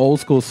 She's an old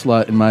school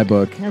slut in my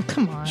book. Oh,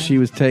 come on. She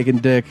was taking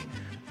dick,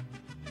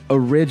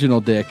 original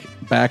dick,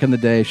 back in the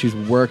day. She's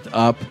worked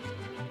up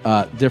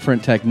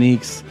different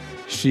techniques.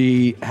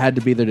 She had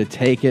to be there to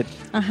take it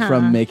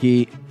from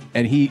Mickey.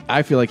 And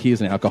I feel like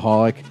he's an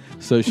alcoholic.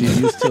 So she's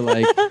used to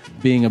like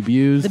being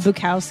abused. The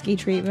Bukowski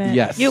treatment.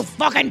 Yes. You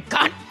fucking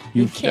cunt.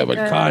 You kick would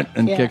her. cunt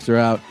and Yeah. kicks her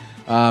out.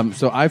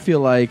 So I feel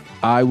like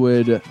I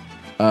would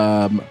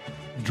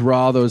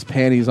draw those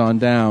panties on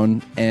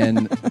down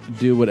and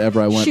do whatever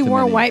I want. She to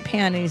wore Minnie. white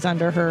panties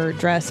under her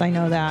dress. I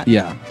know that.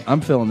 Yeah,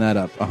 I'm filling that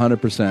up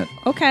 100%.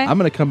 Okay. I'm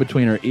going to come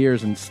between her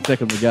ears and stick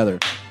them together.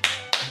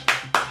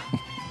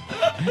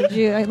 Look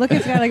at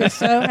this guy like he's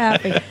so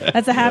happy.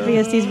 That's the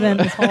happiest he's been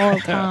this whole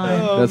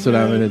time. That's what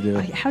I'm going to do.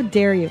 How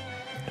dare you?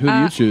 Who do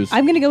you choose?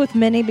 I'm going to go with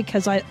Minnie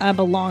because I have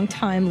a long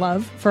time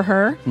love for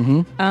her.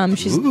 Mm-hmm.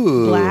 She's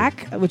Ooh.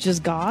 black, which is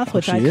goth,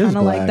 which she I is kind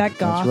of like black. that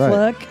goth That's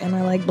right. look, and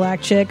I like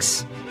black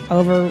chicks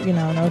over,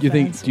 no Do you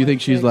think? offense, Do you think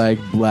she's like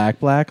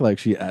black, like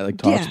she like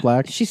talks yeah,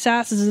 black? She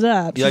sasses it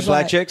up. You like She's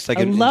black chicks? Like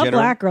I in love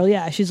general? black girl.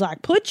 Yeah, she's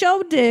like, put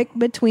your dick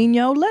between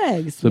your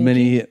legs. So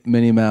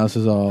Minnie Mouse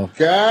is all.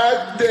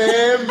 God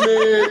damn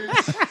it.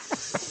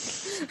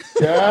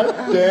 God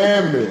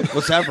damn it.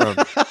 What's that from?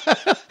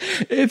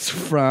 It's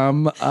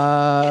from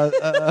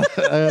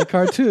a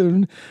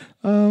cartoon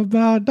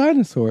about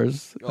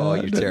dinosaurs. Oh,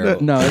 you're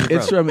terrible. No, Where's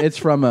it it's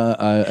from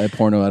a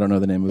porno. I don't know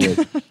the name of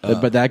it.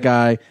 But that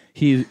guy,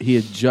 he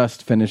had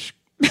just finished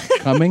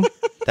coming.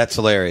 That's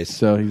hilarious.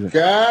 So he's like,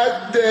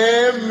 God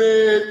damn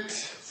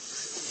it.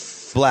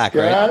 Black,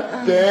 right?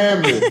 God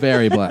damn it.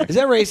 very black. Is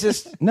that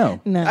racist? No.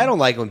 I don't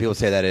like when people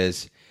say that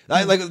is.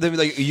 What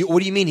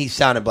do you mean he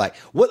sounded black?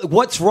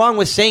 What's wrong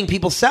with saying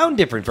people sound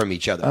different from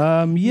each other?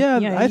 Yeah,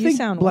 I you think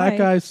sound black white.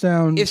 guys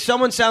sound. If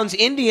someone sounds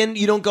Indian,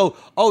 you don't go,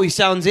 oh, he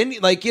sounds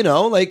Indian.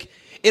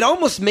 It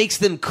almost makes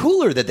them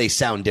cooler that they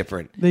sound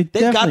different. They've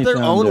got definitely their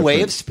sound own way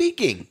different. of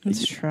speaking.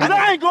 That's true. And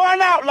I ain't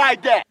going out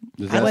like that.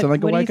 Does that sound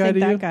like a what white do you guy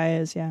think to you? that guy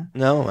is? Yeah.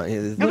 No.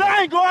 And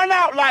I ain't going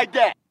out like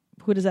that.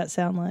 Who does that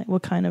sound like?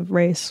 What kind of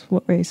race?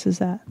 What race is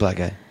that? Black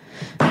guy.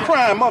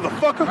 Crying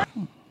motherfucker.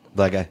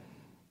 Black guy.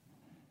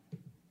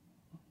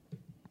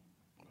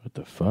 What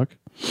the fuck?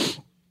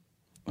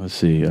 Let's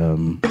see. He's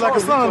like a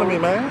son to me,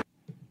 man.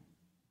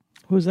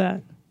 Who's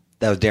that?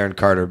 That was Darren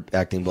Carter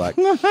acting black.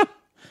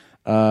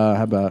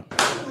 How about?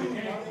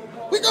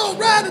 We gonna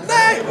ride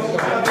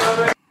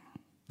tonight.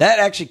 That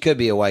actually could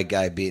be a white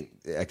guy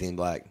acting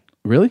black.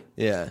 Really?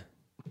 Yeah.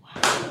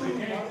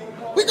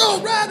 We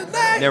gonna ride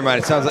tonight. Never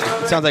mind. It sounds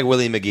like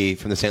Willie McGee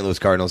from the St. Louis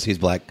Cardinals. He's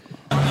black.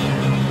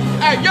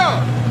 Hey,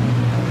 yo.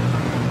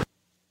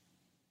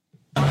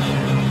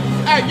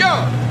 Hey,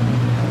 yo.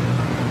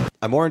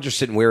 I'm more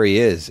interested in where he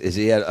is. Is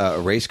he at a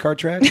race car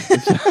track?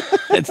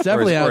 It's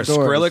definitely or a outdoors.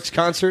 Skrillex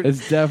concert?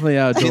 It's definitely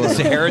Is he the outdoors.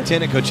 Sahara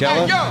tent at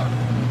Coachella?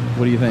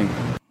 What do you think?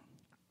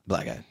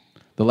 Black guy.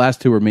 The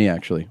last two were me,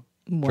 actually.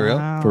 For real?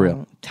 Wow. For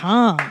real.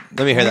 Tom.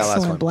 Let me hear that last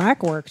Excellent one.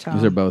 black work, Tom.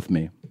 These are both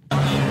me.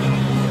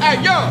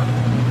 Hey, yo.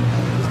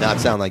 not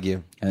sound like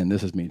you. And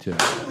this is me too. We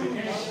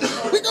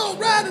gonna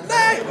ride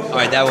tonight. All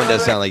right, that one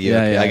does sound like you.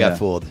 Yeah, yeah, I got yeah.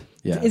 fooled.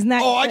 Yeah. Isn't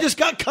that? Oh, I just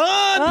got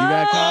conned. You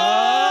got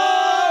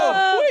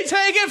caught. We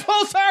take it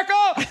full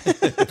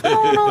circle. What's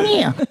going on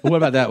here? What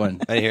about that one?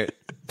 I didn't hear it.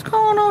 What's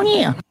going on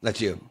here?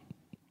 That's you.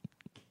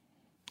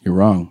 You're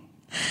wrong.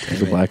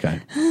 He's a black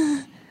guy.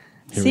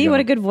 See what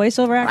a good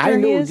voiceover actor I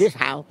he know is. this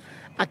house.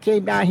 I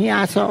came down here,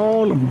 I saw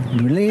all the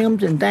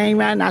limbs and things,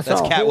 right? And I That's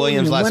saw Cat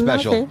Williams' last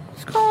special. I said,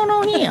 what's going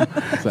on here?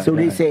 So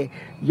they said,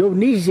 your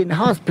niece is in the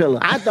hospital.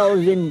 I thought it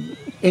was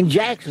in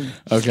Jackson.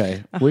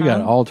 Okay, we got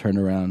all turned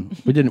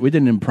around. We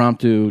didn't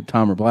impromptu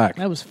Tom or Black.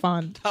 That was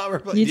fun.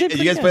 You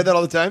guys play that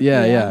all the time?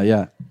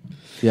 Yeah.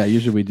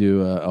 Usually we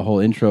do a whole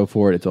intro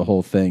for it. It's a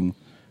whole thing,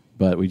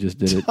 but we just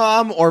did it.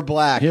 Tom or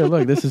Black. Here,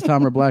 look, this is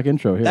Tom or Black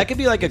intro. Here, That could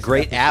be like a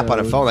great app on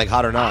a phone, like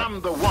Hot or Not.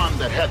 I'm the one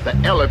that had the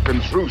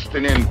elephants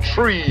roosting in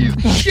trees.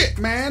 Shit,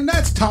 man,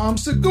 that's Tom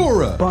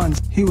Segura.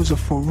 Buns, he was a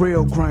for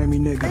real grimy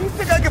nigga. You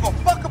think I give a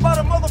fuck about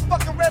a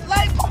motherfucking red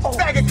light?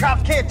 Faggot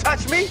cops can't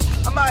touch me.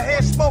 I'm out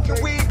here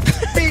smoking weed,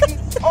 speeding,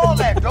 all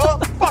that,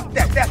 dog. Fuck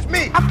that, that's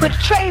me. I put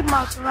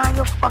trademarks around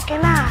your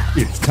fucking eyes.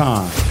 It's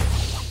time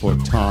for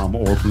Tom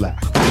or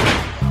Black.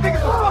 Niggas a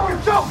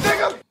fucking joke,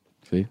 nigga.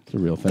 See, it's a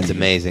real thing. It's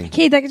amazing.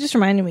 Kate, that just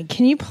reminded me.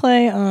 Can you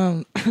play?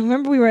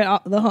 Remember we were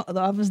at the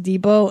Office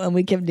Depot and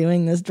we kept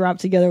doing this drop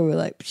together. We were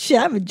like, "Shit,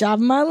 I have a job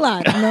in my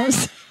life." You know?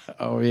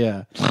 Oh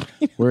yeah,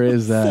 where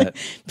is that?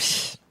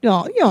 you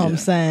know what I'm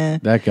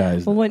saying? That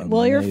guy's.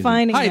 Well, you're amazing.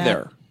 finding. Hi out.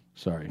 there.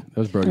 Sorry, that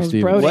was Brody That was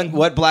Stevens. Brody.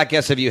 What black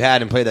guests have you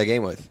had and played that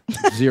game with?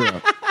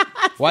 0.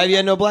 Why have you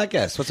had no black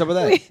guests? What's up with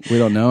that? We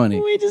don't know any.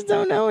 We just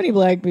don't know any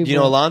black people. Do you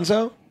know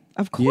Alonzo?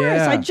 Of course,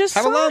 Yeah. I just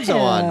Have saw Alonzo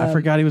him. on. I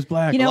forgot he was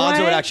black. You know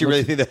Alonzo what? would actually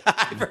really think that.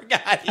 I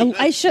forgot.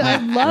 I should. I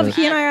love.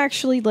 He and I are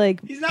actually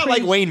like. He's not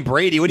like Wayne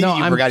Brady. What do you No, mean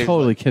you I'm forgot? he was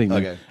totally black? kidding.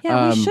 Man. Okay.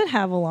 Yeah, we should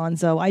have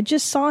Alonzo. I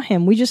just saw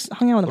him. We just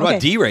hung out with him. What about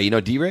Okay. D-Ray? You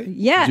know D-Ray?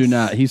 Yes. Do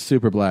not. He's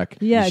super black.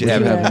 Yeah, You should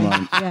have D-Ray. him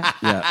on.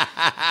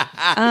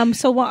 Yeah.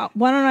 So why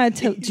don't I?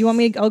 Do you want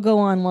me? I'll go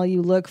on while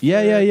you look. For,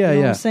 Yeah. You know what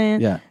Yeah. I'm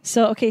saying. Yeah.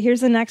 So okay,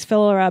 here's the next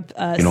filler up.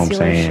 You know what I'm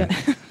saying?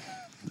 Steeler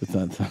It's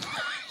not.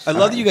 I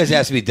love that you guys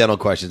asked me dental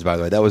questions, by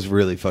the way. That was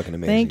really fucking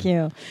amazing. Thank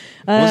you.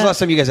 When was the last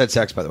time you guys had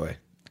sex, by the way?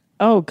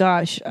 Oh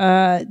gosh,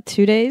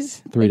 2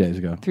 days. 3 days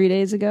ago. 3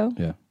 days ago.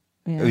 Yeah.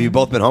 Have you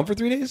both been home for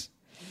 3 days?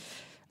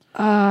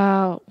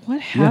 What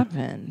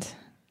happened?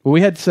 Well,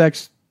 we had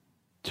sex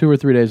 2 or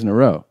 3 days in a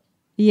row.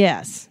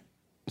 Yes.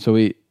 So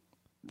we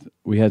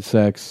had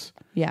sex.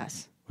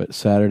 Yes. What,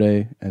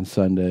 Saturday and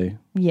Sunday.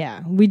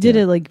 Yeah, we did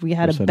it like we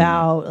had Or a Sunday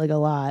bout like a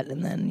lot,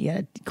 and then you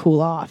had to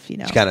cool off. You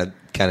know. Just kind of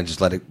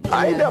just let it.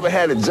 I ain't never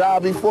had a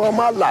job before in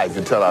my life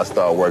until I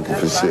started working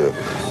for Shell.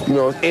 You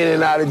know, in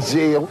and out of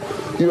jail.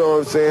 You know what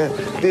I'm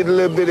saying? Did a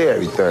little bit of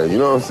everything. You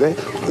know what I'm saying?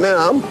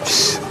 Now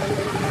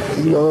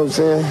you know what I'm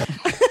saying?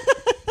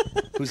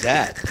 Who's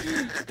that?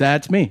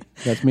 That's me.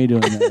 That's me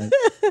doing that.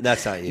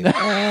 That's not you. No,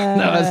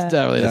 that's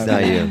definitely That's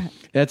not you.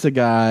 That's a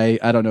guy.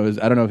 I don't know.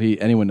 I don't know if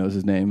anyone knows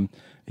his name.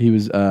 He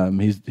was.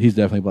 He's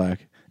definitely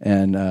black,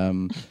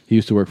 and he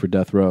used to work for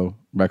Death Row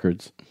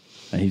Records,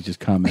 and he's just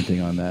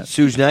commenting on that.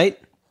 Suge Knight.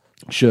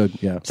 Shug.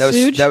 Yeah. That was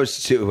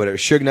whatever.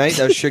 Suge Knight.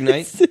 That was Suge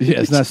Knight. Yeah,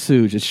 it's not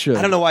Suge. It's Shug.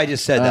 I don't know why I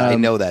just said that. I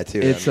know that too.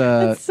 It's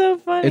That's so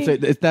funny.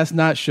 That's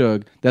not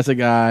Shug. That's a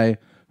guy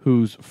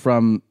who's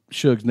from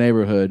Shug's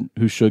neighborhood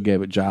who Shug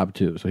gave a job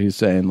to. So he's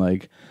saying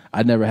like,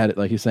 I never had it.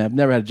 Like he's saying, I've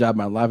never had a job in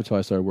my life until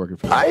I started working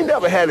for. I ain't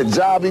never had a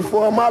job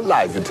before in my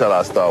life until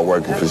I started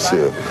working for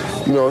Shell.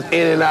 You know,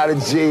 in and out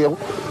of jail.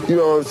 You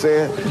know what I'm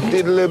saying?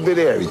 Did a little bit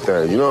of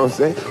everything. You know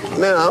what I'm saying?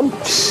 Now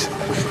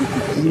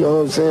you know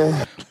what I'm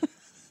saying?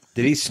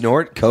 Did he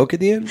snort coke at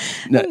the end?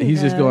 No,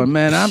 he's just going,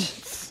 man.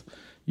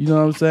 You know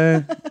what I'm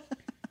saying?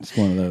 It's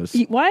one of those.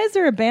 Why is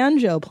there a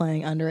banjo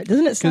playing under it?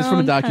 Doesn't it sound? Because it's from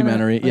a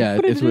documentary. kinda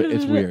like, Yeah, it's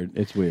weird.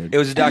 It's weird. It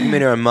was a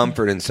documentary on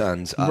Mumford and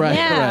Sons. Right,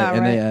 Yeah, right.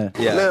 And they,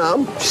 Yeah. Now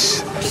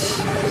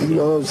you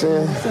know what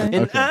I'm saying?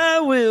 And I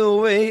will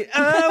wait.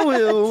 I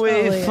will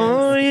wait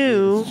for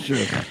you. Sure.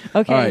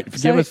 Okay, All right,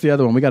 so give us the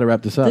other one. We got to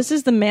wrap this up. This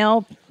is the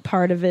male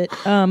part of it.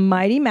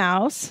 Mighty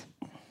Mouse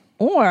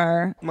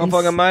or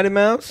Motherfucking Mighty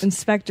Mouse.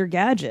 Inspector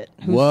Gadget,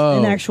 who's Whoa.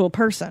 an actual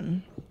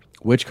person.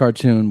 Which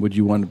cartoon would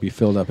you want to be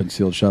filled up and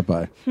sealed shut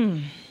by?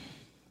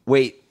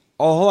 Wait.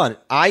 Oh, hold on.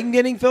 I'm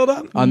getting filled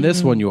up? On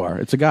this one, you are.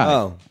 It's a guy.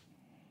 Oh.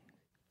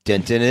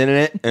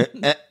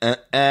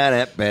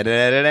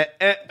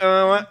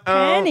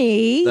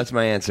 Penny. That's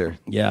my answer.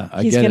 Yeah,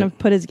 I He's get gonna it.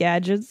 put his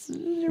gadgets.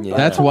 in your butt.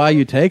 That's why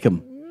you take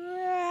him.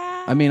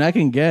 I mean, I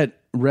can get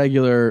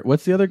regular.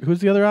 What's the other? Who's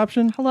the other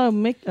option? Hello,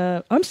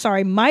 I'm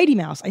sorry, Mighty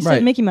Mouse. I said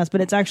Right. Mickey Mouse,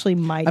 but it's actually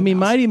Mighty. I mean,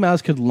 Mouse. Mighty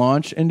Mouse could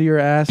launch into your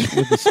ass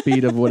with the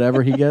speed of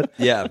whatever he gets.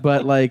 Yeah.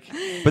 But like,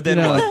 But then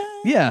you know, what?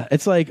 Yeah,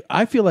 it's like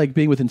I feel like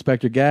being with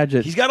Inspector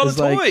Gadget. He's got all is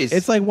the like- toys.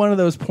 It's like one of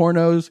those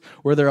pornos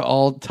where they're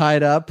all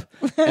tied up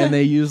and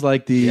they use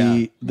like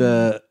the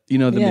you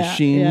know the Yeah,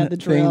 machine yeah, the thing.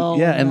 drill,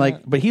 Yeah, and yeah.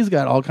 like, but he's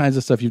got all kinds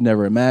of stuff you've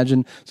never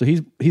imagined. So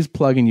he's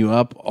plugging you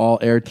up all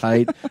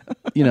airtight.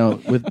 You know,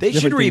 with They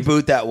should different things.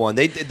 reboot that one.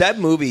 They did that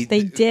movie.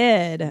 They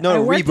did. No, I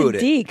worked reboot at it.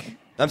 Deke.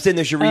 I'm saying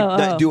they should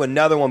do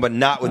another one, but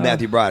not with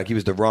Matthew Broderick. He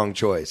was the wrong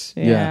choice.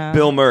 Yeah.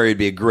 Bill Murray would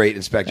be a great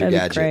Inspector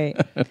That'd be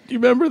Gadget. great. Do you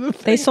remember the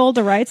thing? They sold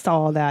the rights to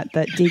all of that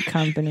Deep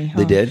Company. Huh?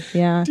 They did?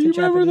 Yeah. Do you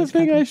remember the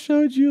thing I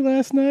showed you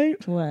last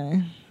night? What?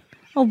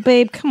 Oh,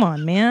 babe, come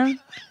on, man.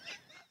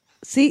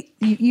 See,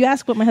 you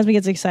ask what my husband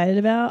gets excited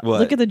about. What?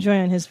 Look at the joy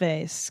on his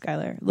face,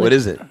 Skyler. Look, What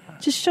is it?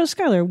 Just show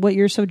Skyler what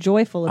you're so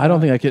joyful about. I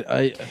don't think I could.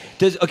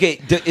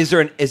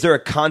 Is there a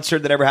concert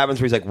that ever happens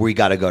where he's like, we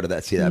got to go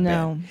to see that No.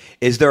 band?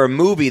 Is there a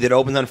movie that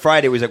opens on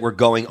Friday where he's like, we're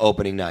going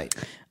opening night?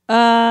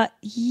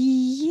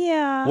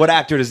 Yeah. What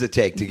actor does it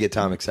take to get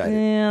Tom excited?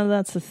 Yeah,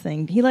 that's the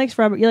thing. He likes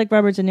Robert. You like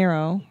Robert De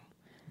Niro.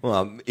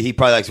 Well, he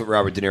probably likes what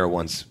Robert De Niro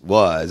once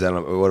was. I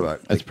don't know. What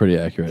about? That's pretty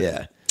accurate.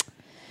 Yeah.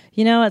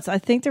 You know, I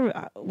think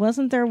there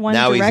wasn't there one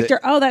Now he's director.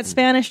 That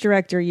Spanish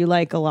director you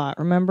like a lot.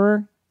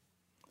 Remember?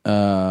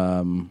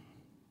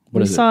 What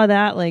we is it? saw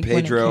that like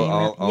Pedro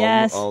when it came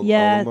yes.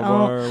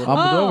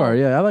 Almodovar.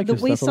 Yeah, I like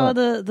his we stuff a saw lot.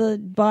 the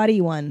body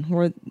one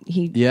where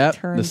he Yeah,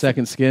 turns the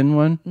second skin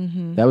one.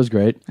 Mhm. That was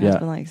great. My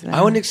husband Yeah, likes that.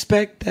 I wouldn't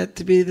expect that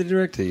to be the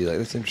director you like.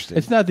 That's interesting.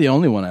 it's not the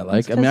only one I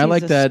like. It's I mean, I 'cause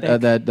like he's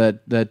a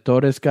that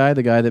Torres guy,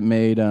 the guy that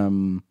made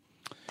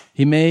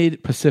he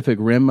made Pacific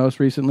Rim most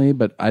recently,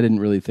 but I didn't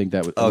really think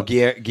that was.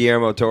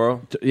 Guillermo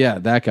Toro. Yeah,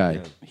 that guy.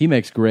 He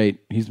makes great.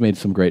 He's made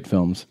some great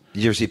films.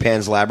 Did you ever see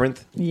Pan's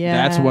Labyrinth? Yeah,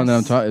 That's the one that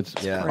I'm talking. It's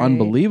Yeah.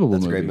 unbelievable.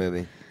 That's a movie. great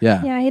movie.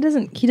 Yeah. Yeah, he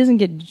doesn't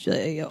get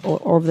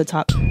over the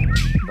top.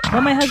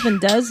 What my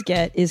husband does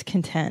get is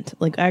content.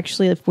 Like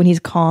actually, when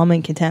he's calm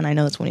and content, I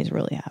know that's when he's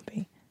really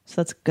happy. So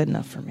that's good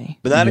enough for me.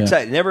 But not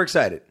excited. Never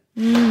excited.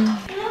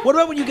 What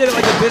about when you get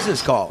like a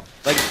business call?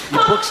 Like you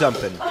book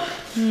something.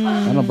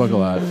 I don't book a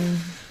lot.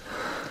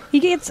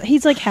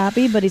 He's like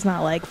happy, but he's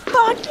not like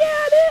fuck yeah,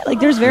 dude. Like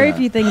there's very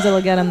few things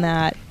that'll get him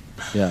that.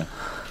 Yeah.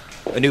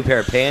 A new pair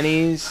of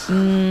panties.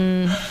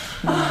 I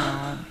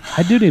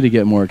do need to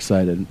get more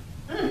excited.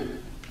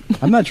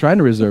 I'm not trying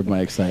to reserve my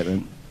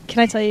excitement. Can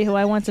I tell you who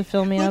I want to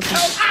fill me up? As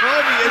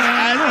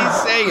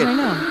he's saying it. I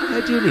know.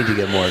 I do need to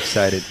get more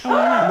excited.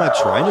 I'm not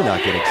trying to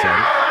not get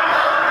excited.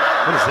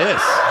 What is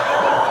this?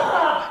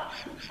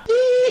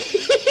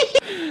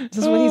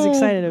 This is what he's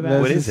excited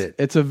about. What is it?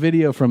 It's a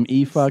video from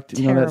eFucked.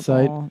 You know that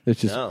site? Terrible. It's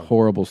just No.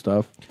 horrible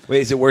stuff.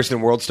 Wait, is it worse than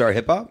World Star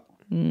Hip Hop?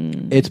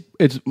 It's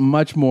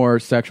much more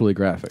sexually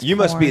graphic. You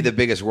must be the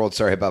biggest World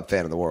Star Hip Hop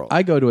fan in the world.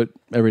 I go to it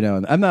every now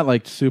and then. I'm not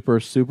like super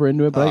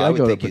into it, but I I would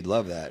go think to it. you'd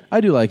love that. I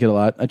do like it a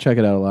lot. I check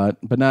it out a lot,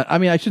 but not. I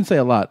mean, I shouldn't say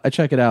a lot. I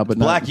check it out, but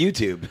Black not,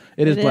 YouTube.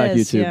 It is It Black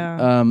is, YouTube.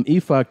 yeah.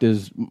 eFucked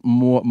is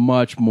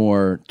much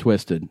more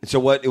twisted. So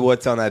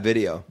what's on that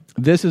video?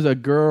 This is a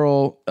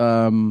girl.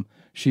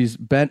 She's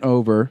bent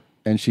over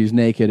and she's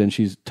naked and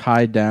she's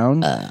tied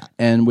down,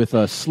 and with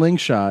a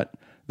slingshot,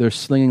 they're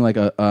slinging like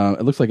a.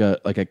 It looks like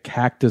a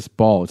cactus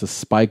ball. It's a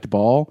spiked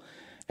ball,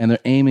 and they're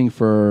aiming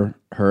for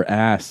her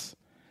ass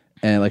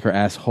and like her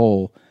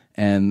asshole,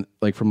 and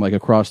like from like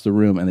across the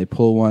room, and they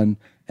pull one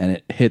and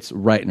it hits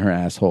right in her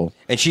asshole.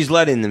 And she's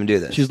letting them do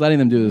this. She's letting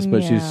them do this,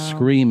 but she's Yeah.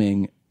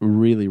 screaming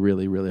really,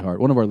 really, really hard.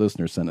 One of our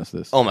listeners sent us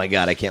this. Oh my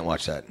god, I can't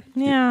watch that.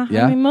 Yeah,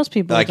 Yeah? I mean most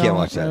people. I can't don't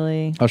watch that.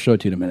 really. I'll show it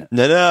to you in a minute.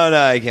 No,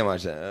 I can't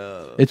watch that.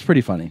 Oh. It's pretty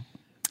funny.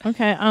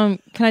 Okay. Can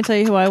I tell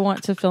you who I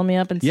want to fill me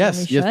up and Yes,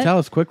 send me yes. shut? Tell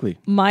us quickly.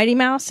 Mighty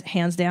Mouse,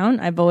 hands down.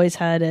 I've always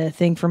had a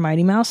thing for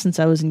Mighty Mouse since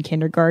I was in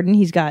kindergarten.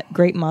 He's got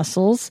great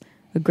muscles,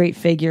 a great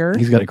figure,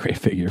 He's got a great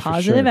figure.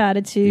 positive for sure.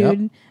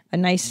 attitude, Yep. a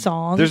nice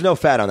song. There's no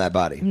fat on that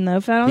body.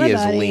 No fat on He the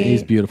is body. lean.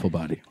 He's beautiful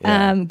body.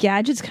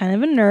 Gadget's kind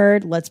of a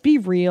nerd. Let's be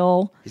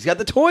real. He's got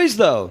the toys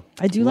though.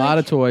 I do A lot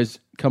like of toys.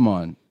 Come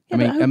on. Yeah, I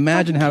but mean, who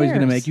imagine fucking how he's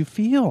going to cares? make you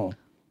feel.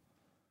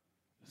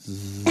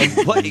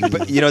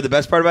 But you know what the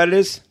best part about it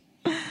is?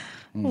 The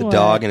What?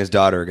 dog and his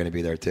daughter are going to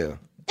be there too.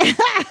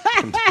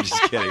 I'm just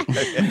kidding.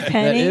 That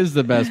Penny. is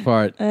the best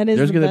part. That is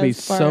There's the going to be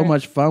best so part.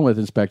 much fun with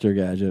Inspector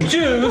Gadget.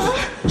 Choose.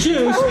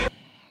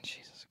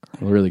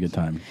 A really good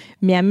time.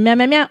 Meow, meow,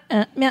 meow,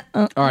 meow, meow.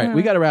 All right,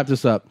 we got to wrap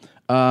this up.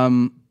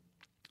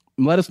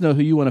 Let us know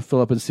who you want to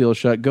fill up and seal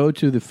shut. Go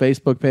to the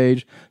Facebook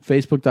page,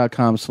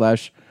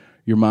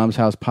 facebook.com/Your Mom's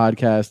House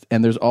Podcast.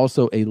 And there's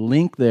also a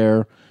link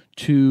there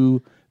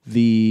to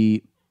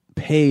the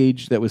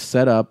page that was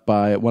set up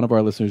by one of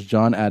our listeners,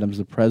 John Adams,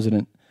 the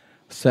president,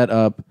 set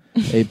up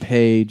a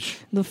page.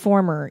 The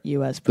former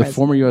U.S. The president.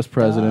 former U.S.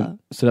 president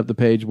set up the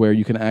page where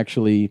you can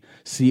actually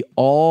see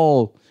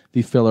all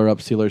the filler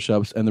up, sealer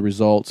shups, and the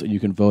results, and you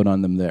can vote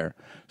on them there.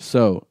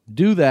 So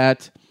do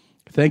that.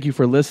 Thank you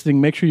for listening.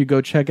 Make sure you go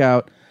check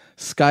out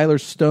Skyler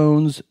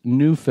Stone's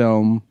new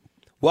film.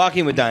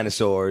 Walking with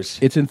Dinosaurs.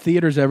 It's in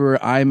theaters everywhere,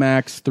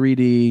 IMAX,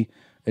 3D.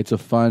 It's a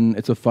fun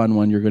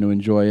one. You're going to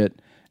enjoy it.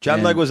 John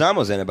And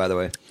Leguizamo's in it, by the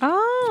way.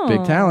 Oh.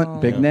 big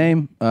talent, big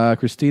name.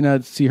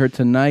 Christina, see her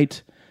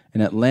tonight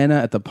in Atlanta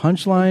at the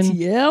Punchline.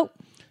 Yep.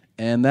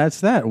 And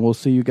that's that. We'll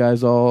see you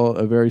guys all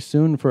very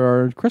soon for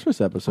our Christmas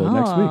episode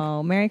next week.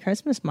 Oh, Merry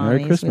Christmas, mommies.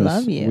 Merry Christmas. We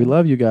love you. We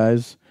love you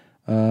guys.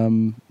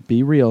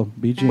 Be real.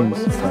 Be jeans.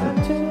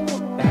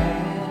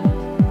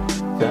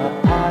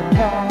 The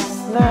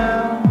podcast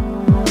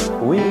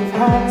now. We've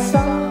had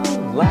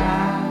some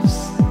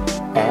laughs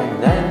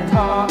and then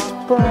talk.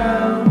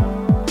 brown.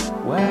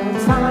 Well,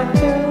 it's time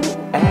to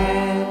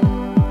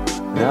end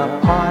the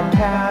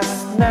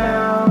podcast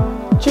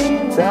now.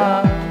 Jeans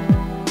up,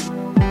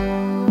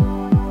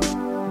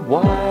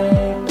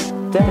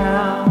 wipe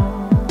down.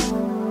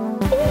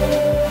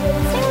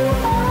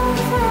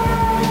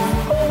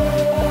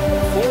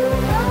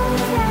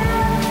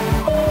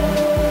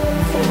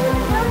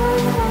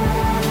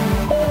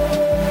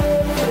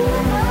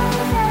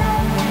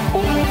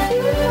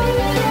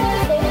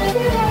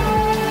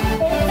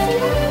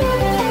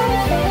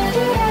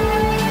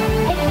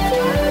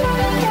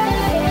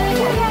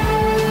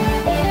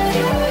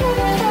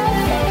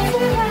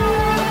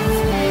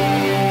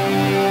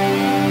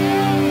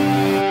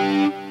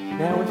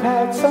 Now we've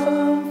had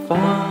some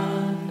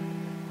fun,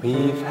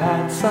 we've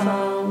had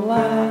some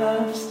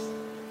laughs,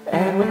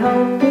 and we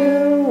hope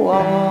you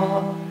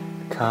all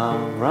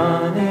come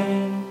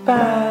running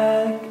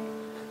back.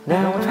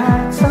 Now we've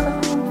had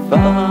some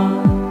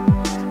fun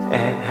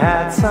and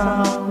had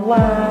some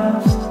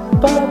laughs,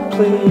 but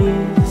please